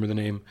don't remember the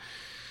name.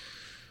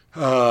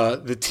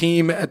 The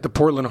team at the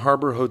Portland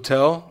Harbor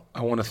Hotel,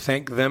 I want to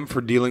thank them for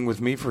dealing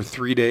with me for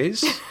 3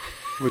 days,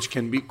 which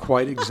can be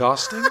quite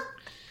exhausting,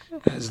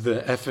 as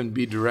the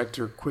F&B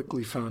director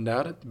quickly found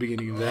out at the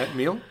beginning of that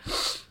meal.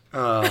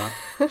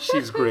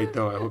 She's great,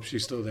 though. I hope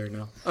she's still there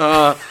now.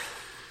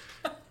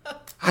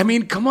 I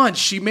mean, come on.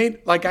 She made,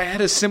 like, I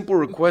had a simple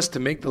request to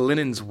make the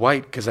linens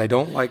white because I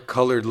don't like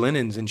colored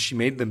linens, and she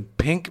made them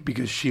pink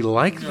because she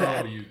liked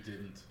that. No, you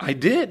didn't. I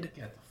did. Get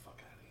the fuck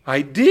out of here.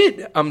 I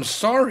did. I'm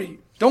sorry.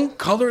 Don't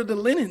color the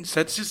linens.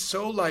 That's just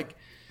so, like,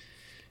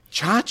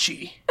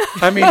 chachi.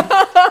 I mean,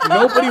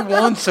 nobody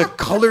wants a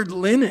colored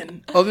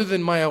linen other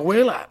than my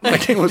abuela.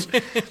 Like, it was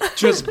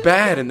just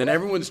bad. And then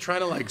everyone's trying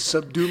to, like,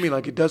 subdue me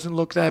like it doesn't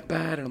look that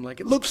bad. And I'm like,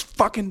 it looks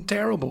fucking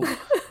terrible.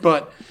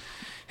 But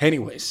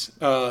anyways,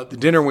 the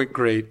dinner went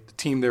great. The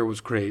team there was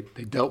great.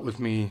 They dealt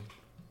with me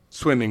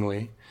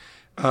swimmingly.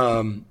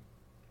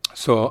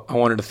 So I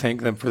wanted to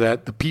thank them for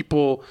that. The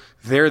people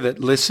there that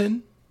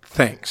listen,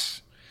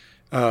 thanks.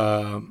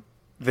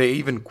 They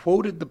even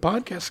quoted the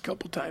podcast a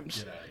couple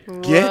times.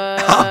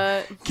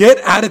 Get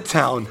out of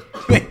town.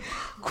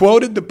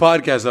 quoted the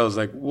podcast. I was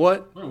like,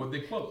 what? Wait, what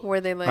they quote?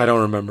 Were they like I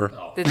don't remember.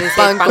 Did they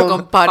say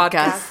Pancom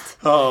podcast?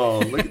 Oh,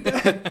 look at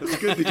that. That's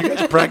good. Did you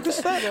guys practice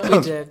that? We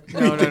did.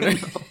 No.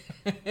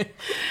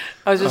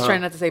 I was just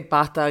trying not to say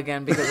bata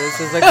again because this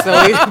is like so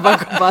easy.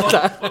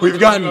 Bata. We've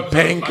gotten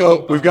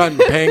Panko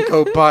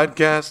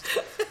podcast.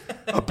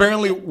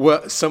 Apparently,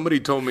 what somebody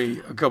told me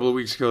a couple of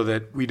weeks ago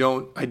that we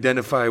don't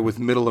identify with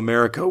Middle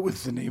America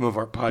with the name of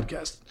our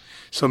podcast.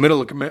 So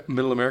Middle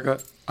America,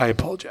 I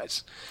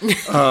apologize.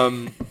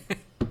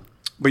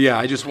 But yeah,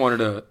 I just wanted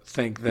to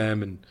thank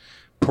them, and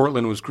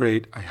Portland was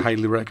great. I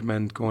highly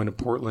recommend going to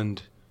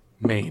Portland,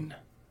 Maine.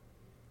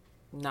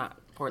 Not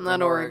Portland,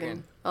 Not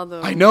Oregon.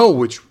 Although I know,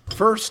 which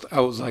first I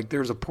was like,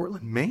 "There's a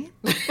Portland, Maine."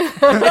 Gee,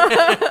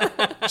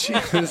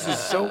 this is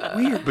so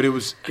weird, but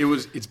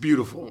it's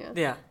beautiful,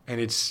 Yeah.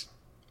 and it's,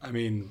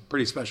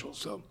 pretty special.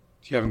 So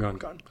if you haven't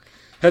gone.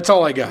 That's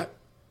all I got.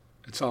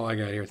 That's all I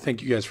got here.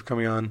 Thank you guys for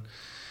coming on.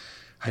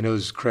 I know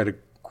this is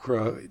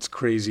it's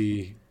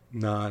crazy.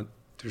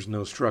 There's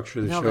no structure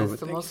to the No, show, but it's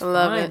but the most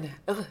Love fun. it.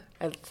 Ugh,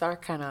 it's our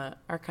kind of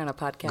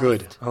podcast.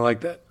 good. I like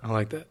that.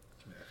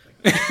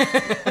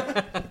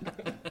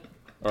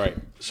 All right.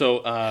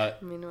 So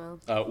meanwhile,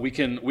 we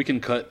can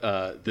cut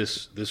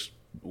this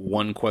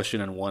one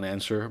question and one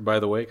answer, by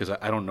the way, because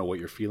I don't know what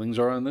your feelings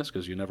are on this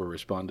because you never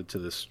responded to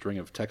this string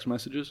of text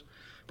messages.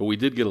 But we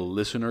did get a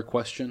listener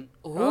question.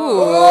 really?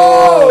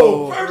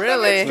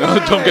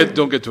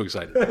 Don't get too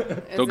excited.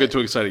 Don't get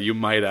too excited. You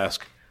might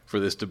ask for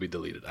this to be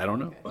deleted. I don't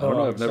know.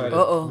 I've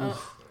never.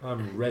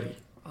 I'm ready.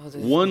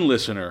 One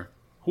listener,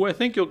 who I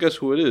think you'll guess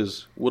who it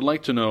is, would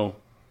like to know,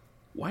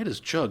 why does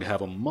Chug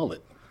have a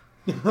mullet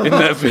in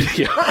that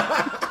video?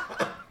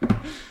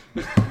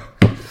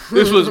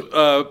 This was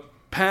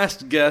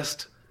past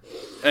guest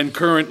and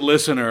current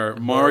listener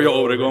Mario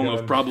Obregon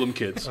of Problem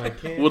Kids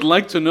would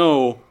like to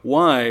know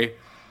why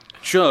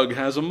Chug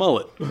has a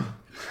mullet.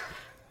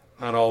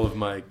 Not all of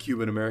my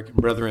Cuban American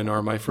brethren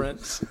are my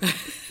friends.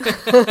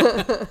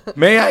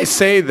 May I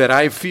say that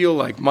I feel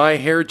like my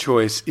hair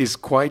choice is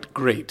quite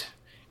great.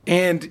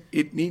 And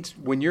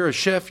when you're a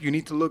chef, you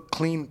need to look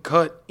clean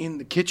cut in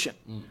the kitchen.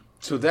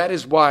 So that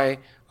is why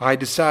I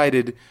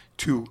decided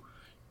to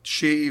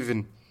shave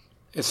and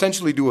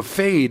essentially do a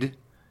fade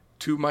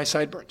to my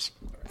sideburns.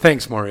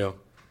 Thanks, Mario.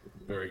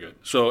 Very good.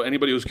 So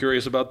anybody who's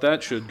curious about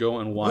that should go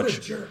and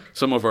watch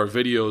some of our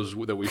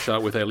videos that we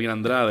shot with Eileen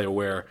Andrade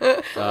where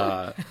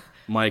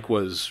Mike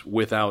was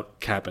without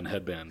cap and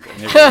headband.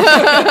 And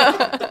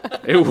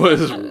it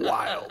was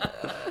wild.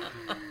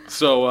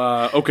 So,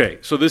 okay.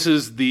 So this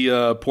is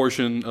the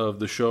portion of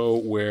the show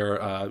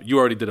where you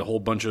already did a whole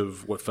bunch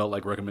of what felt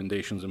like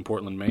recommendations in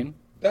Portland, Maine.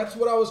 That's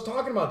what I was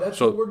talking about. That's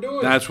So what we're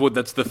doing.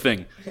 that's the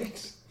thing.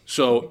 Thanks.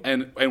 So,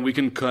 and we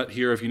can cut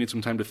here if you need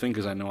some time to think,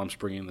 because I know I'm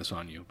springing this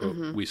on you.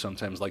 But we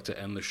sometimes like to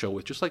end the show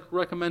with just like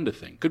recommend a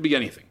thing. Could be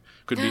anything.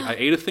 Could be I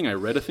ate a thing, I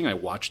read a thing, I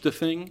watched a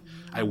thing,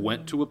 I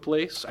went to a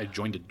place, I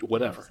joined a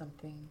whatever.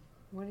 Something.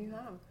 what do you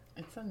have?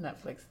 It's a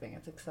Netflix thing.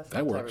 It's accessible That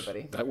to works.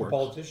 everybody. That works.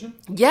 Politician?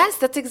 Yes,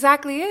 that's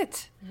exactly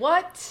it.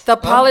 What? The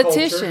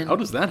Politician. How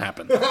does that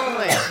happen? Oh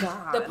my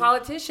God. The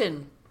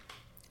Politician,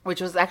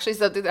 which was actually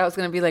something that I was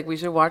going to be like, we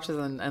should watch this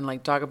and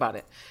like talk about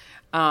it.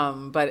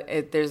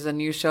 But there's a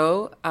new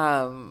show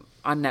on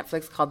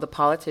Netflix called The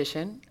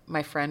Politician.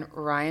 My friend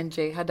Ryan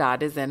J.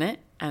 Haddad is in it,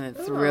 and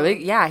it's really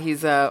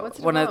he's What's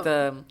it one about? of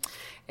the.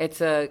 It's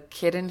a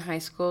kid in high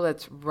school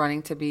that's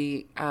running to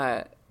be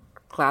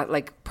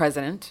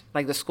president,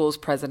 like the school's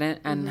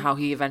president, and how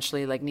he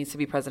eventually like needs to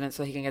be president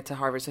so he can get to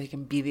Harvard, so he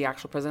can be the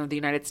actual president of the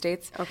United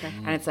States. Okay.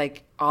 And it's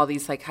like all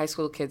these like high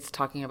school kids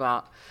talking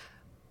about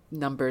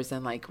numbers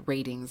and like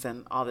ratings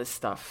and all this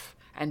stuff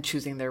and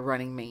choosing their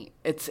running mate.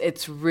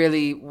 It's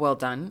really well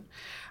done.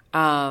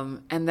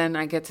 And then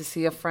I get to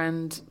see a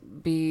friend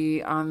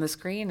be on the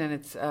screen, and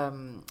it's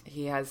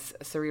he has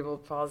cerebral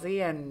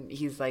palsy and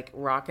he's like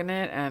rocking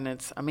it, and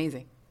it's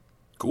amazing.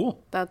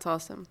 Cool. That's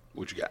awesome.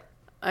 What you got?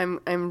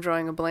 I'm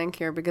drawing a blank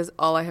here because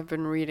all I have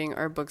been reading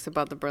are books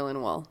about the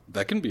Berlin Wall.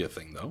 That can be a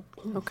thing, though.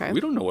 Okay. We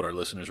don't know what our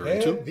listeners are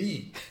into.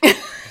 Heavy.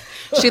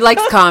 She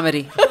likes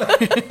comedy.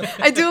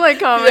 I do like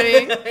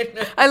comedy.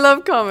 I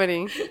love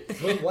comedy.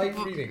 Good light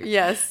reading.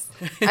 Yes.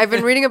 I've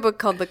been reading a book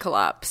called The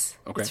Collapse.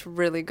 Okay. It's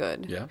really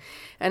good. Yeah.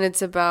 And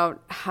it's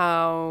about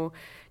how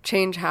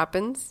change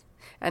happens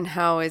and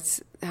how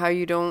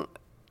you don't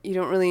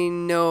really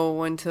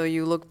know until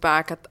you look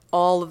back at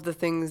all of the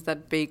things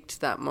that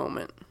baked that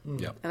moment.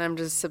 Yeah. And I'm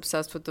just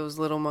obsessed with those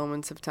little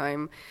moments of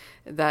time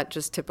that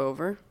just tip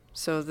over.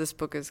 So this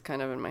book is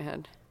kind of in my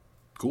head.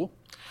 Cool.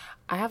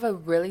 I have a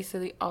really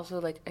silly,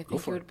 also, like, I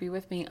think you would be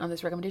with me on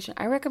this recommendation.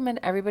 I recommend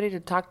everybody to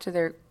talk to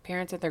their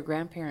parents and their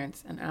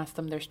grandparents and ask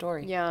them their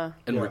story. Yeah.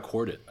 And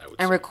record it, I would say.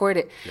 And record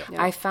it.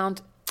 Yeah. I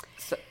found,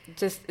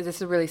 this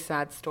is a really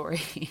sad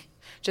story,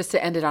 just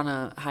to end it on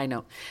a high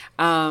note.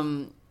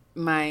 My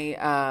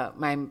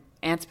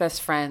aunt's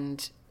best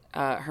friend,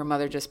 her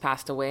mother just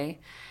passed away,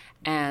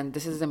 and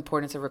this is the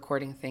importance of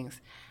recording things.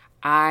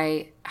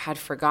 I had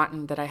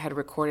forgotten that I had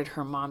recorded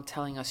her mom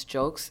telling us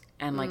jokes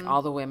and like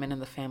all the women in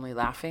the family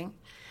laughing.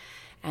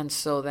 And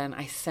so then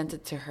I sent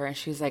it to her, and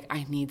she's like,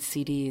 I need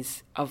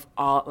CDs of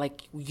all,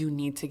 like, you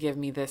need to give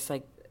me this.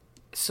 Like,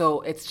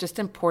 so it's just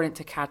important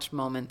to catch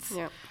moments,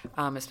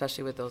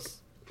 especially with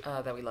those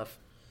that we love.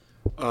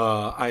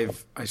 I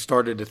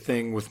started a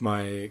thing with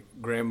my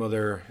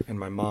grandmother and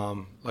my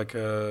mom like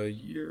a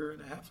year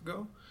and a half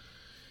ago.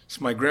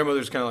 So my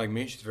grandmother's kind of like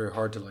me. She's very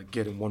hard to like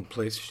get in one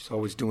place. She's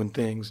always doing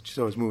things. She's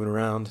always moving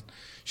around.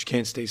 She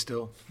can't stay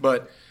still.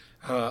 But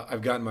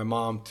I've gotten my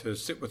mom to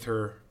sit with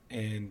her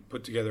and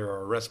put together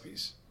our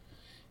recipes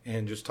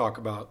and just talk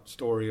about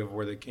story of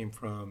where they came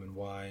from and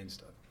why and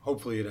stuff.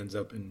 Hopefully it ends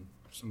up in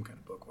some kind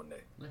of book one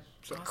day. Nice.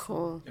 So,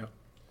 Cool. Yeah.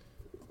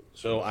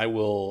 So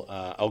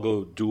I'll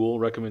go dual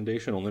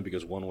recommendation only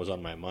because one was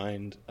on my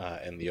mind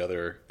and the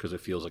other because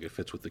it feels like it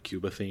fits with the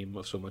Cuba theme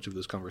of so much of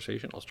this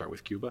conversation. I'll start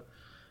with Cuba.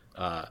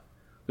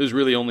 This is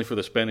really only for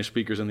the Spanish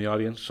speakers in the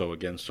audience. So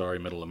again, sorry,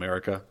 Middle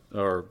America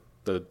or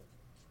the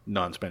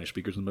non-Spanish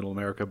speakers in Middle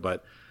America.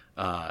 But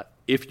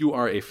if you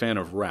are a fan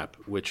of rap,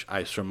 which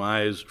I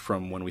surmise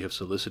from when we have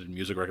solicited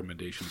music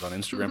recommendations on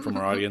Instagram from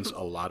our audience,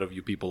 a lot of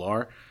you people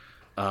are,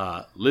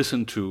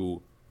 listen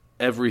to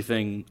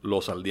everything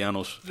Los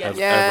Aldeanos have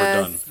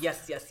ever done.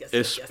 Yes.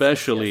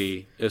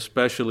 Especially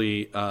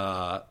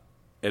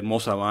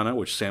Hermosa Habana,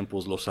 which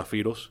samples Los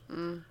Zafiros.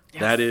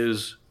 That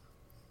is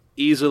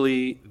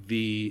easily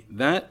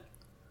that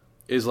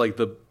is like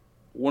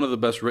one of the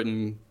best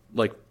written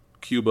like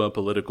Cuba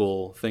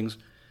political things.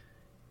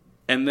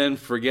 And then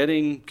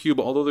forgetting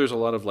Cuba, although there's a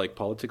lot of like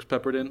politics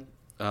peppered in.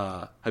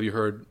 Have you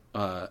heard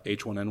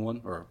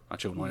H1N1 or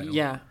H1N1?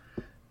 Yeah.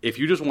 If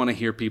you just want to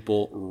hear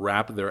people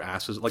rap their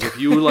asses, like if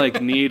you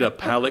like need a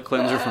palate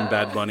cleanser from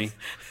Bad Bunny,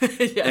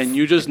 and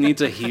you just need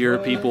to hear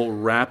people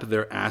rap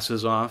their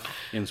asses off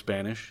in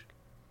Spanish,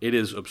 it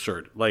is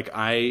absurd. Like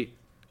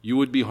you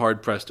would be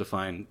hard pressed to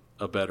find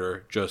a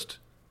better just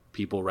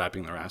people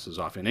rapping their asses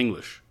off in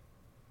English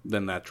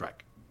than that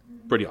track.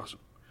 Pretty awesome.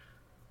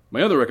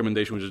 My other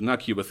recommendation, which is not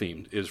Cuba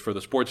themed, is for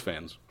the sports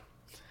fans.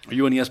 Are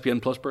you an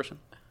ESPN Plus person?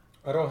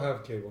 I don't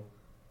have cable.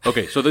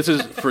 Okay, so this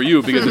is for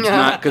you because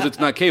it's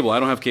not cable.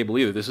 I don't have cable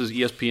either. This is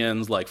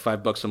ESPN's like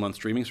 $5 a month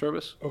streaming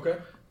service. Okay.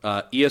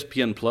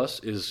 ESPN Plus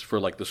is for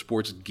like the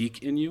sports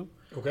geek in you.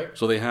 Okay.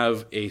 So they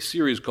have a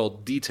series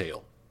called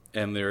Detail,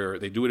 and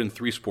they do it in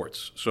 3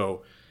 sports.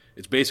 So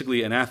it's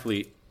basically an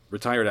athlete,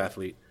 retired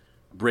athlete,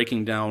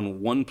 breaking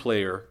down one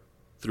player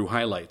through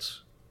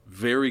highlights,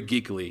 very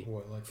geekily,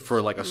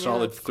 for like a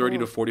solid 30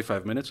 to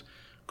 45 minutes.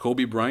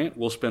 Kobe Bryant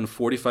will spend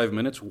 45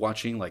 minutes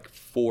watching like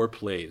 4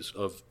 plays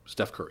of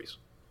Steph Curry's.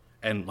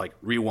 And like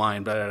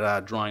rewind, blah, blah,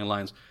 blah, drawing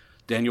lines.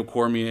 Daniel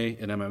Cormier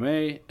in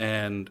MMA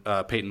and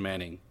Peyton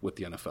Manning with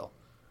the NFL.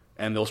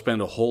 And they'll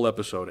spend a whole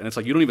episode. And it's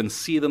like you don't even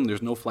see them.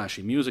 There's no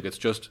flashy music. It's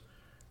just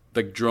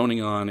like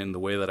droning on in the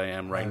way that I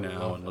am right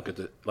now. And look at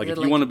it. Like if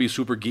you want to be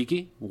super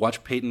geeky,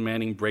 watch Peyton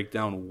Manning break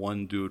down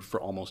one dude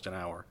for almost an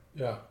hour.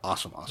 Yeah.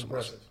 Awesome.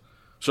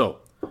 So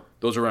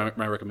those are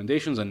my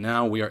recommendations. And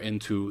now we are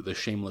into the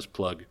shameless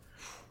plug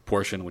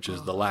portion, which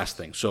is the last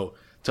thing. So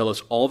tell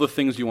us all the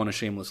things you want to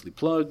shamelessly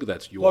plug.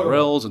 That's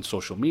URLs and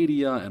social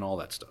media and all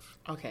that stuff.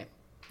 Okay.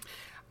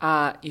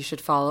 You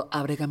should follow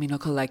Abre Camino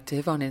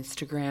Collective on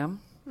Instagram.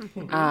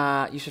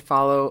 You should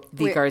follow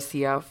The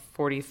Garcia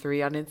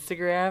 43 on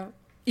Instagram.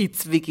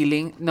 It's Vicky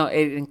Ling. No,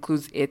 it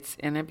includes it's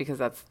in it because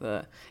that's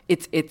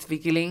it's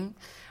Vicky Ling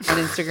on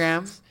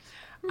Instagram.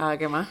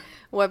 ¿Qué más?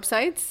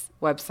 Websites.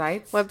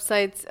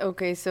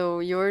 Okay, so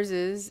yours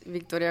is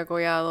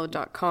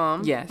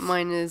victoriacollado.com. Yes.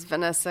 Mine is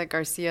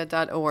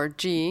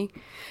vanessagarcia.org.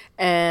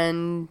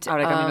 And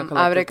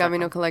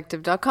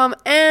abrecaminocollective.com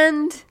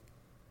and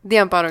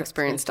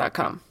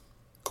theamparoexperience.com.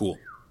 Cool.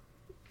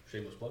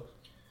 Shameless plugs.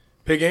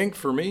 Pig Inc.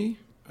 for me.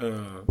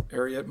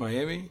 Ariette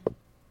Miami.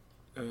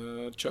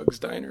 Chuck's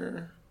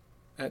Diner.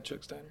 At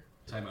Chuck's Diner.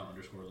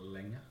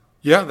 Timeout_Leña.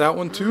 Yeah, that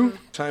one too.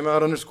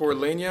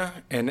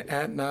 Timeout_Leña and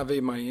at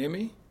Nave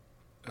Miami.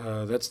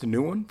 That's the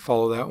new one.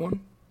 Follow that one.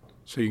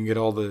 So you can get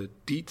all the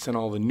deets and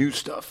all the new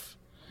stuff.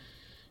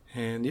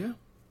 And yeah.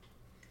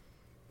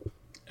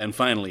 And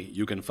finally,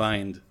 you can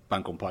find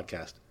Pan Con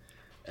Podcast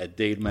at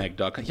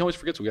dademag.com. He always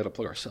forgets we got to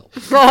plug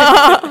ourselves.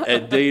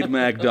 At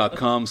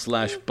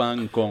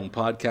dademag.com/Pan Con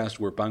Podcast.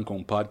 We're Pan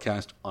Con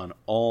Podcast on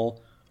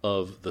all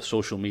of the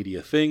social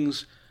media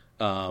things.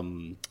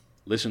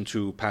 Listen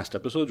to past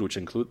episodes, which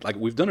include, like,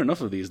 we've done enough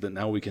of these that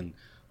now we can,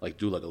 like,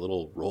 do, like, a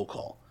little roll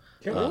call.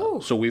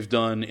 So we've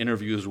done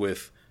interviews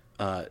with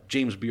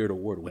James Beard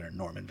Award winner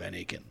Norman Van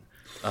Aken,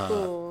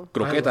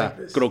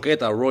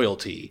 Croqueta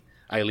Royalty,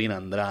 Eileen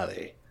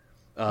Andrade.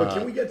 But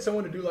can we get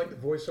someone to do like the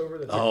voiceover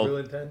that's like real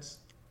intense?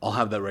 I'll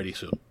have that ready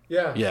soon.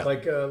 Yeah. Yeah.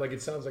 Like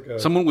it sounds like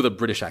someone with a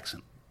British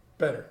accent.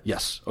 Better.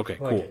 Yes. Okay,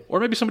 Like cool. it.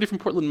 Or maybe somebody from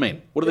Portland,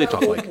 Maine. What do they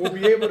talk like? We'll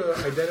be able to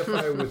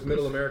identify with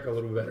Middle America a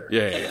little better.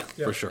 Yeah,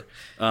 for sure.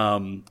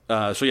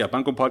 So yeah,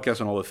 Pan Con Podcast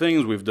and all the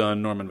things. We've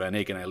done Norman Van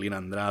Aken, Eileen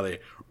Andrade,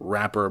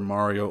 rapper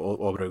Mario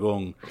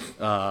Obregón,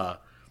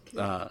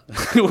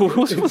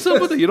 What's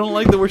up with it? You don't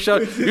like that we're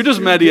shouting? You're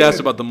just mad he asked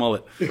about the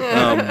mullet.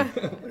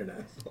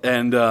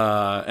 And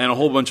a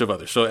whole bunch of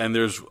others. So, and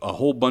there's a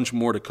whole bunch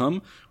more to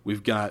come.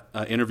 We've got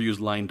interviews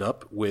lined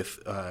up with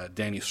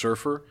Danny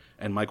Surfer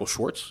and Michael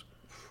Schwartz,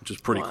 which is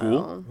pretty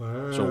cool.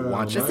 So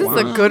watch This it. is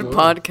a good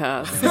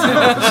podcast.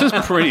 This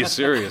is pretty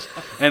serious.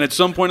 And at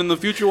some point in the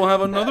future, we'll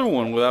have another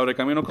one without a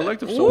Camino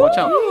Collective. So watch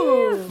out.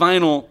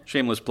 Final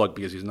shameless plug,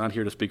 because he's not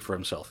here to speak for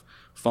himself.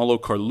 Follow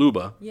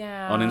Carluba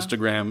on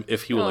Instagram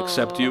if he will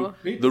accept you.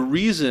 The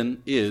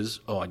reason is,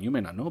 and you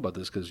may not know about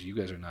this because you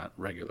guys are not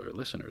regular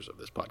listeners of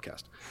this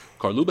podcast.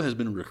 Carluba has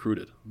been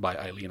recruited by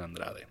Eileen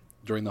Andrade.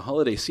 During the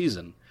holiday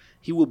season,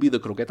 he will be the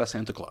Croqueta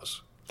Santa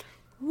Claus.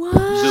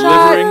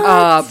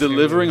 What?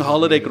 Delivering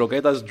holiday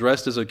croquetas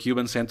dressed as a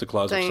Cuban Santa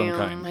Claus of some Damn. Oh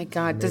kind. my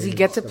God, does he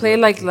get to play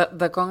like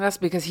the congas?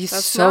 Because he's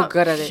so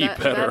good at it.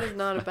 That is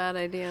not a bad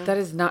idea. That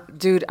is not,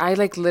 dude. I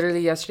like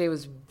literally yesterday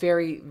was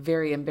very,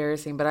 very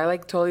embarrassing, but I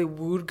like totally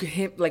wooed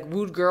him, like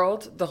wooed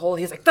girled the whole.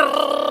 He's like,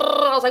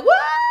 I was like,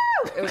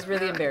 woo! It was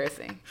really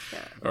embarrassing.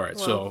 All right,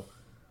 so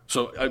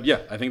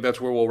I think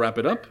that's where we'll wrap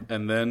it up,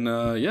 and then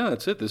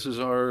that's it. This is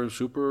our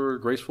super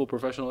graceful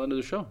professional end of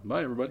the show.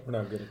 Bye, everybody. We're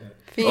not good at that.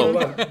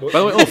 By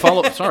the way,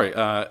 follow. Sorry,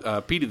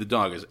 Petey the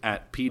dog is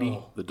at Petey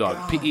the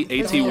dog. Peaty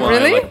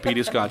Really? like a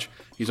Petey Scotch.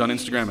 He's on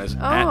Instagram as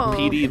at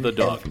Petey the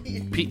dog.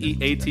 Peaty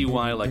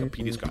like a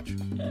Petey Scotch.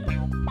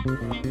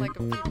 Like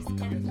a piece of